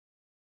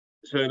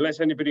 So unless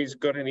anybody's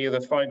got any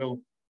other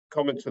final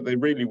comments that they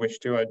really wish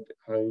to, I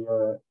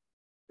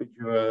bid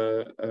you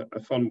a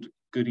fond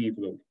good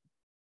evening.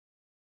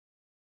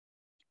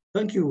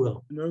 Thank you,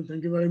 Will. No,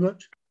 thank you very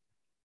much.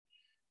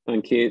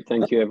 Thank you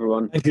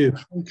everyone. Thank you.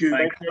 Thank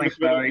you. Thanks,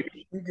 Barry.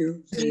 Thank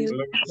you. See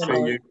you.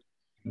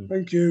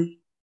 Thank you.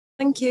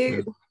 Thank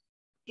you.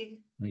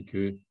 Thank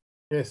you.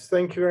 Yes,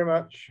 thank you very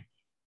much.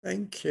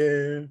 Thank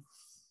you.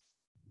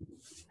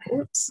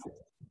 Oops.